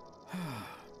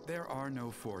 there are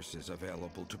no forces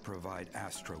available to provide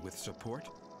Astra with support.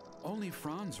 Only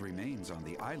Franz remains on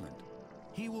the island.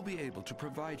 He will be able to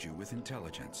provide you with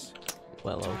intelligence.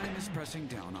 Well, okay. Time is pressing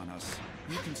down on us.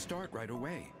 You can start right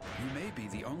away. You may be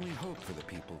the only hope for the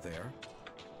people there.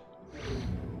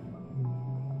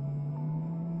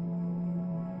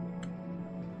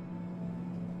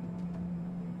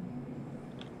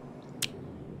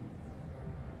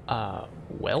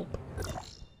 Welp.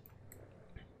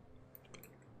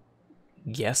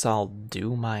 Guess I'll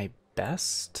do my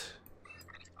best.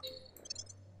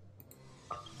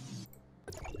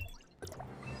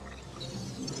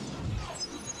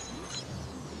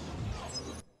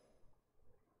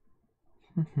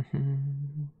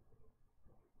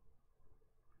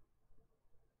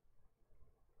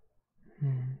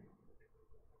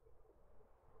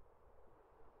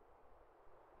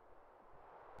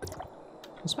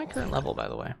 What's my current level, by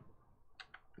the way?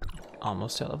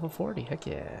 Almost at level 40, heck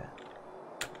yeah.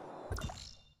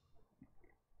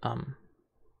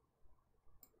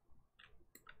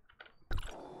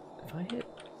 If I hit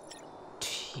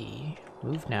T,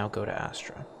 move now, go to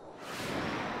Astra.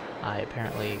 I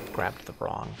apparently grabbed the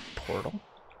wrong portal.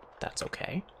 That's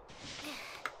okay.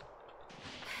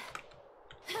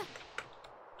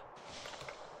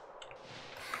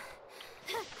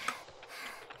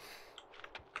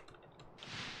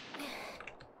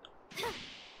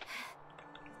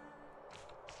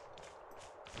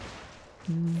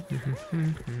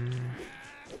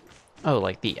 Oh,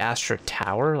 like the Astra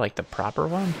Tower, like the proper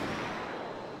one?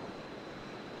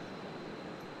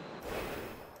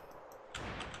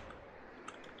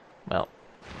 Well.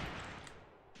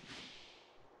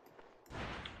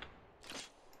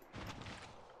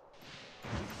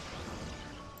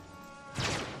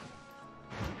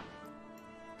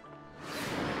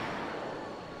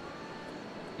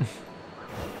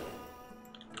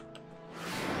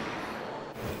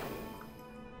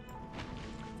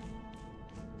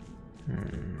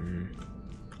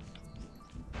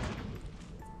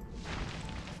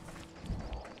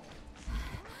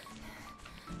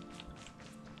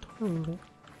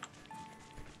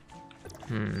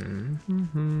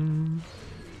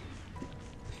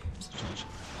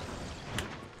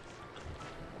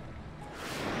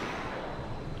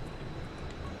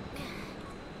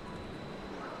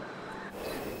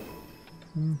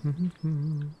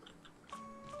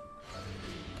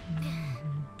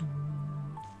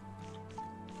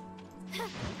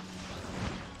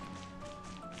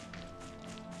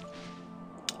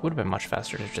 Would have been much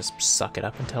faster to just suck it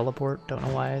up and teleport. Don't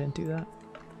know why I didn't do that.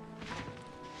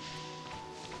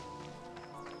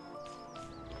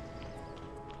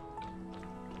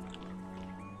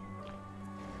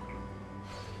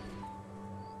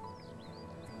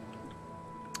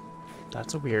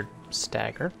 That's a weird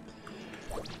stagger.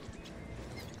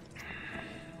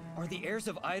 Are the heirs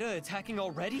of Ida attacking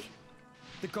already?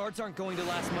 The guards aren't going to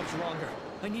last much longer.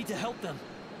 I need to help them.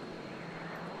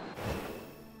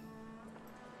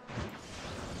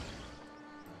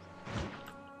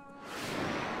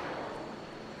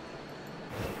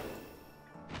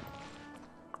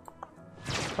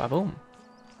 Ba-boom.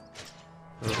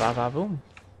 Ba-ba-boom.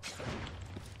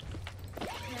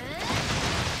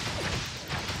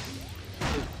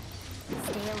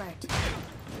 Stay alert.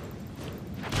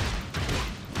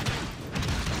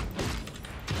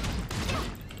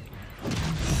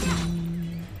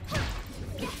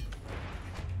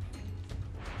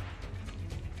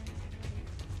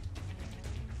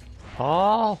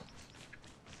 Paul.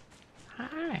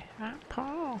 Hi, I'm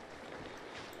Paul.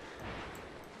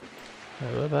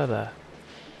 Ba-ba-ba.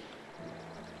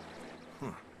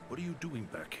 What are you doing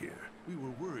back here? We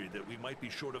were worried that we might be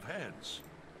short of hands.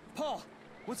 Paul,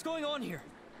 what's going on here?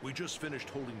 We just finished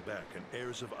holding back an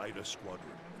Heirs of Ida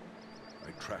squadron.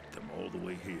 I tracked them all the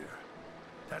way here.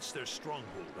 That's their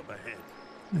stronghold up ahead.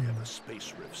 They have a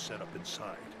space rift set up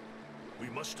inside. We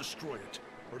must destroy it,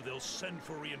 or they'll send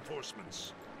for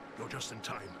reinforcements. You're just in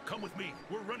time. Come with me.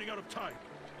 We're running out of time.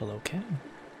 Well, okay.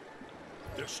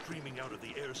 They're streaming out of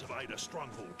the Heirs of Ida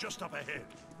stronghold just up ahead.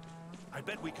 I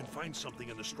bet we can find something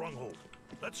in the stronghold.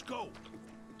 Let's go.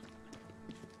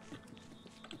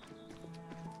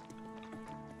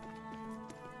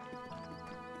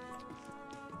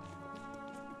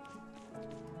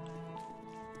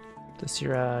 This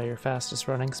your fastest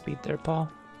running speed there, Paul?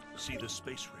 See the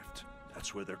space rift?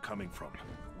 That's where they're coming from.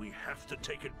 We have to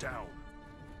take it down.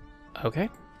 Okay.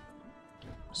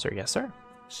 Sir, yes, sir.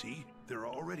 See? There are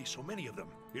already so many of them.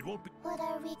 It won't be... What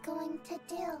are we going to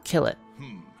do? Kill it.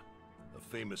 A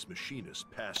famous machinist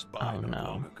passed by not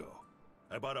long ago.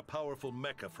 I bought a powerful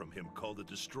mecha from him called the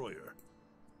Destroyer.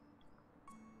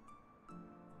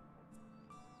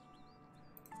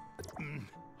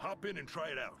 Hop in and try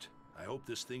it out. I hope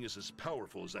this thing is as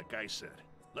powerful as that guy said.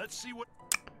 Let's see what...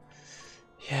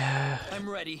 Yeah. I'm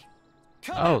ready.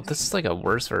 Oh, this is like a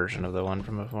worse version of the one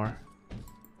from before.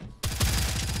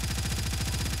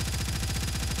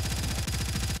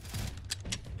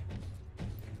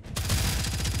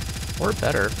 Or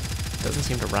better. It doesn't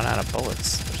seem to run out of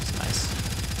bullets, which is nice.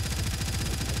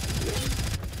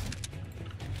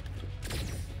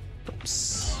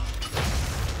 Oops.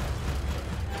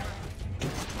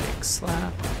 Big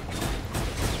slap.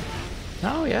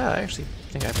 Oh yeah, I actually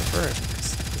think I prefer it,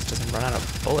 because this doesn't run out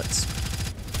of bullets.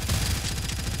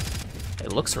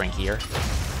 It looks rinkier,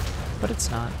 but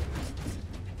it's not.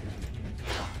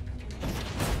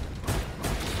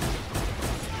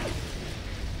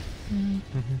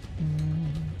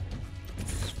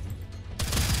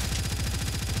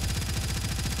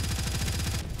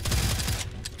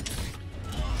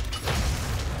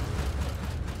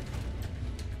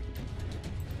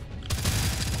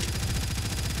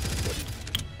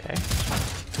 Okay.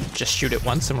 Just shoot it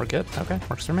once and we're good. Okay,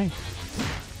 works for me.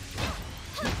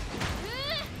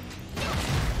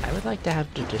 I would like to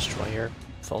have the Destroyer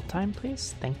full time,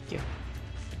 please. Thank you.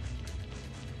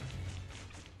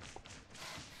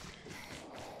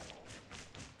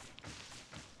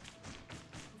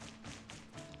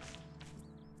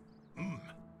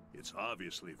 It's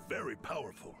obviously very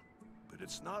powerful, but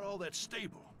it's not all that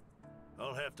stable.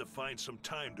 I'll have to find some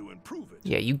time to improve it.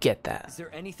 Yeah, you get that. Is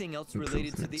there anything else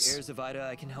related to the heirs of Ida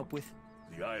I can help with?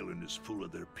 The island is full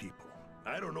of their people.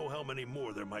 I don't know how many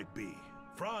more there might be.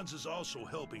 Franz is also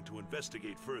helping to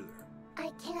investigate further.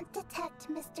 I can't detect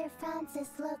Mr. Franz's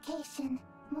location.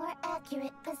 More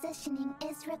accurate positioning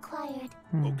is required.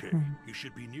 Okay, you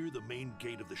should be near the main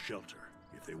gate of the shelter.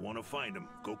 If they want to find him,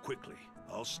 go quickly.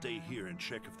 I'll stay here and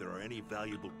check if there are any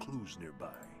valuable clues nearby.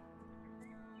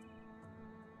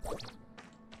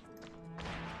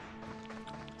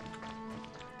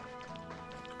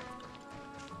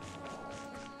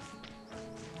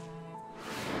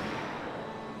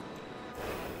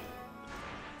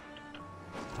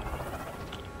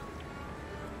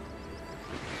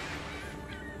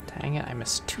 Dang it, I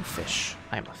missed 2 fish.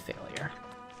 I'm a failure.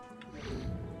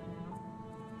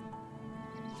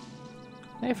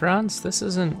 Hey Franz, this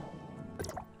isn't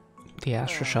the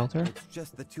Astra shelter. It's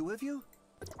just the two of you?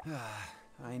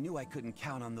 I knew I couldn't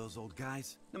count on those old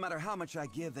guys. No matter how much I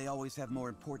give, they always have more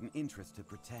important interests to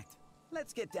protect.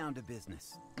 Let's get down to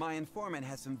business. My informant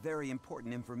has some very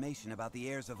important information about the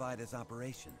heirs of Ida's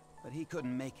operation, but he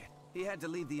couldn't make it. He had to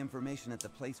leave the information at the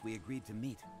place we agreed to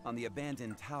meet, on the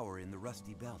abandoned tower in the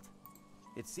Rusty Belt.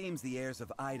 It seems the heirs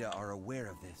of Ida are aware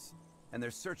of this, and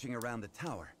they're searching around the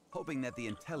tower, hoping that the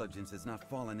intelligence has not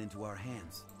fallen into our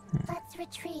hands. Let's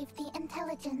retrieve the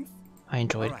intelligence. I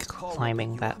enjoyed All right, call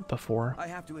climbing you that up. before. I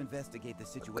have to investigate the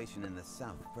situation in the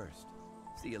south first.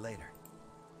 See you later.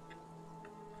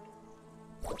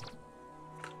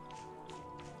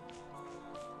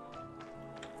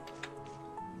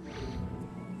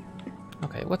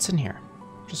 Okay, what's in here?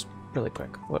 Just really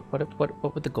quick.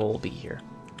 What would the goal be here?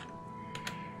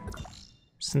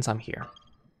 Since I'm here.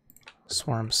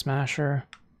 Swarm Smasher.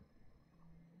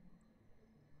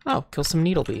 Oh, kill some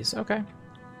needle bees. Okay.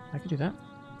 I could do that.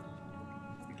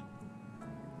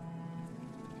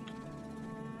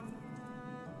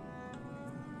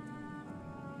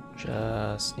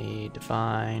 Just need to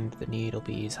find the needle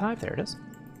bees hive. There it is.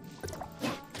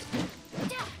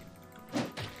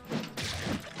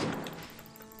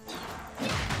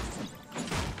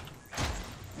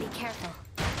 Be careful.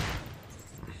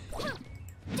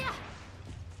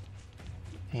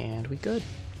 And we good.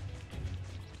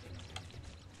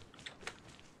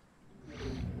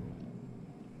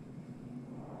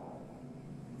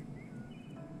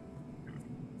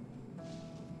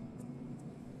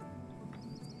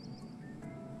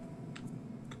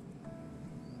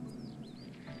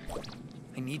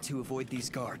 I need to avoid these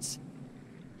guards.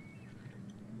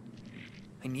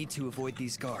 I need to avoid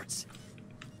these guards.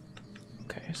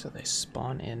 Okay, so they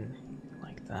spawn in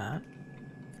like that.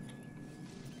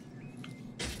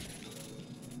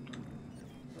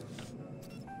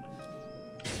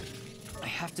 I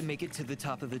have to make it to the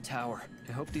top of the tower.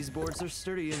 I hope these boards are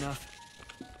sturdy enough.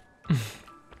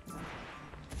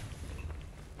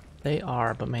 They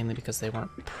are, but mainly because they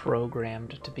weren't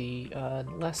programmed to be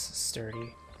less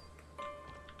sturdy.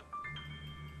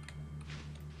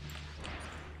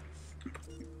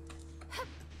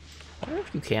 I wonder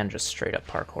if you can just straight up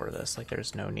parkour this, like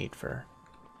there's no need for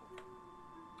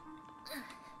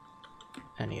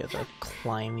any of the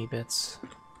climby bits.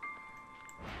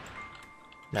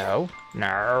 No,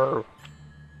 no.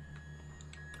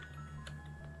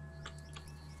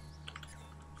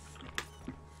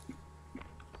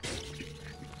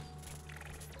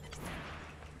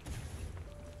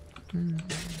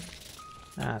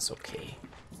 That's okay.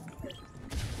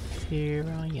 Here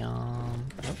I am.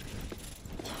 Oh.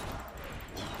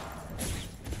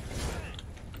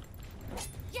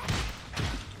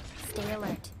 Stay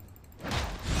alert.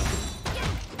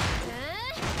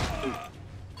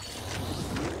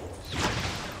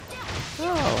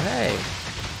 Oh, hey.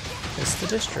 It's the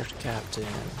district captain.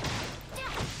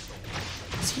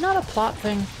 Is he not a plot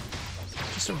thing?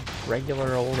 Just a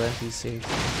regular old NPC.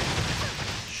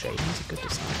 Shading's a good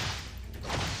design.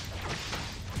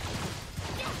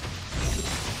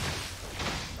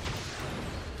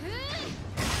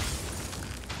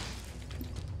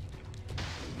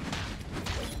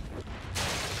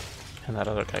 And that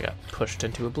other guy got pushed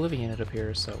into oblivion, it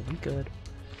appears, so we good.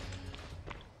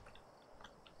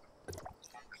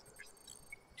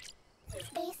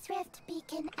 Space Rift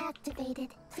beacon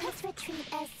activated. Please retreat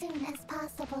as soon as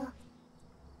possible.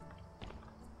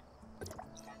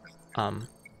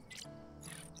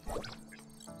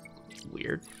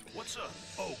 Weird. What's up?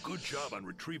 Oh, good job on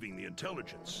retrieving the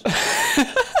intelligence.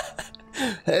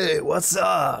 Hey, what's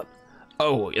up?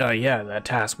 Oh, yeah, that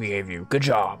task we gave you. Good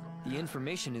job. The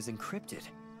information is encrypted.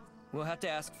 We'll have to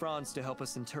ask Franz to help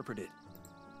us interpret it.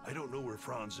 I don't know where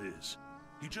Franz is.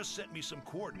 He just sent me some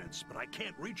coordinates, but I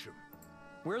can't reach him.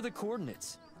 Where are the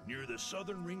coordinates? Near the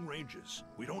southern ring ranges.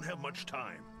 We don't have much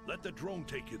time. Let the drone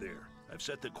take you there. I've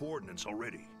set the coordinates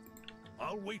already.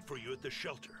 I'll wait for you at the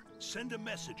shelter. Send a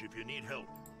message if you need help.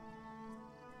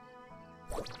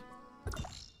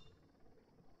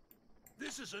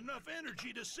 This is enough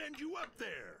energy to send you up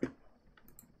there.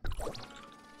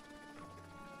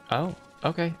 Oh,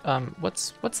 okay.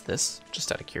 What's this?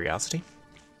 Just out of curiosity.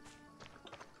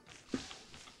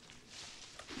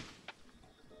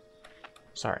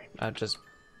 Sorry, just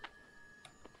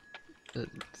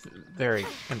very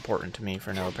important to me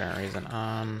for no apparent reason.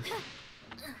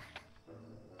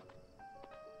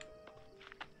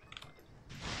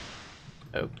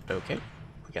 Oh, okay.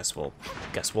 Guess we'll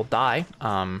die.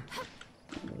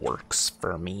 Works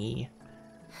for me.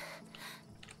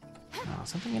 Oh,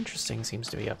 something interesting seems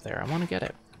to be up there. I want to get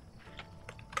it.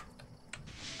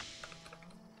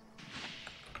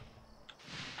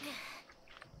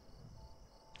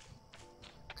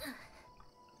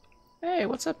 Hey,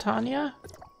 what's up, Tanya?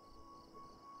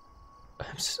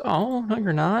 Oh, no,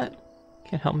 you're not.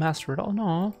 Can't help master it all.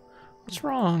 No. What's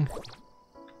wrong?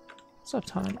 What's up,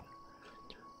 Tanya?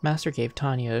 Master gave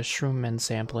Tanya a Shroomman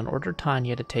sample and ordered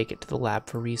Tanya to take it to the lab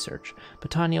for research,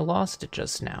 but Tanya lost it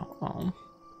just now. Oh.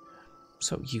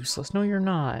 So useless. No, you're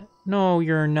not. No,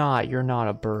 you're not. You're not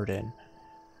a burden.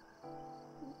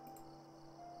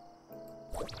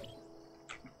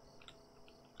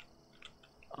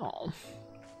 Oh.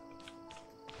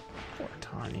 Poor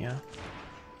Tanya.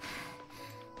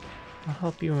 I'll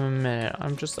help you in a minute.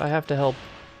 I have to help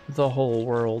the whole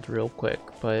world real quick,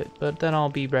 but then I'll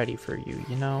be ready for you,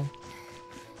 you know?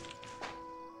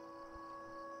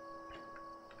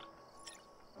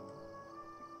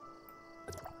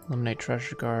 Eliminate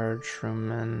treasure guard,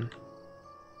 shroomman.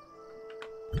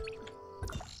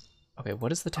 Okay,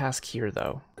 what is the task here,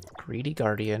 though? Greedy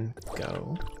guardian,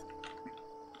 go.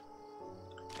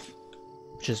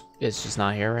 It's just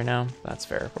not here right now? That's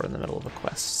fair. We're in the middle of a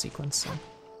quest sequence, so.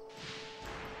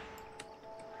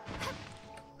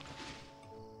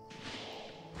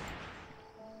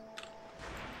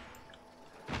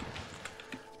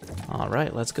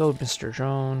 Alright, let's go, Mr.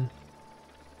 Drone.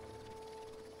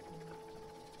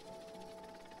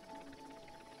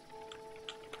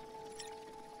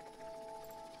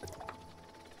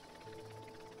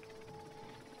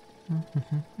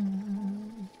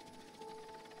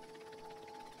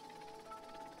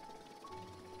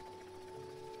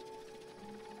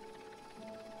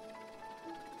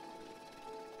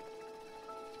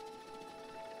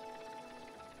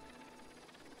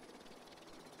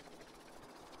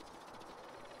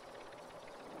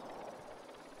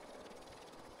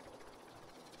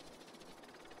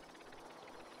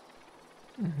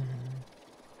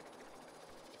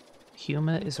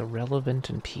 Huma is irrelevant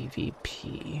in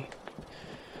PvP.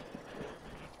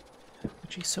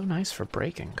 But she's so nice for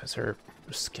breaking because her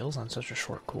skill's on such a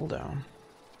short cooldown.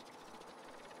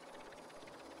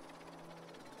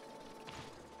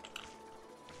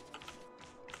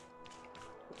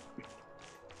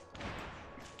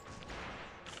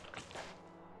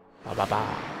 Ba ba ba.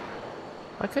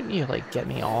 Why couldn't you like get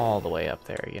me all the way up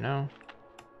there, you know?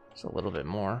 Just a little bit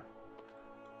more.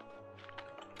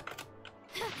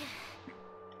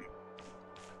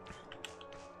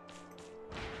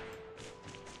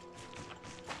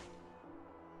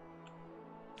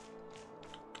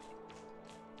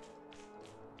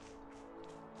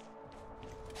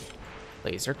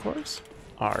 Laser cores?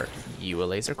 Are you a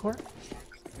laser core?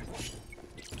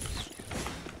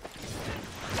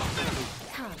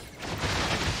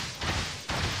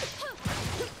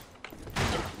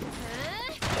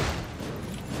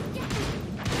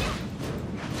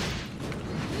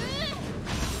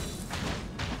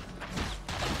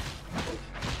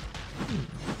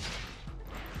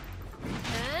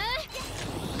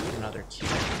 Another cube.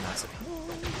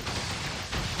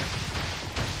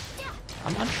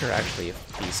 I'm unsure actually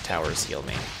if these towers heal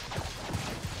me.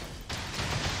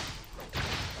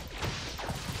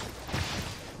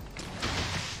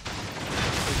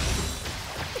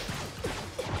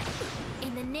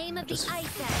 In the name of the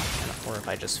Ice, or if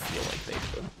I just feel like they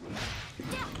do.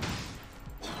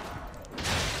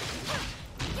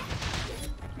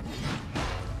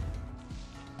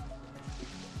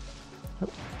 Oh.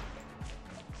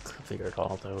 Figured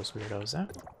all those weirdos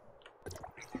out.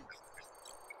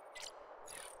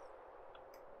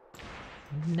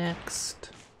 Next.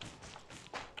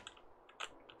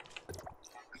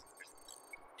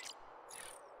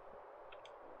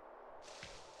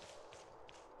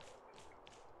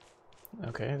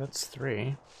 Okay, that's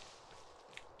 3.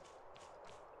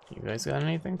 You guys got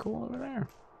anything cool over there?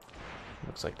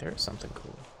 Looks like there's something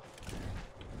cool.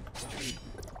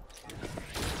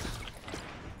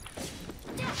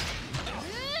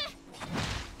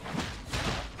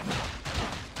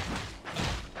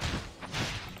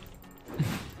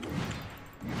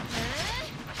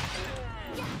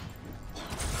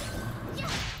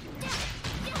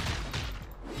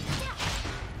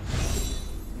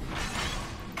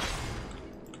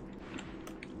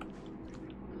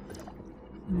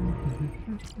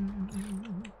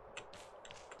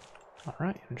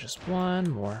 Alright, and just one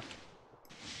more.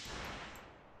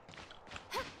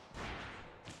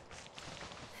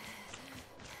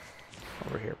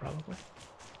 Over here, probably.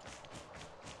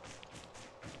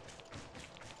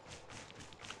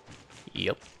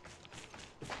 Yep.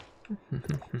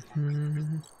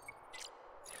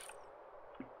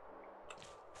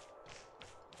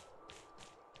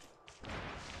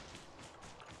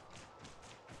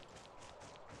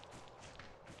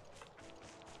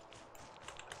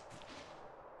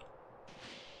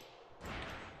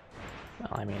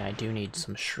 Well, I mean, I do need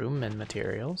some shroomman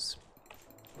materials.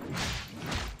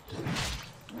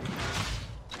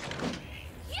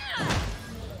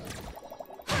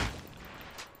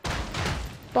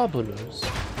 Bubbles.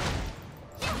 Hey,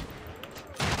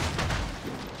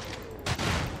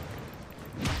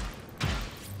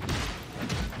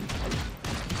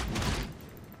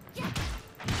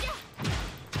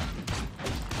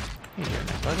 you're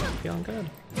not buddy. I'm feeling good.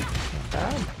 Not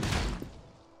bad.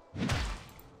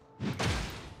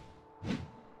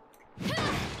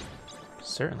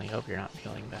 certainly hope you're not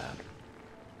feeling bad.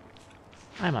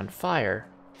 I'm on fire.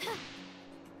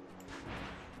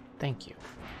 Thank you.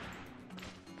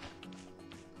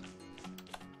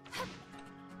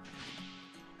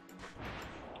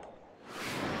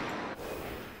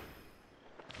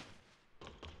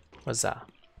 What's that?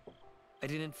 I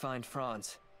didn't find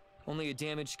Franz. Only a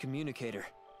damaged communicator.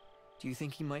 Do you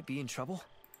think he might be in trouble?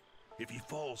 If he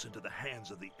falls into the hands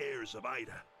of the heirs of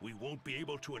Ida, we won't be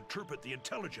able to interpret the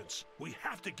intelligence. We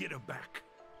have to get him back.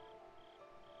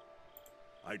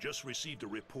 I just received a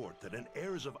report that an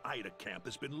heirs of Ida camp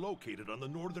has been located on the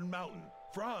northern mountain.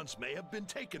 Franz may have been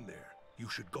taken there. You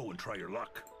should go and try your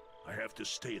luck. I have to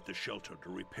stay at the shelter to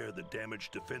repair the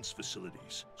damaged defense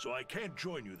facilities, so I can't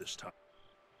join you this time.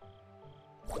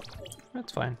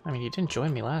 That's fine. I mean, you didn't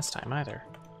join me last time either.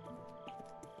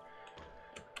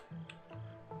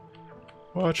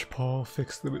 Watch Paul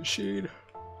fix the machine.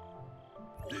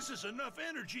 This is enough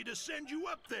energy to send you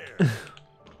up there.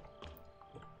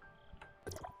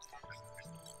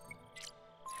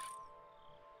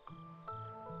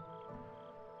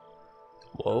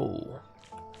 Whoa.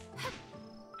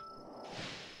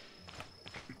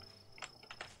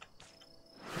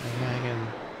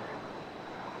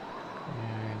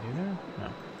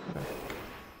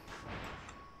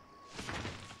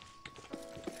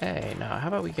 Hey, now how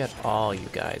about we get all you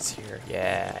guys here?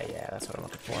 Yeah, that's what I'm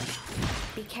looking for.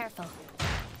 Be careful.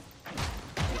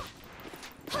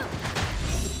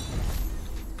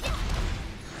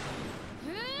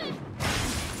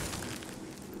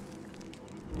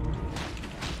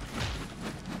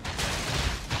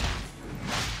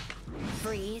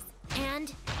 Freeze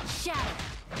and shatter.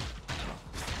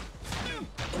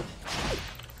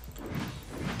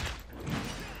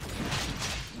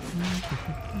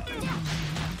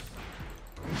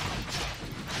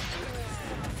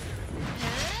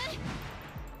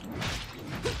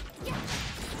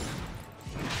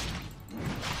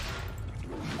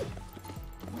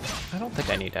 I don't think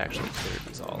I need to actually clear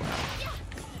these all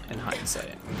out in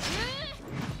hindsight.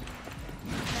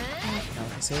 Now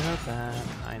what I say about that?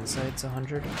 Hindsight's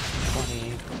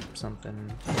 120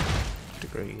 something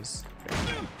degrees.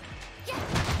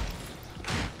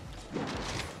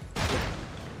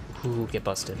 Ooh, get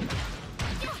busted.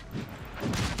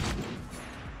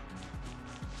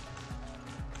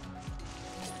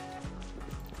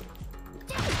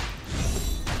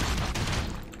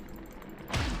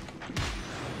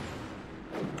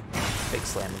 Big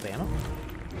slam of ammo.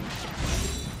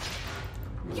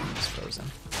 It's frozen.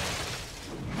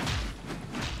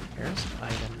 Here's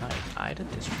Ida Knight, Ida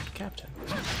District Captain.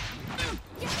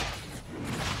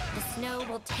 The snow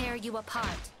will tear you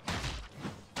apart.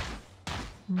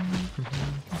 I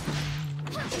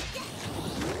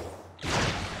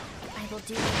will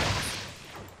do it.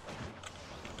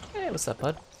 Hey, what's up,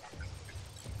 bud?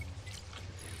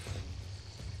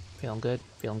 Feeling good?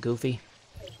 Feeling goofy?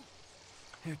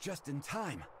 They're just in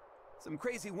time. Some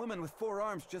crazy woman with 4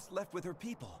 arms just left with her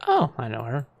people. Oh, I know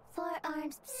her. 4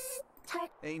 arms.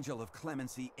 Angel of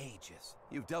Clemency Aegis.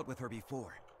 You've dealt with her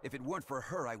before. If it weren't for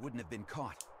her, I wouldn't have been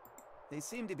caught. They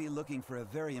seem to be looking for a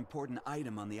very important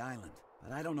item on the island,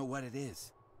 but I don't know what it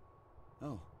is.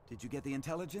 Oh, did you get the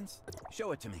intelligence?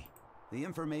 Show it to me. The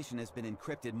information has been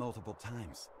encrypted multiple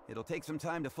times. It'll take some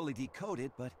time to fully decode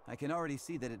it, but I can already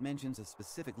see that it mentions a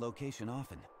specific location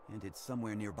often, and it's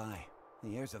somewhere nearby.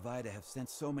 The heirs of Ida have sent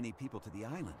so many people to the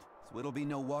island, so it'll be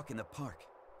no walk in the park.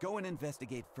 Go and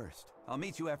investigate first. I'll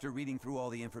meet you after reading through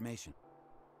all the information.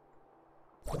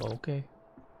 Okay.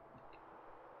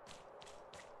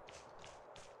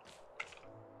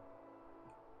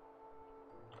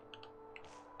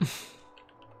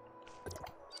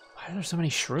 Why are there so many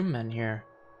shroom men here?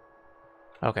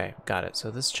 Okay, got it.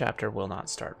 So this chapter will not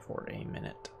start for a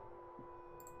minute.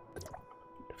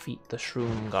 Defeat the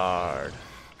Shroom Guard.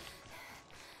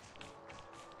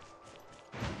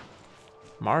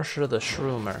 Marsha the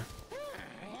Shroomer.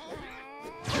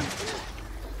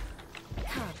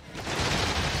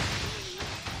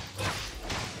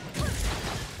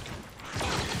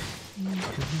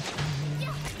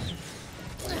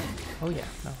 Oh yeah,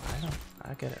 no,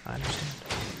 I get it, I understand.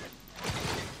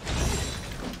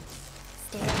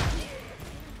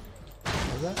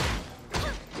 What was that?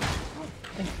 Oh,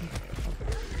 thank you.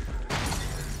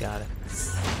 Got it.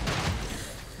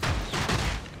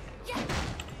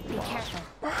 Be careful.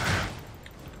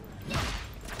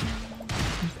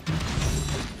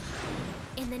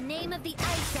 In the name of the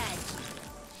Ice Edge.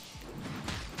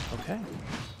 Okay.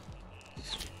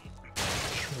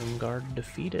 Shroom Guard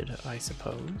defeated, I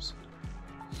suppose.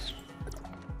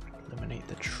 Eliminate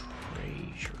the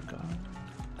treasure guard.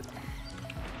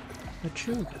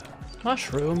 Machuga.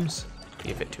 Mushrooms.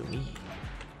 Give it to me.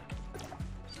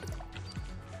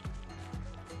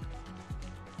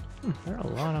 There are a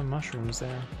lot of mushrooms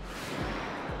there.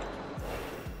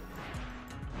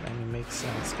 I mean, makes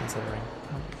sense considering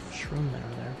how many mushroom there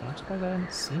are there, but I'm surprised I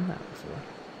hadn't seen that before.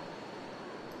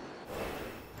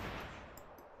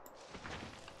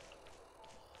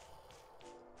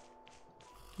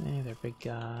 Hey there, big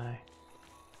guy.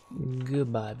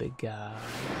 Goodbye, big guy.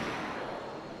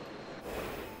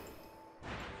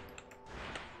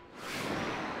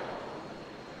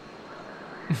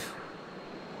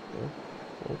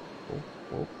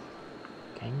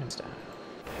 Gangnam Style.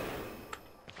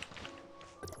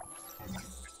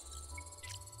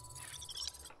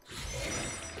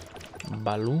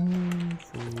 Balloon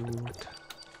food.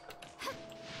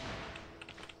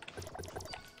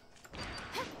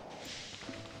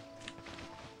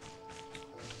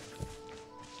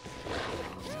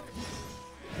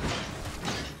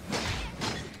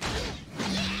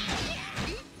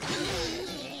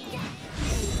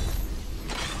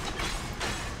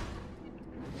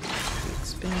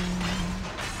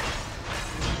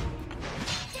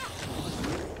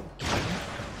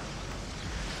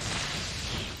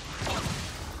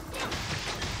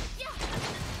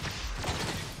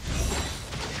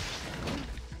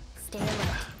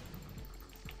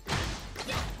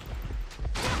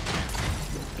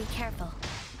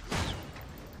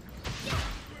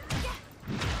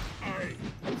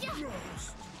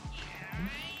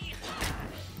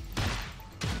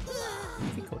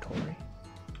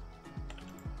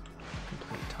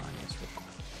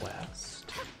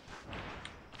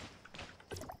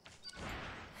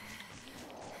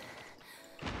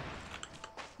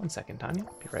 One second, Tanya.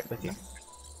 Be right with you.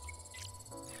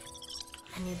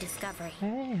 A new discovery.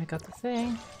 Hey, I got the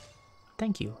thing.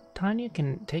 Thank you. Tanya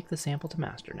can take the sample to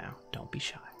Master now. Don't be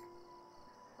shy.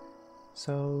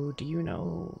 So, do you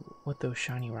know what those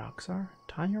shiny rocks are?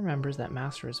 Tanya remembers that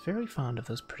Master is very fond of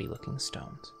those pretty-looking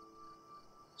stones.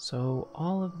 So,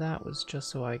 all of that was just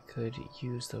so I could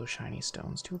use those shiny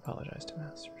stones to apologize to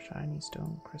Master. Shiny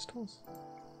stone crystals?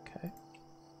 Okay.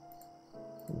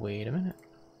 Wait a minute.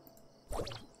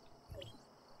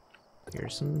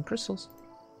 Here's some crystals.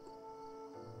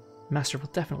 Master will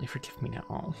definitely forgive me now.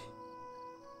 Oh.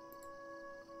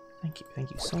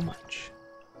 Thank you so much.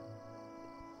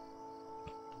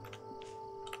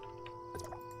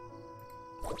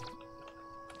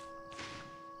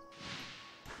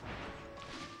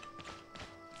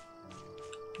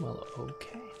 Well,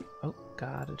 okay. Oh,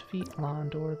 gotta defeat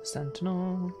Londor the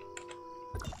Sentinel.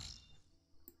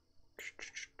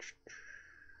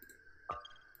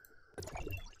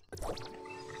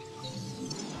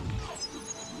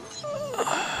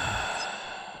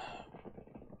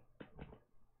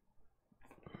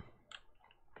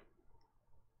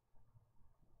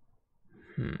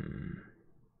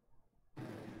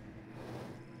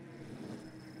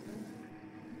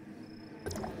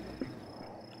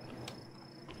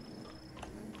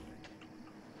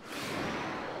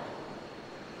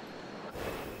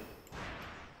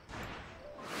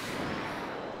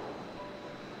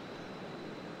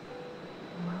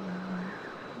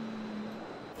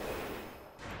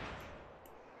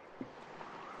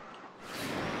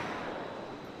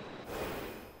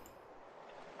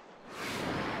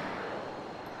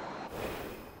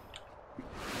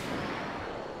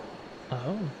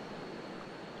 Oh.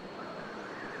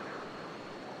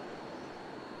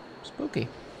 Spooky.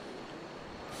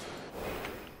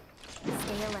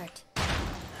 Stay alert.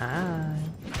 Hi.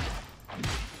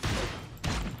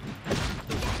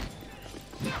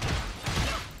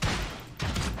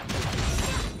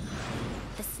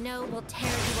 The snow will tear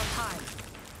you apart.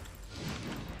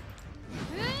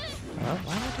 Well,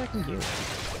 why am I attacking you?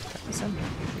 Attack the center.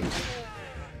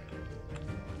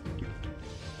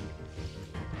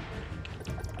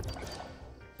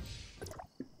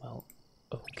 Well,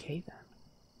 okay then.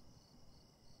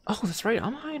 Oh, that's right.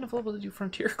 I'm high enough level to do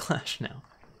Frontier Clash now.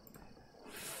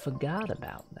 Forgot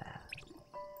about that.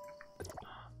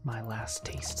 My last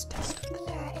taste test of the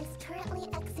day. Is currently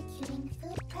executing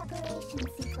food preparation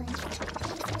sequence.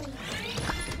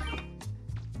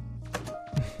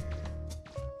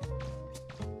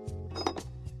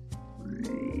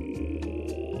 Please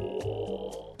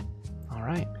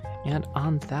Alright, and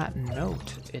on that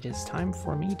note, it is time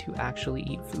for me to actually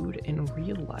eat food in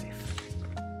real life.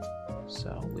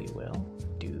 So we will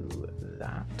do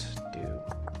that, do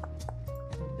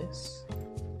this,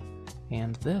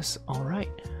 and this. Alright.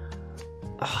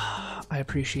 I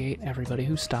appreciate everybody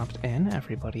who stopped in,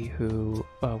 everybody who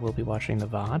will be watching the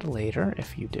VOD later,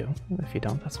 if you do. If you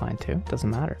don't, that's fine too. Doesn't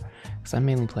matter, because I'm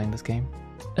mainly playing this game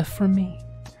for me.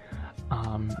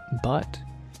 But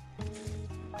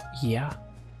yeah.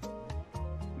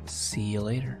 See you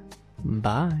later.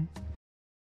 Bye.